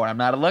I'm here for. I'm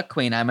not a look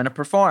queen. I'm going to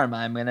perform.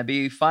 I'm going to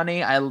be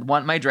funny. I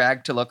want my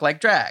drag to look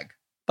like drag.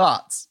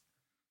 Thoughts?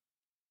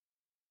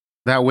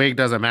 That wig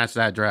doesn't match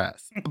that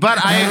dress.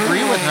 But I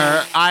agree with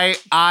her.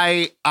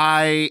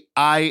 I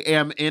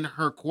am in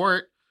her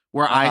court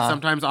where I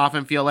sometimes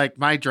often feel like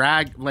my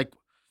drag, like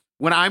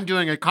when I'm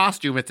doing a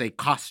costume, it's a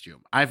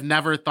costume. I've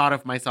never thought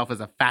of myself as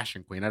a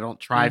fashion queen. I don't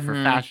try for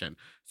fashion.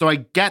 So I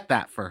get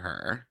that for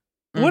her.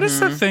 What is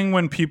the thing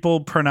when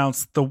people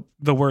pronounce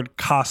the word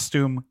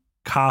costume?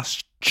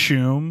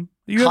 Costume.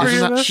 You ever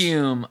hear this?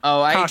 Costume.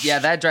 Oh,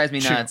 that drives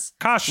me nuts.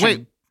 Costume.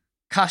 Wait,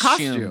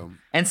 costume.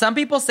 And some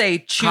people say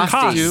Tuesday.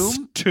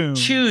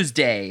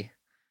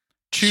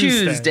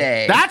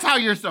 That's how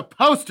you're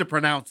supposed to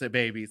pronounce it,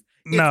 babies.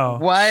 No.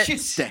 What?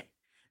 Tuesday.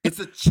 It's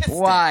a Tuesday.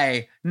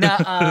 Why?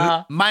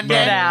 Nuh-uh. Monday.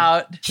 Get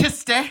out.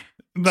 Tuesday.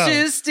 No.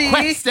 Tuesday.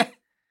 Wednesday.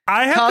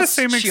 I had the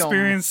same Costume.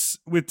 experience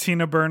with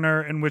Tina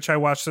Burner in which I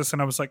watched this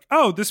and I was like,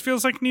 oh, this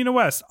feels like Nina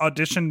West.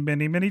 Auditioned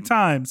many, many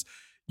times.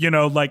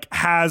 Like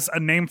has a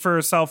name for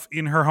herself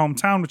in her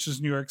hometown, which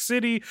is New York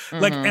City.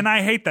 Like, and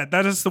I hate that.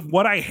 That is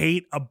what I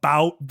hate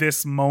about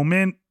this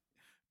moment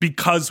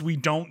because we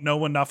don't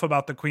know enough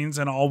about the queens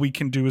and all we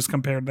can do is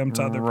compare them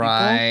to other people.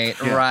 Right.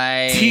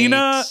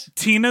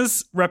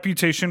 Tina's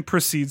reputation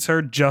precedes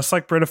her, just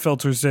like Britta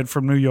Filters did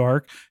from New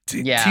York.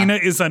 Tina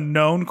is a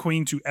known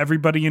queen to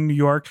everybody in New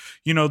York.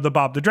 The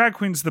Bob the Drag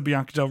Queens, the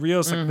Bianca Del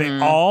Rios, like they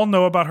all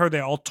know about her. They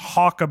all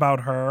talk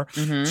about her.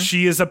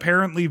 She is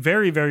apparently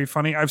very, very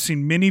funny. I've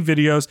seen many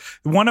videos.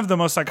 One of the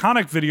most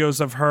iconic videos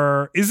of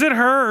her, is it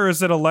her or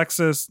is it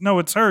Alexis? No,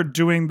 it's her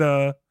doing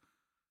the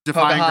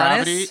Defying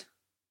Gravity.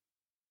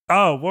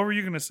 Oh, what were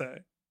you going to say?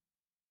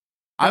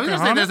 I was going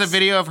to say there's a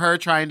video of her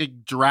trying to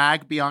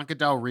drag Bianca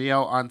Del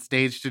Rio on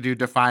stage to do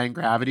Defying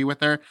Gravity with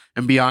her.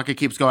 And Bianca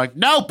keeps going,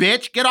 no,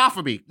 bitch, get off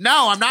of me.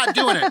 No, I'm not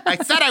doing it. I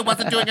said I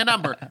wasn't doing a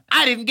number.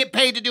 I didn't get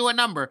paid to do a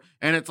number.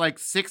 And it's like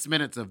 6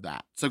 minutes of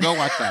that. So go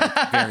watch that.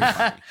 It's very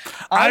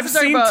funny. I've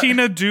seen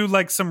Tina do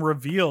like some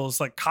reveals,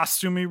 like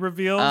costumey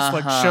reveals,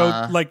 like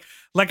show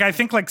like I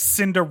think like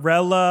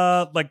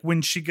Cinderella, like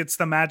when she gets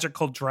the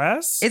magical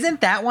dress.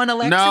 Isn't that one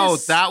Alexis? No,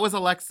 that was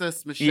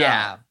Alexis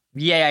Michelle.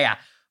 Yeah.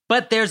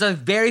 But there's a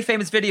very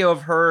famous video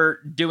of her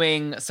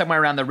doing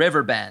Somewhere Around the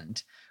River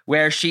Bend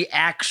where she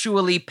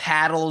actually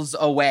paddles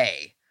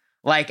away.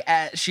 Like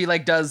she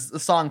like does the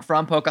song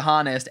from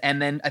Pocahontas, and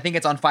then I think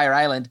it's on Fire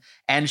Island,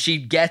 and she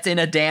gets in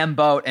a damn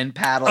boat and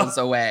paddles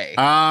away.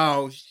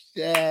 Oh,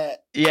 shit.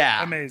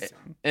 Yeah. Amazing.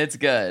 It's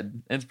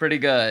good. It's pretty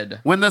good.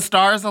 When the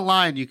stars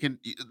align,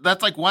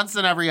 that's like once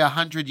in every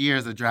 100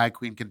 years a drag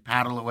queen can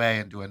paddle away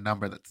and do a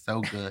number that's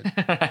so good.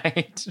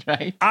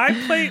 Right.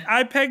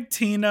 I pegged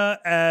Tina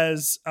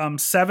as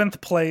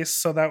 7th place,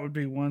 so that would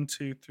be 1,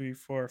 2, 3,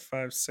 4,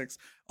 5, 6.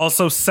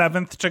 Also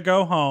 7th to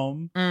go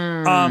home.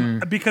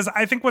 Because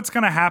I think what's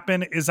going to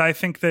happen is I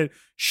think that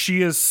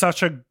she is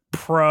such a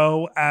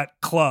pro at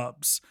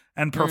clubs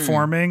and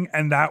performing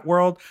and that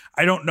world.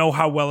 I don't know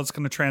how well it's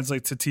going to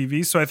translate to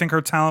TV. So I think her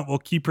talent will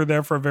keep her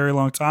there for a very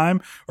long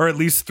time, or at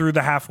least through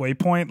the halfway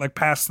point, like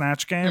past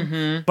Snatch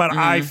Game. But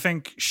I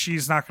think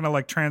she's not going to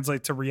like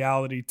translate to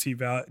reality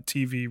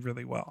TV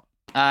really well.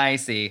 I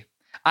see.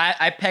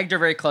 I pegged her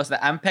very close to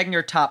that. I'm pegging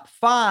her top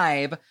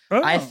 5.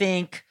 Oh. I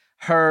think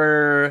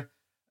her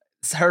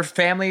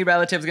family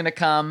relative's going to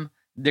come.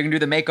 They're going to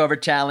do the makeover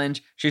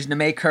challenge. She's going to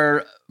make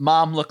her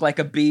mom look like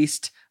a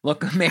beast.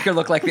 Make her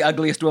look like the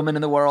ugliest woman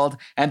in the world,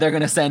 and they're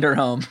going to send her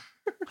home.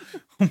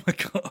 Oh my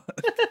God.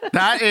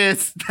 That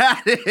is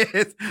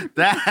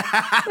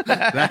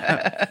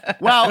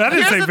well, that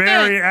is here's a the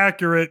very thing.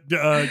 accurate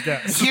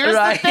guess. Here's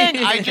Right. the thing.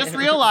 I just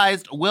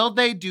realized, will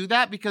they do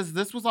that? Because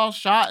this was all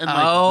shot in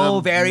like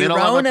the very middle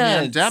of a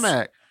Ronas.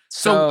 pandemic.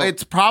 So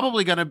it's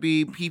probably going to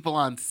be people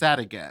on set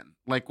again.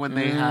 Like when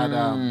they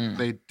had,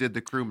 they did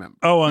the crew member.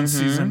 Oh, on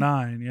season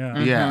 9. Yeah.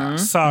 Yeah.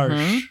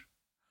 Sarge.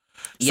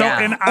 So,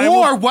 Yeah.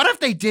 And what if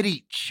they did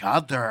each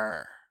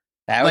other?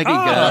 That would Like be in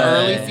good. the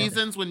early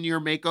seasons when your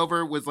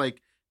makeover was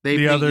like they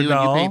The paint other you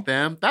doll? and you paint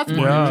them. That's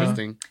more Yeah.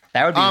 interesting.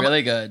 That would be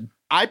really good.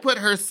 I put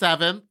her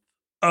 7th,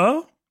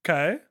 Oh,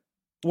 okay.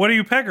 What do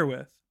you peg her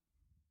with?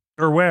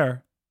 Or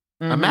where?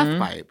 a meth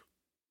pipe.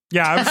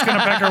 Yeah, I was going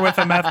to peg her with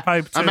a meth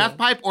pipe too. A meth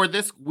pipe or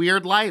this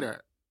weird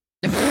lighter.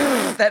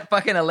 That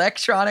fucking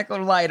electronic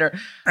lighter.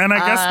 And I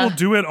guess we'll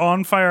do it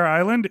on Fire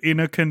Island in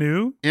a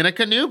canoe. In a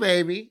canoe,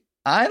 baby.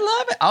 I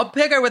love it. I'll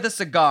pick her with a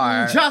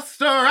cigar.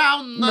 Just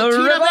around the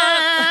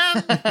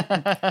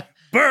Tina band.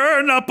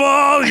 Burn up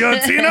all your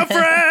Tina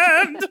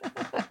friend.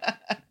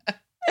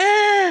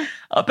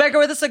 I'll pick her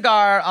with a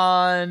cigar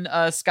on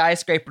a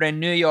skyscraper in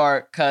New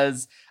York,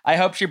 because I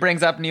hope she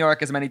brings up New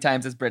York as many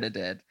times as Britta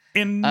did.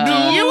 In New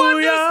you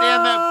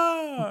understand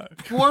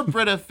York. Poor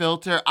Britta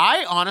Filter.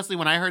 I honestly,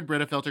 when I heard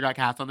Britta Filter got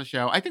cast on the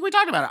show, I think we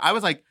talked about it. I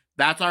was like,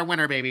 that's our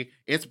winner, baby.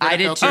 It's Britta I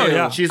did Filter. too. Oh,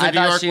 yeah. She's a New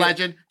York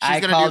legend. She's I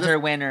gonna called do this. her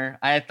winner.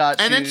 I thought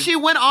And then she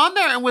went on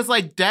there and was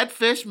like, dead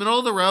fish, middle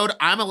of the road.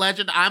 I'm a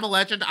legend. I'm a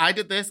legend. I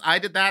did this. I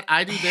did that.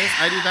 I do this.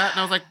 I do that. And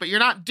I was like, but you're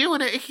not doing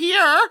it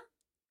here.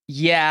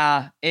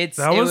 Yeah, it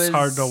was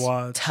hard to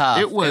watch. Tough.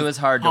 It was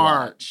hard to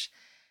watch.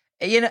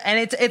 You know,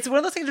 and it's one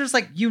of those things where it's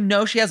like, you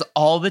know, she has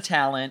all the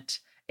talent.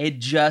 It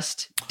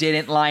just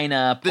didn't line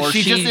up. Or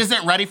She just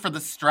isn't ready for the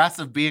stress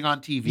of being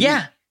on TV.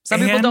 Yeah. Some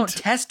people And- don't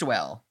test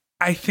well.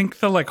 I think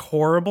the like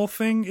horrible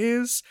thing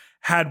is,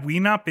 had we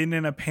not been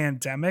in a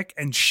pandemic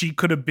and she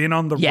could have been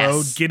on the Yes.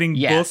 road getting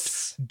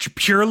Yes. booked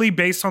purely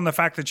based on the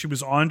fact that she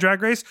was on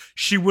Drag Race,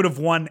 she would have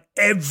won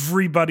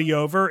everybody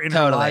over in her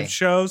Totally. live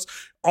shows.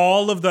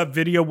 All of that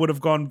video would have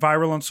gone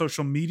viral on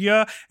social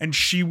media, and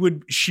she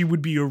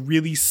would be a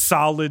really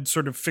solid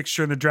sort of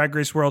fixture in the Drag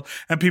Race world.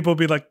 And people would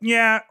be like,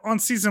 yeah, on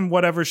season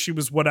whatever, she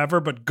was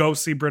whatever, but go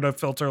see Britta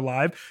Filter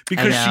live,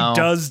 because she know.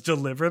 does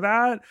deliver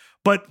that.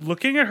 But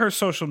looking at her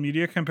social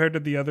media compared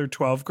to the other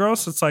 12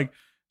 girls, it's like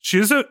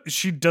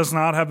she does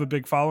not have a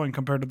big following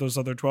compared to those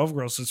other 12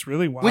 girls. It's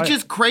really wild. Which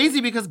is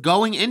crazy because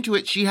going into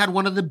it, she had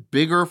one of the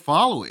bigger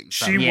followings.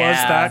 she was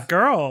Yeah. that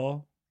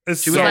girl.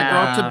 She was like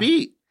Yeah. girl to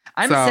beat.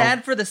 I'm So-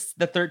 sad for the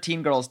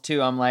 13 girls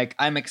too. I'm like,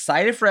 I'm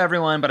excited for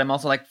everyone, but I'm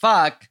also like,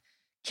 fuck,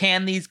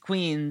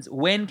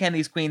 when can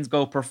these queens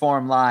go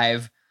perform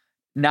live?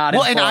 Not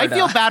Well, in and I Florida?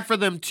 feel bad for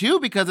them too,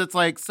 because it's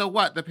like, so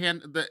what?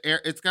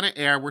 It's gonna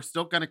air. We're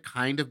still gonna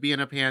kind of be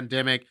in a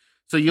pandemic,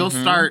 so you'll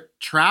start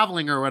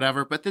traveling or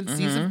whatever. But then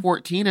season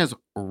 14 is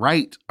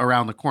right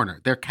around the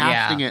corner. They're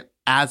casting it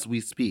as we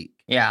speak.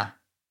 Yeah.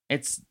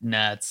 It's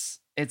nuts.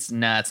 It's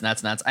nuts.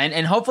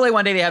 And hopefully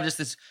one day they have just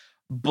this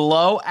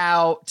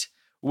blowout,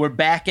 we're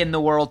back in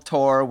the world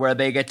tour where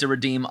they get to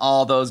redeem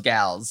all those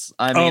gals.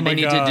 I mean, they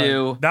need to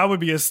do... that would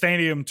be a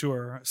stadium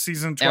tour,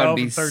 season 12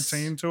 and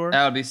 13 tour.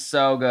 That would be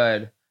so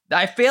good.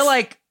 I feel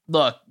like,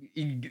 look,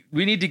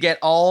 we need to get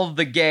all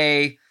the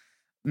gay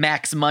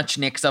Max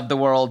Muchnicks of the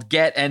world,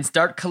 get and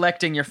start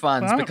collecting your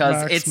funds Not because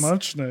Max it's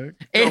Muchnick.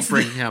 Don't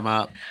bring him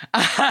up.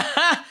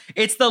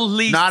 it's the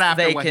least Not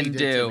after they what he can did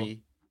to do. me.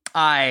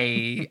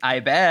 I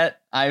bet.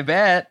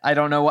 I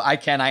don't know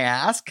what can I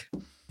ask?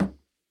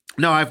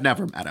 No, I've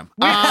never met him.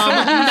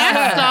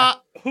 Next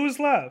up, Who's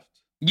left?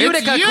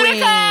 Utica it's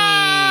Queen.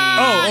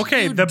 Oh,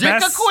 okay. The Utica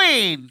best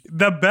Queen.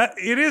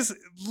 It is.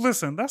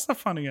 Listen, that's a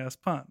funny ass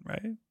pun,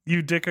 right?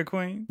 You dick a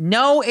queen.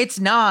 No, it's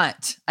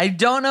not. I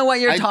don't know what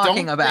you're I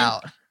talking don't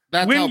about.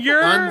 That's When how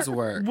you're puns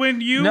work. when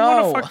you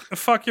No. want to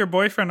fuck your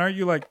boyfriend, aren't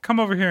you like, come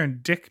over here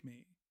and dick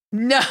me?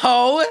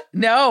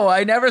 No,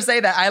 I never say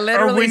that. I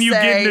literally Or when you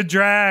say, get into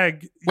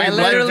drag, Wait, I what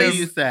literally- do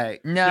you say?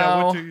 no.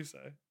 yeah, what do you say?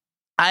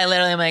 I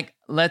literally am like,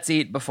 let's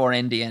eat before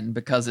Indian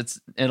because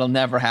it'll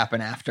never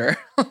happen after.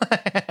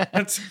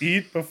 Let's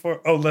eat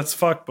before. Oh, let's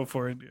fuck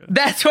before India.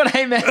 That's what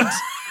I meant.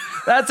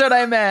 That's what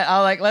I meant. I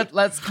was like,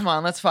 let's come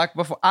on, let's fuck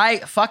before.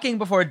 Fucking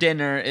before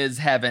dinner is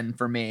heaven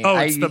for me. Oh,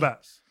 it's the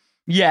best.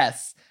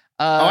 Yes.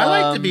 I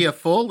like to be a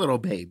full little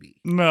baby.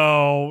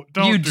 No,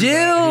 don't. You do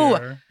that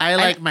do? here. I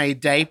like my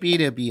diaper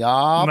to be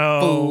all No,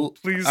 full.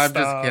 please I'm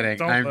stop. just kidding.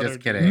 Don't I'm let her just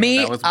do kidding. that. Me,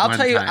 That was I'll one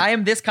tell you, time. I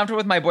am this comfortable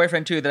with my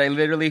boyfriend too that I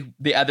literally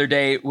the other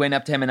day went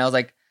up to him and I was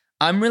like,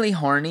 I'm really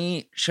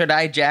horny. Should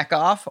I jack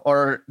off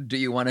or do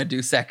you want to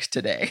do sex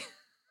today?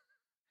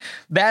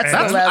 That's the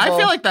level. I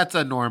feel like that's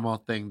a normal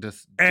thing to do.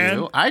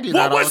 And I do what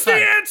that all was the the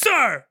time.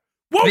 answer?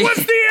 What was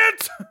the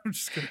answer? I'm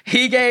just kidding.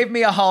 He gave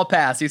me a hall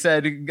pass. He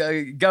said,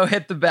 go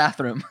hit the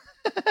bathroom.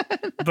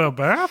 The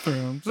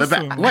bathroom.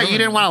 What, you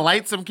didn't want to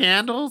light some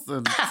candles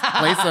and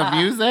play some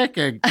music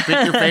and pick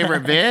your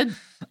favorite vid?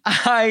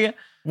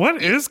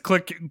 What is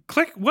click?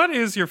 What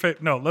is your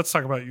favorite? No, let's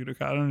talk about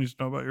Utica. I don't need to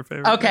know about your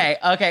favorite.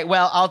 Okay.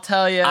 Well, I'll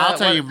tell you. I'll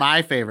tell you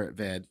my favorite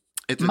vid.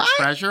 It's a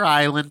Treasure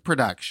Island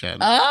production.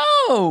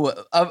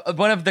 Oh,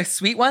 one of the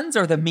sweet ones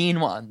or the mean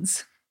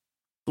ones?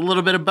 A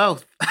little bit of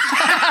both.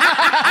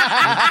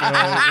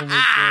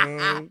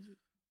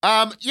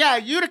 Yeah,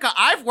 Utica.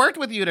 I've worked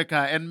with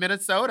Utica in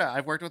Minnesota.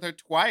 I've worked with her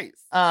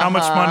twice. How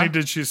much money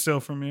did she steal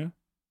from you?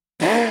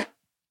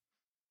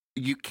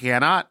 You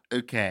cannot.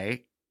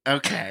 Okay.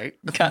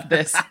 Cut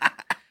this.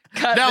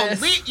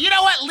 You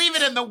know what? Leave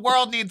it in. The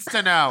world needs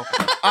to know.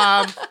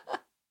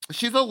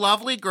 She's a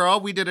lovely girl.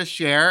 We did a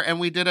share and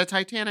we did a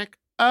Titanic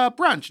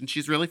brunch, and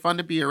she's really fun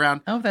to be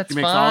around. Oh, that's She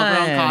makes all of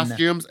her own fun.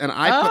 costumes, and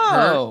I put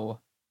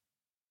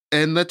her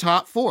in the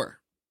top 4.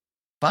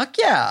 Fuck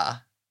yeah.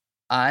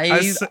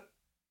 I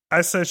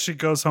said she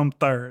goes home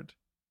third.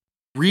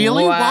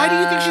 Really? Why do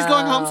you think she's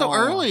going home so Wow.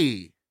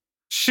 early?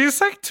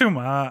 She's like too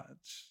much.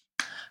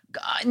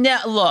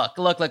 Now look.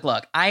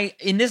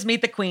 In this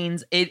Meet the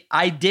Queens,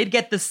 I did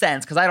get the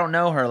sense, because I don't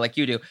know her like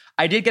you do.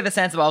 I did get the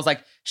sense of I was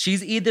like,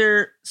 she's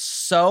either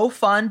so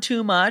fun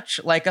too much,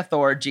 like a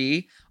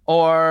Thorgy,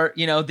 or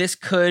this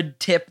could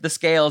tip the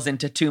scales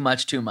into too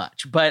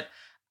much. But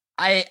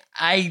I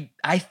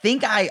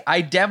think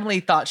I definitely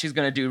thought she's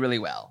gonna do really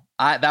well.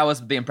 That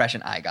was the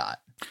impression I got.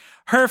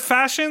 Her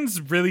fashions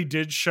really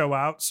did show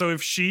out. So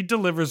if she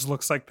delivers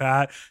looks like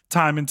that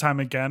time and time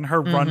again, her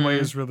runway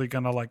is really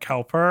going to like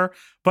help her.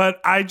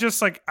 But I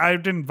just I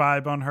didn't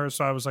vibe on her.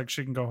 So I was like,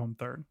 she can go home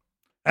third.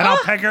 And I'll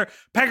peg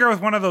her with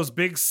one of those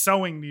big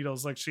sewing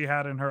needles like she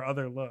had in her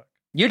other look.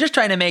 You're just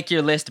trying to make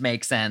your list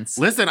make sense.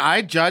 Listen,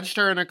 I judged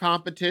her in a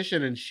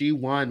competition, and she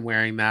won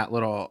wearing that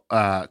little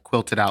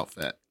quilted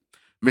outfit.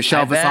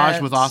 Michelle I Visage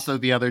bet. was also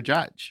the other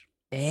judge.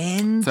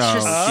 Interesting. So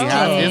she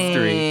has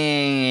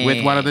history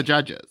with one of the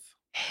judges.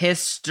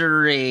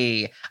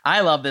 History.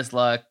 I love this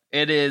look.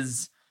 It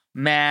is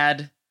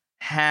Mad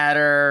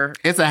Hatter.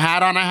 It's a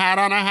hat on a hat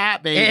on a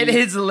hat, baby. It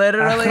is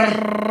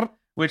literally,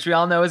 which we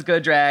all know is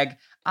good drag.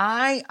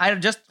 I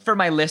just for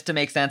my list to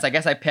make sense, I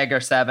guess I peg her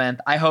 7th.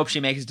 I hope she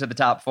makes it to the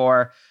top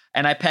 4.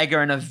 And I peg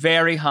her in a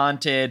very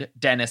haunted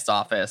dentist's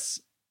office.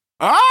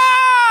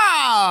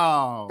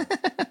 Oh!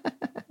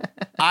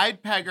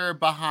 I'd peg her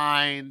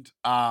behind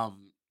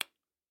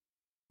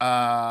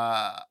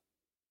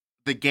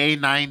the gay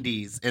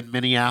 90s in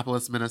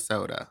Minneapolis,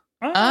 Minnesota.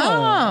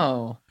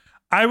 Oh.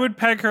 I would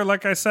peg her,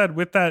 like I said,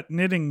 with that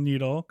knitting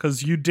needle,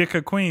 because you dick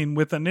a queen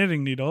with a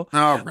knitting needle.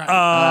 All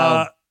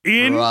right.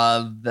 In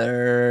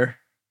Brother.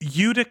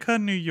 Utica,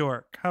 New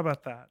York. How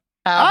about that?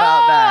 How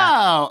about that?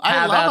 Oh, I How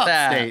love about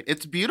that? upstate.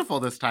 It's beautiful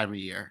this time of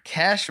year.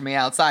 Cash me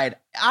outside.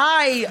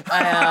 I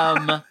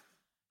am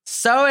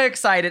so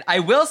excited. I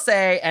will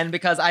say, and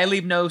because I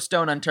leave no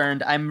stone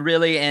unturned, I'm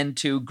really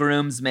into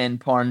groomsmen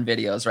porn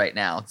videos right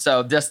now.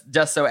 So just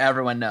so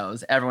everyone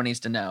knows, everyone needs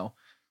to know.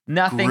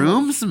 Nothing.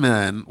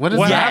 Groomsmen? What is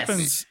What that?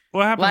 happens?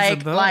 What happens in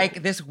those?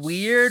 Like this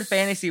weird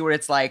fantasy where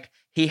it's like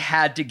he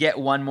had to get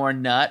one more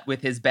nut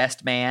with his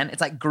best man.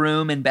 It's like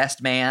groom and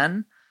best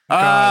man. Oh,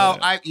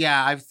 Got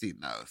I've seen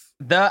those.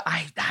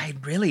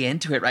 I'm really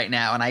into it right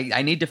now, and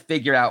I need to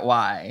figure out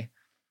why.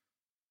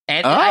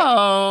 And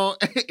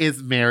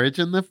is marriage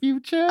in the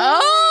future?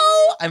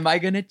 Am I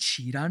gonna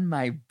cheat on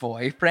my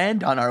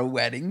boyfriend on our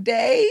wedding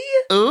day?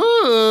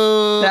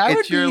 Ooh, That would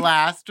it's your be-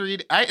 last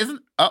read.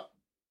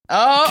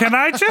 Oh, Can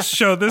I just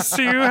show this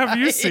to you? Have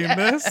you seen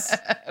this?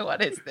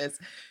 What is this?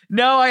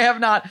 No, I have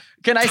not.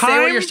 Can I say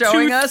what you're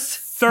showing us?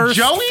 Thirst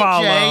Joey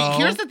follow. J.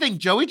 Here's the thing.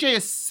 Joey J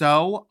is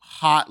so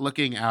hot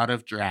looking out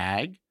of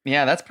drag.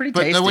 Yeah, that's pretty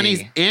But tasty. then when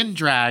he's in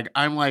drag,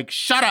 I'm like,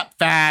 shut up,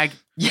 fag.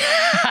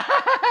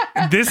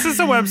 This is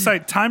a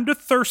website, time to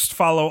thirst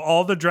follow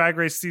all the Drag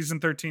Race season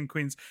 13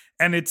 queens.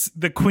 And it's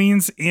the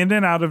queens in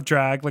and out of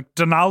drag. Like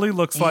Denali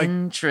looks like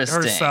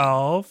Interesting.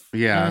 herself.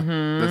 Yeah,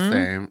 Mhm. the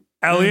same.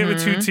 Elliot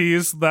with two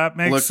T's, that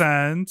makes Looks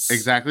sense.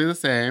 Exactly the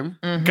same.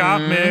 Mhm.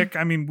 Got Mick.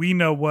 I mean, we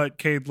know what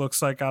Cade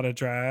looks like out of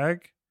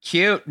drag.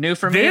 Cute. New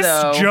for me, This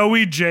though.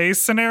 Joey J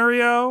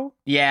scenario.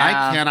 Yeah.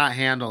 I cannot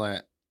handle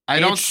it.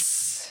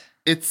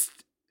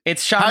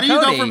 It's Sean how do you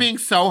Cody. go from being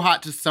so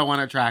hot to so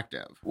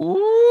unattractive?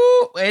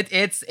 Ooh,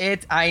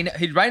 I know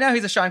right now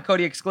he's a Sean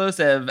Cody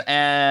exclusive,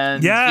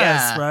 and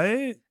Yes, yeah.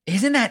 right?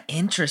 Isn't that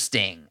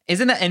interesting?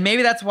 And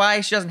maybe that's why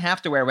she doesn't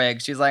have to wear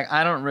wigs. She's like,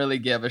 I don't really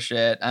give a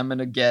shit. I'm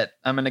gonna get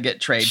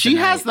trade. She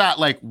tonight. has that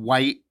like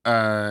white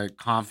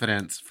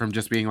confidence from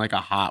just being like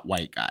a hot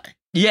white guy.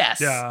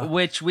 Yes, Yeah.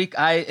 which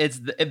it's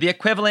the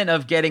equivalent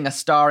of getting a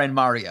star in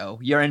Mario.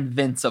 You're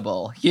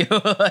invincible. You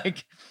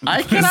like.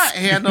 I cannot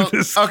handle.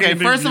 this Okay,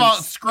 Candy first of all,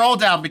 Muse. scroll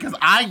down because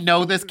I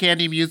know this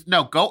Candy Muse.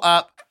 No, go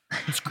up.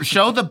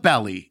 Show the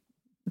belly.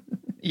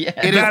 Yeah,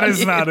 That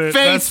is not it.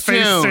 That's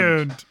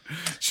Face-tuned. face-tuned.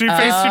 She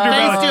face-tuned her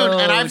belly.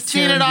 Facetune, and I've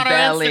seen it tuned on her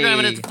belly. Instagram,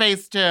 and it's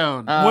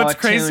Facetune. What's a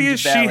crazy tuned is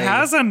she belly.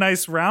 has a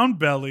nice round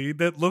belly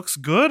that looks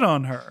good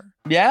on her.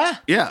 Yeah,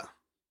 Yeah,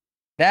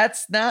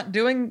 that's not.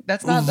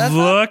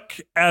 Look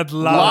at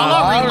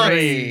Lala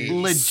Lari.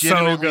 looks So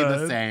legitimately good.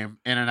 the same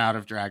in and out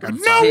of drag. I'm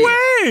No sorry.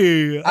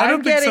 way! I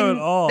don't think so at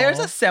all. There's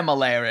a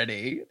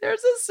similarity.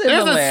 There's a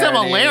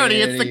similarity.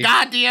 It's the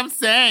goddamn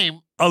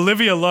same.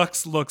 Olivia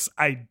Lux looks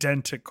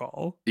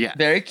identical Yeah.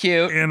 Very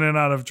cute. in and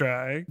out of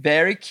drag.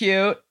 Very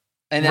cute.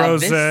 And now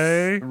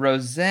Rosé.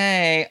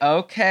 Rosé.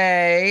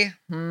 Okay.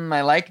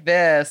 I like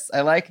this.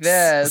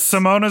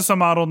 Simona's a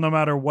model no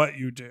matter what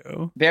you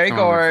do. Very Oh,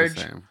 gorge.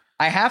 it's the same.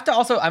 I have to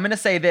also, I'm going to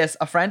say this.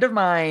 A friend of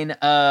mine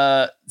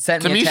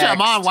sent me a Tamisha text.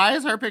 Amon, why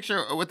is her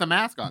picture with the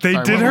mask on? They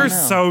Sorry, did what her was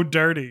know. so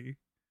dirty.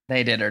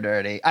 They did her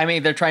dirty. I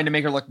mean, they're trying to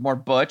make her look more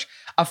butch.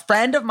 A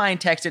friend of mine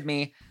texted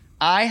me,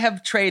 I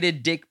have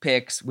traded dick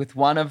pics with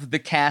one of the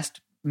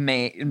cast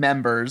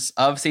members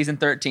of season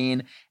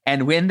 13,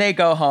 and when they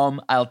go home,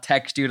 I'll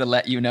text you to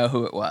let you know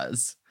who it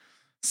was.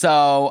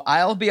 So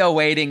I'll be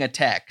awaiting a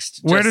text.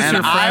 Where does And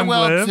your I friend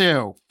will live?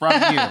 too, from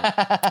you.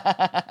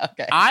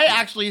 Okay. I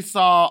actually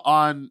saw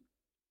on.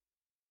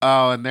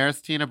 Oh, and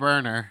there's Tina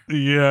Burner.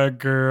 Yeah,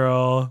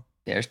 girl.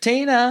 There's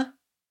Tina.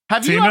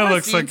 Have you Tina ever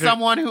looks seen like a-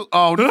 someone who?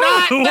 Oh, not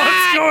What's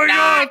that, going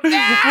not on?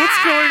 that!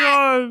 What's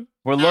going on?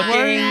 We're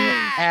looking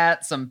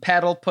at some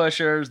pedal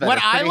pushers that When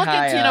are I pretty look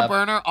high at Tina up.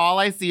 Burner, all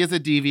I see is a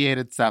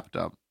deviated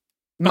septum.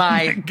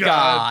 My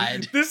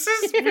God. This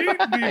is we need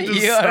to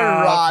You are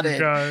stop, rotted.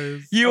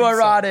 guys. You I'm are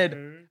rotted.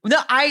 sorry. No,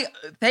 I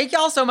thank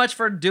y'all so much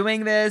for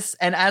doing this.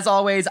 And as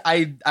always,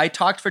 I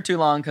talked for too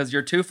long because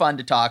you're too fun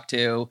to talk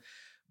to.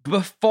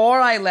 Before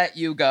I let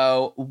you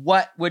go,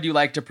 what would you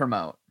like to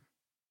promote?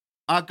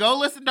 Go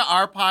listen to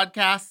our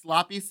podcast,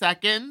 Sloppy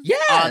Seconds,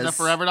 Yes. on the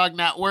Forever Dog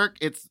Network.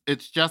 It's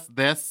just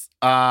this,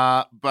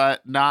 but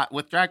not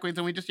with drag queens,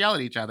 and we just yell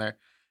at each other.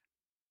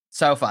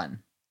 So fun.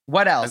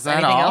 What else? Is that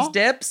Anything all? else,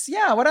 Dips?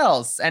 Yeah, what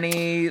else?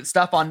 Any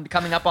stuff on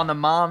coming up on the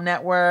Mom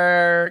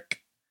Network?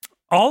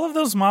 All of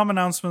those mom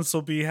announcements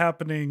will be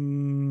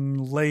happening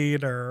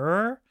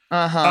later.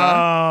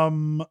 Uh-huh.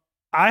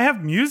 I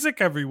have music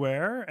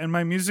everywhere, and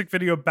my music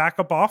video Back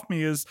Up Off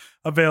Me is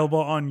available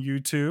on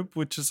YouTube,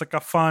 which is like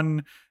a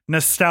fun,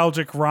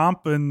 nostalgic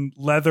romp and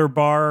leather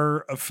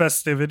bar of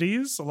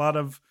festivities. A lot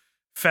of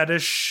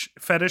fetish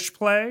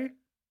play.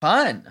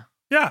 Fun.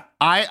 Yeah.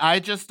 I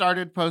just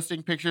started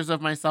posting pictures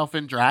of myself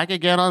in drag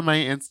again on my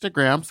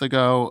Instagram, so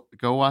go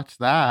watch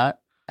that.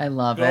 I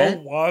love Go it.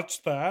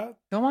 watch that.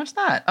 Go watch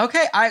that.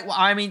 Okay.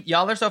 I mean,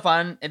 y'all are so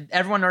fun.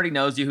 Everyone already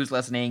knows you who's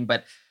listening,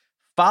 but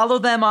follow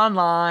them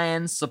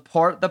online,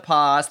 support the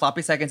pod.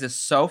 Sloppy Seconds is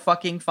so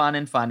fucking fun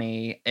and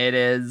funny. It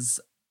is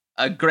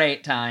a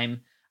great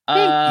time.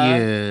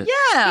 Thank you.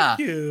 Yeah. Thank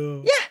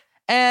you. Yeah.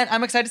 And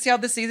I'm excited to see how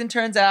this season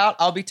turns out.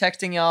 I'll be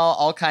texting y'all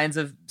all kinds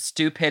of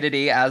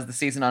stupidity as the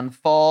season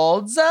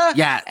unfolds.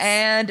 Yes.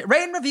 And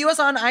rate and review us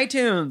on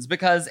iTunes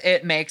because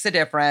it makes a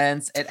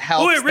difference. It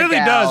helps. Oh, it the really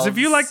does. If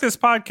you gals. like this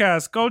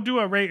podcast, go do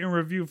a rate and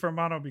review for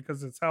Mano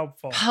because it's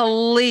helpful.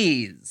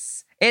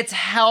 Please. It's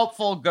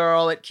helpful,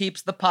 girl. It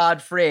keeps the pod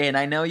free, and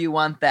I know you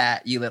want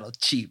that, you little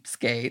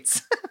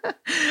cheapskates.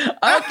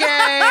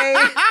 Okay.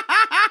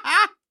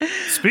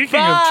 Speaking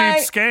Bye. of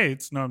cheap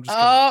skates, no, I'm just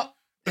kidding. Oh,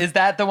 is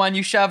that the one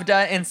you shoved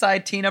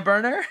inside Tina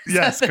Burner?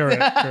 Yes,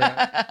 correct.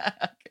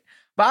 Okay.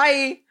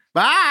 Bye.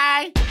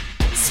 Bye.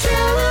 Still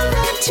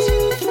allowed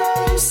to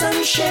throw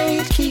some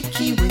shade,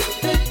 Kiki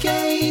with the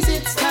gaze.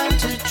 It's time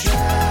to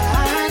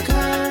drag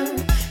her.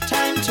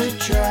 Time to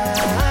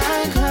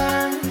drag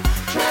her.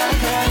 Drag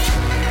her.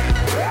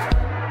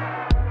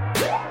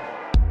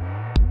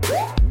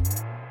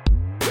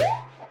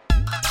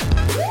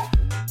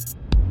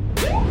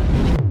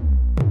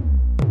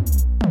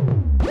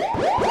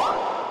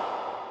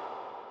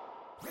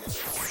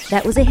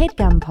 That was a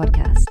HeadGum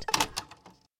podcast.